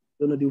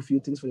 I'm gonna do a few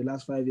things for the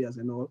last 5 years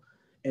and all,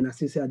 and I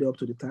still say I do up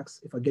to the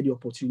tax if I get the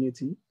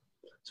opportunity.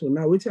 So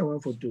now what I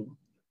want to do,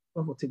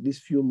 I want to take this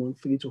few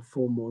months, 3 to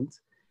 4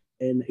 months,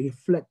 and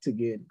reflect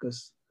again.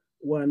 Because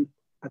one,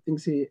 I think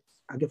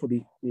I get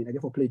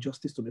for play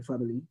justice to my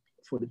family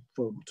for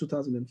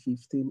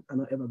 2015. I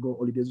don't ever go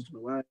holidays with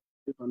my wife.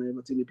 I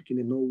never take me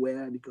picking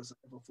nowhere because I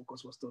never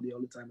focus on study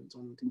all the time and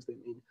on things they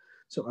mean.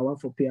 So I want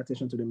to pay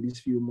attention to them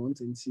these few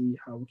months and see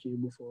how we can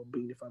move forward,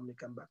 bring the family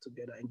come back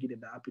together and give them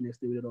the happiness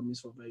they will not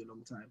miss for a very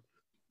long time.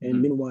 And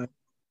meanwhile,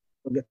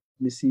 I get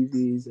the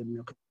CVs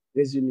and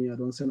resume. I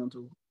don't send them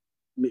to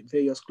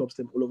various clubs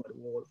them all over the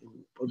world,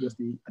 and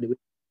obviously at the way.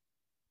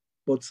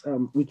 But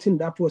within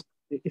that process,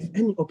 if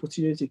any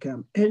opportunity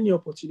come, any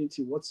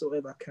opportunity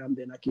whatsoever come,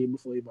 then I can able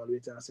for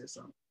evaluate and assess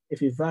them.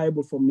 If it's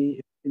viable for me,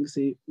 if things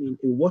say it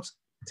worth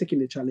taking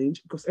the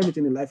challenge, because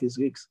everything in life is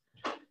risks.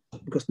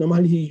 Because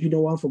normally you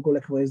don't want to go,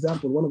 like for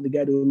example, one of the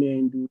guys who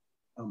may do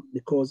the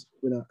course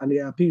with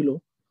Andrea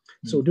Pirlo.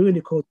 So during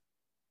the course,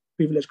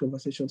 privileged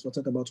conversations, we'll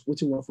talk about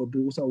what you want for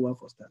do, what you want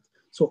for start.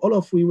 So all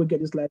of we will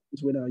get this life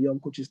when our young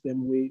coaches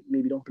them we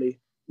maybe don't play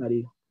at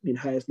the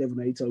highest level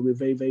in Italy. We're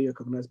very, very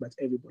recognized by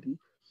everybody.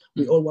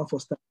 We all want for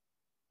start.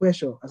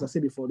 Pressure, as I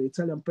said before, the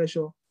Italian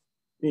pressure,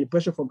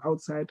 pressure from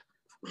outside,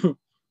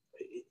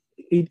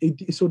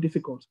 it's so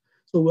difficult.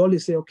 So we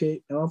always say,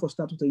 okay, I want to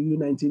start with a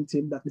U19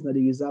 team, that is not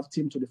the reserve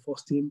team to the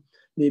first team.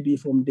 Maybe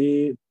from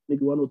there,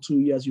 maybe 1 or 2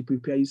 years, you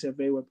prepare yourself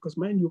very well. Because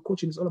mind you,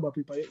 coaching is all about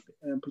preparation.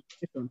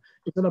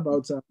 It's all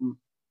about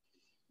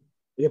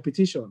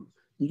repetition.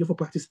 You go for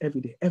practice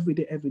every day,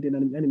 and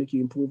then make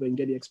you improve and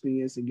get the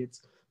experience and get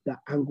that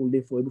angle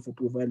there for able to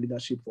provide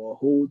leadership for a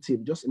whole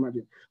team. Just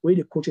imagine, when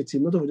you coach a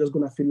team, not only just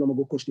going to feel normal,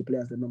 go coach the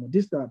players, then normal.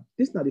 This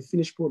is not the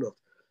finished product.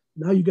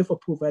 Now you get to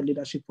provide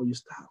leadership for your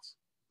staff,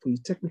 for your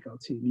technical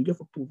team. You get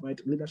to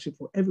provide leadership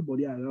for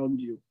everybody around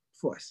you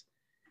first.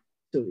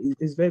 So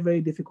it's very,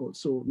 very difficult.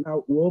 So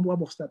now we're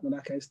all start on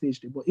that kind of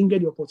stage there, but in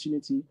get the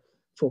opportunity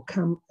for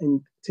come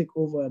and take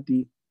over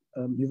the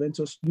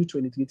Juventus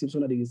U23 team, so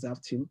not the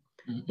reserve team.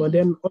 But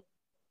then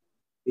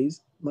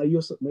is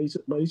Mauricio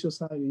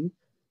Sarri,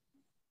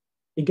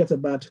 he gets a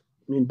bad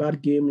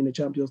game in the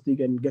Champions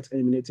League and gets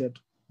eliminated.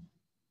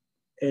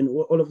 And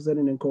all of a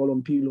sudden then call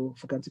on Pirlo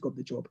for can take up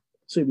the job.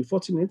 So he'll be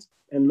fortunate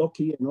and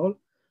lucky and all.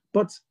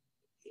 But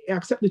he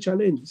accept the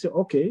challenge. He said,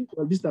 okay,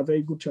 well, this is a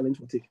very good challenge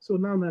for take. So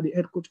now the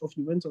head coach of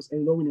Juventus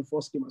and winning the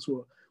first game as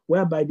well.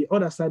 Whereby the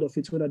other side of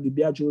it, whether the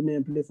Biagio may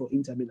play for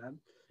Inter Milan,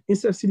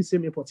 instead of see the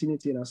same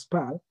opportunity in a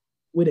Spal,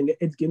 where they get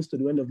 8 games to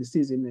the end of the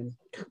season and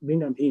bring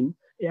them in,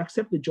 he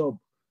accept the job,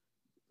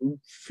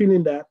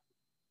 feeling that,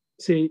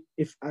 say,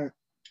 if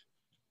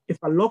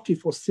I'm lucky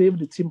for save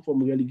the team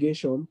from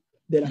relegation,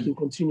 then I can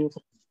continue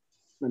for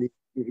the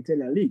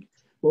Italian league.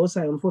 But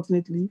also,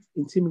 unfortunately,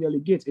 in team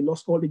relegate, he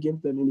lost all the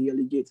games then in the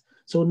relegate.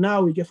 So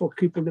now we get for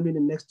keeping them in the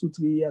next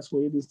 2-3 years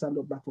for even stand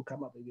up back for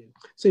come up again.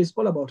 So it's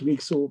all about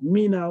risk. So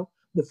me now,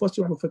 the first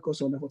thing I have to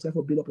focus on, I have to try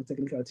to build up a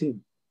technical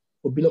team,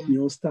 or build up my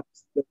own staff.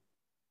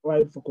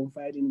 For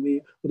confiding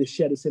way, where they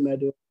share the same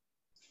idea,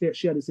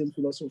 share the same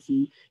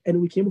philosophy,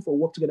 and we came for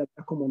work together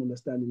to common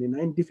understanding. And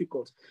I'm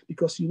difficult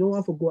because you don't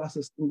have to go as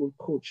a single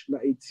coach,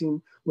 like a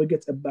team will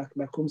get a back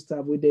home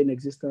staff with in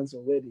existence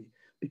already.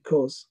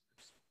 Because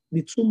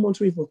the 2 months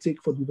we will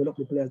take for develop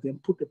the players, then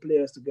put the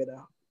players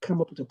together,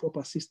 come up with a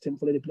proper system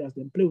for the players,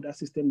 then play with that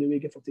system. The way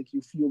get for take you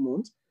a few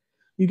months.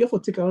 You get for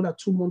take another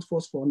 2 months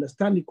first for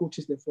understand the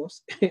coaches the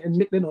first and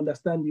make them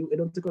understand you. It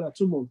don't take another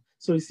 2 months.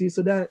 So you see,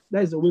 so that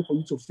is a way for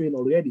you to fail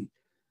already.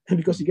 And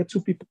because you get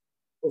 2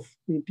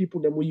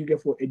 people then where you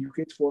get for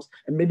educate first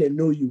and make them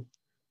know you.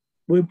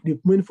 The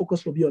main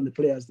focus will be on the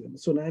players then.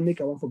 So now I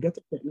want to get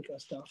a technical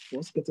staff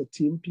first, get a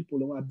team, people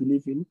who I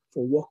believe in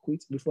for work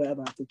with before I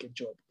ever take a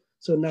job.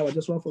 So now I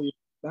just want for you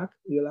back,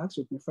 relax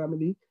with my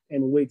family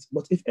and wait.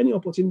 But if any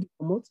opportunity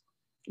come out,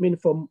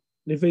 from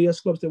the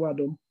various clubs that I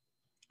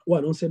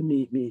don't send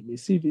me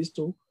CVs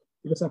to,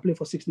 because I play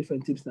for 6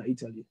 different teams in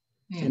Italy.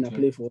 And I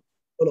play for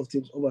all of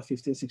teams, over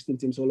 15, 16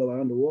 teams all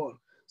around the world.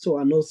 So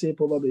I know, say,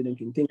 probably they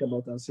can think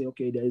about and say,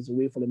 okay, there is a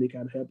way for them they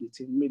can help the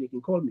team. Maybe they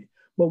can call me.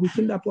 But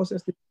within that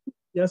process, the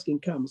players can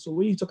come. So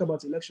when you talk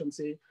about election,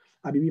 say,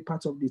 I'll be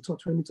part of the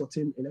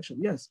 2013 election.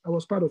 Yes, I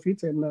was part of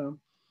it. And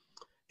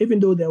even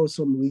though there was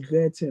some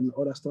regret and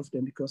other stuff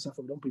then because I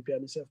don't prepare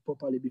myself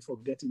properly before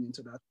getting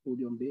into that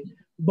podium day.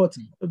 But at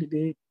the end of the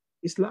day,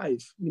 it's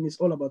life. It's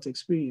all about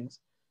experience.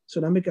 So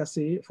now make us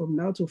say, from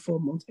now to 4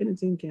 months,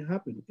 anything can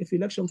happen. If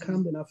election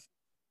comes, then I've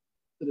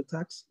to the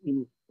tax.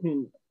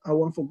 I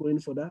want for going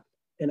for that,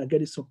 and I get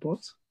the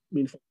support.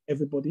 For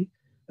everybody,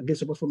 I get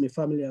support from my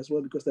family as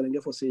well because then I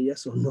get for say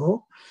yes or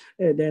no,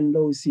 and then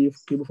now we see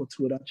if people for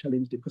two that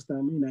challenge because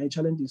I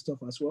challenge stuff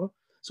as well.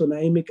 So now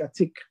I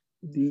take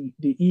the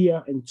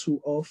year and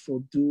 2 off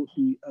for do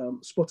the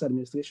sports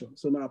administration.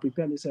 So now I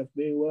prepare myself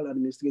very well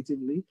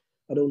administratively.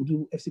 I don't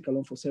do FC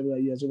Kallon for several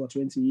years, over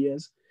 20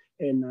 years.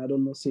 And I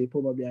don't know, say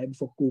probably I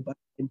before go back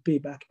and pay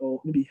back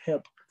or maybe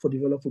help for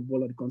develop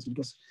football of the country.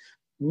 Because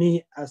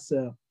me as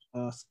an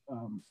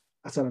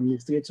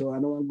administrator, I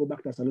don't want to go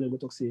back to that and go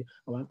talk say,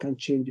 I can't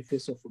change the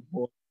face of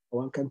football,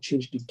 or I can't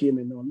change the game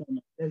and no.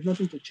 There's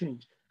nothing to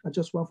change. I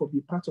just want to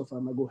be part of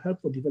them. I go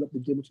help for develop the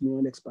game with my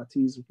own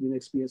expertise, with my own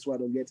experience where I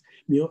don't get,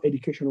 my own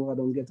education where I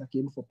don't get. I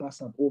came for pass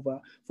them over,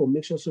 for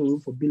make sure so room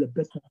for build a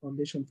better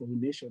foundation for the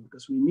nation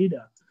because we need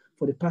that.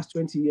 For the past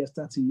 20 years,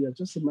 30 years,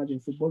 just imagine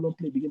football don't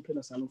begin playing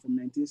a salon from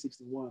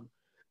 1961.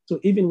 So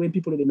even when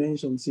people they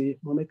mention say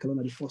Mohamed Kallon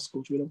are the first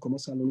coach, we don't come a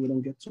salon, we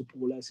don't get to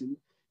popularize him.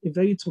 It's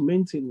very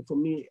tormenting for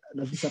me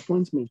and a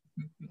disappointment.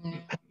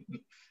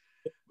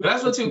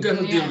 That's what we got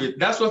to deal with.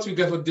 That's what we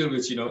got to deal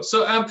with, you know.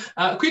 So,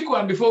 quick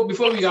one before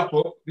we wrap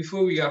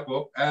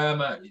up.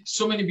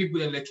 So many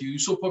people are like you. You're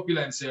so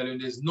popular in Sierra Leone.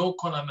 There's no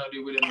corner now they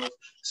will not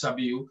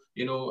sabi you.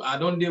 You know, I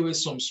don't deal with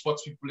some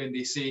sports people and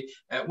they say,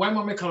 why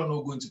Mohamed Kallon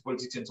not going to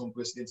politics and some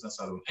presidents and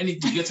salon? You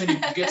get any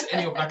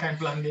of that kind of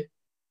plan there?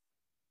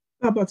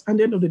 Yeah, but at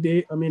the end of the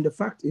day, I mean, the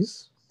fact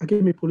is, I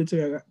gave me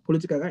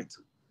political right.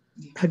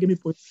 I gave me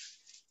for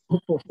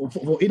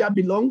either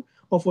belong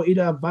or for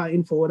either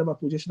vying for whatever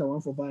position I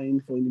want for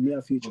vying for in the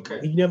near future.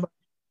 Okay. I'm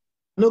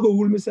not going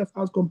to rule myself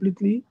out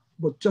completely,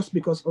 but just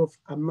because of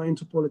I'm not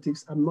into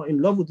politics, I'm not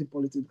in love with the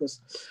politics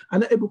because I'm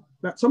not able,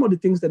 some of the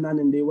things that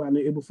and they were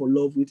not able for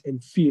love with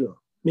and feel,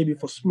 maybe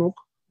for smoke,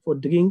 for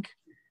drink,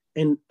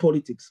 and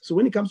politics. So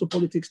when it comes to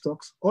politics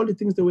talks, all the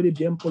things the way they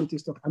jam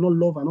politics talk, I don't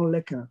love, I don't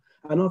like her,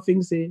 I don't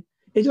think say,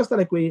 it's just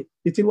like the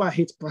thing what I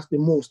hate past the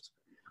most.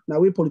 Now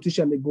we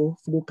politicians, they go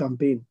for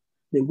campaign,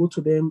 they go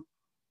to them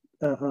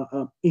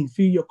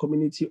inferior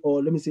community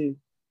or let me say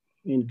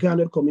in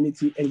grounded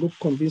community and go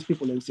convince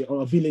people and say,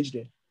 or a village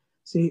there,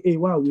 say, hey,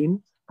 wow,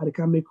 win, I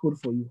can make road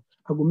for you.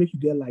 I will make you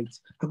get light.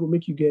 I will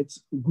make you get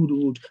good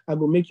road. I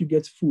will make you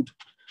get food.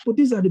 But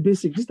these are the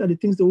basics. These are the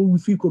things that we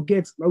feel could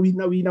get. Now we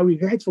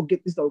right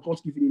forget this that we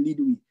can't give you the lead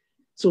we.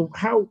 So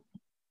how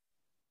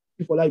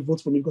people like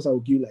vote for me because I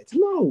will give you light?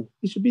 No,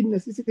 it should be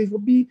necessity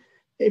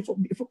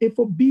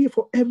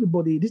for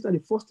everybody. This is the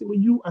first thing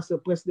when you as a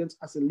president,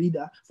 as a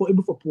leader, for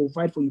able to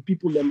provide for you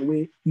people them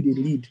way you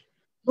they lead.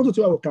 Not to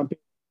tell our campaign.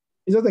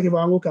 It's not like if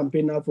I want to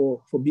campaign now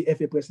for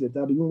BFA president,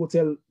 I'll be going to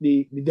tell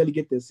the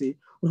delegate and say,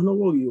 well, no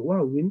worry,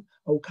 wow, win,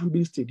 I will come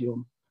build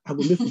stadium. I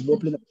will make football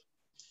play.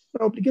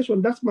 My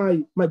application, that's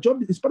my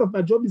job, it's part of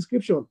my job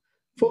description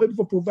for able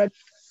to provide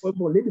for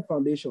lay the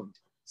foundation.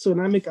 So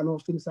now I make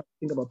enough things I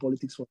think about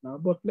politics for now,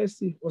 but let's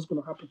see what's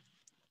going to happen.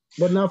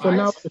 But now, for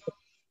now,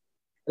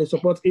 I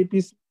support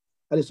APC,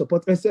 I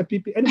support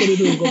SFPP, anybody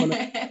doing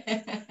government.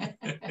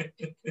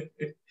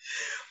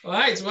 All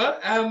right, well,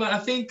 I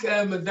think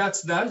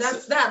that's that.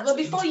 That's that. But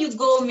before you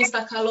go,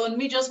 Mr. Kallon,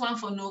 me just want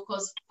to know,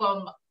 because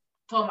from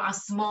a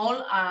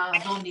small,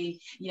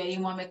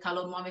 Mohamed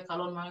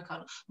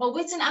Kallon. But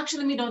waiting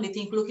actually me don't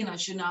think looking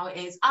at you now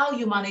is how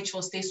you manage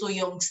to stay so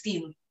young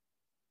still.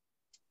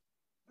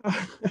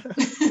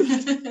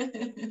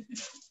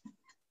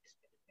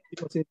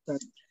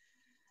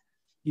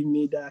 Give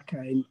me that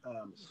kind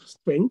of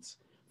strength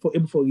for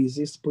able to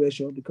resist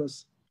pressure,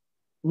 because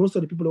most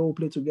of the people who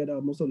play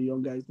together, most of the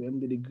young guys, they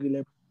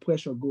let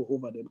pressure go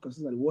over them, because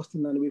it's the worst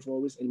thing anyway for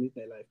always elevate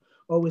their life.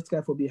 Always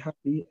try to be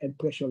happy and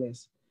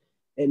pressureless,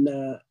 and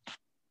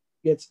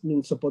get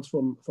support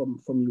from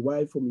your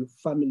wife, from your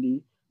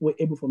family. We're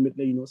able to make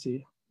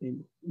say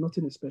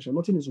nothing is special,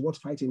 nothing is worth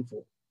fighting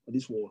for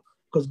this war,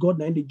 because God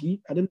 90 give.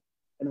 I didn't.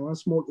 And I want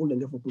small old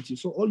and get for put you.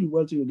 So all you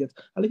wealth you get,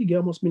 I like you get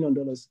almost $1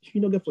 million. If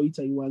you don't get for it,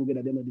 you want to get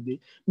at the end of the day.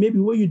 Maybe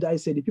when you die,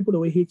 say the people that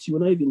will hate you will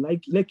not even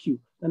like you,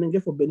 and then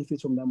get for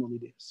benefits from that money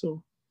there.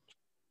 So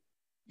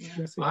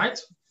all right.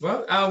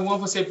 Well, I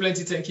want to say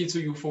plenty thank you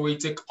to you for we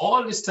take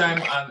all this time,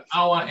 an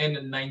hour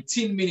and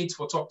 19 minutes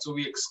for talk to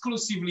me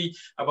exclusively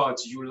about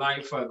your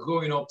life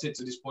growing up to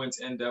this point.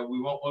 And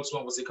we also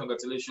want to say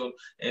congratulations,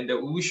 and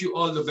we wish you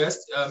all the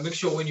best. Make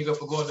sure when you go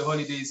on the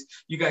holidays,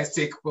 you guys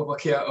take proper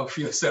care of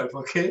yourself,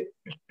 okay?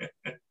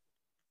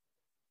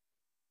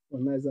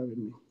 Well, nice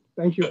having me.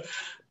 Thank you.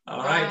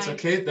 All right,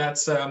 okay,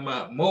 that's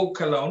Mo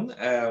Kallon,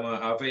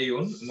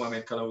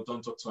 Mohamed Kallon. We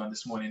don't talk to him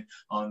this morning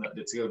on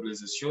the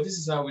Trailblazers show. This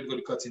is how we're going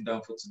to cut him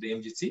down for today,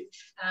 MGT.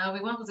 We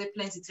want to say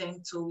plenty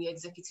thanks to the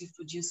executive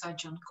producer,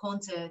 John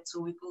Conte,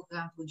 to the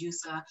program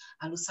producer,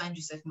 Alusan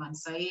Joseph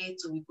Mansae,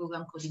 to the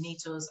program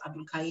coordinators,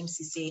 Abdul Karim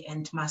Sise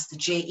and Master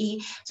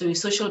JE, to the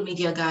social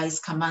media guys,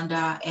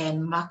 Commander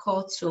and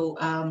Marco,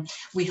 to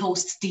we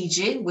host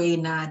DJ, we're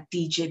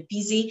DJ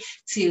Busy.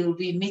 Till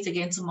we meet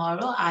again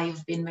tomorrow,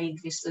 I've been made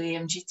this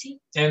MGT.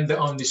 And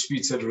the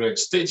Undisputed Reg.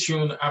 Stay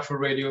tuned. Afro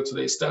Radio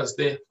today is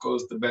Thursday,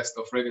 because the best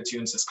of reggae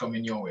tunes is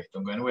coming your way.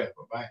 Don't go anywhere.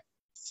 Bye-bye.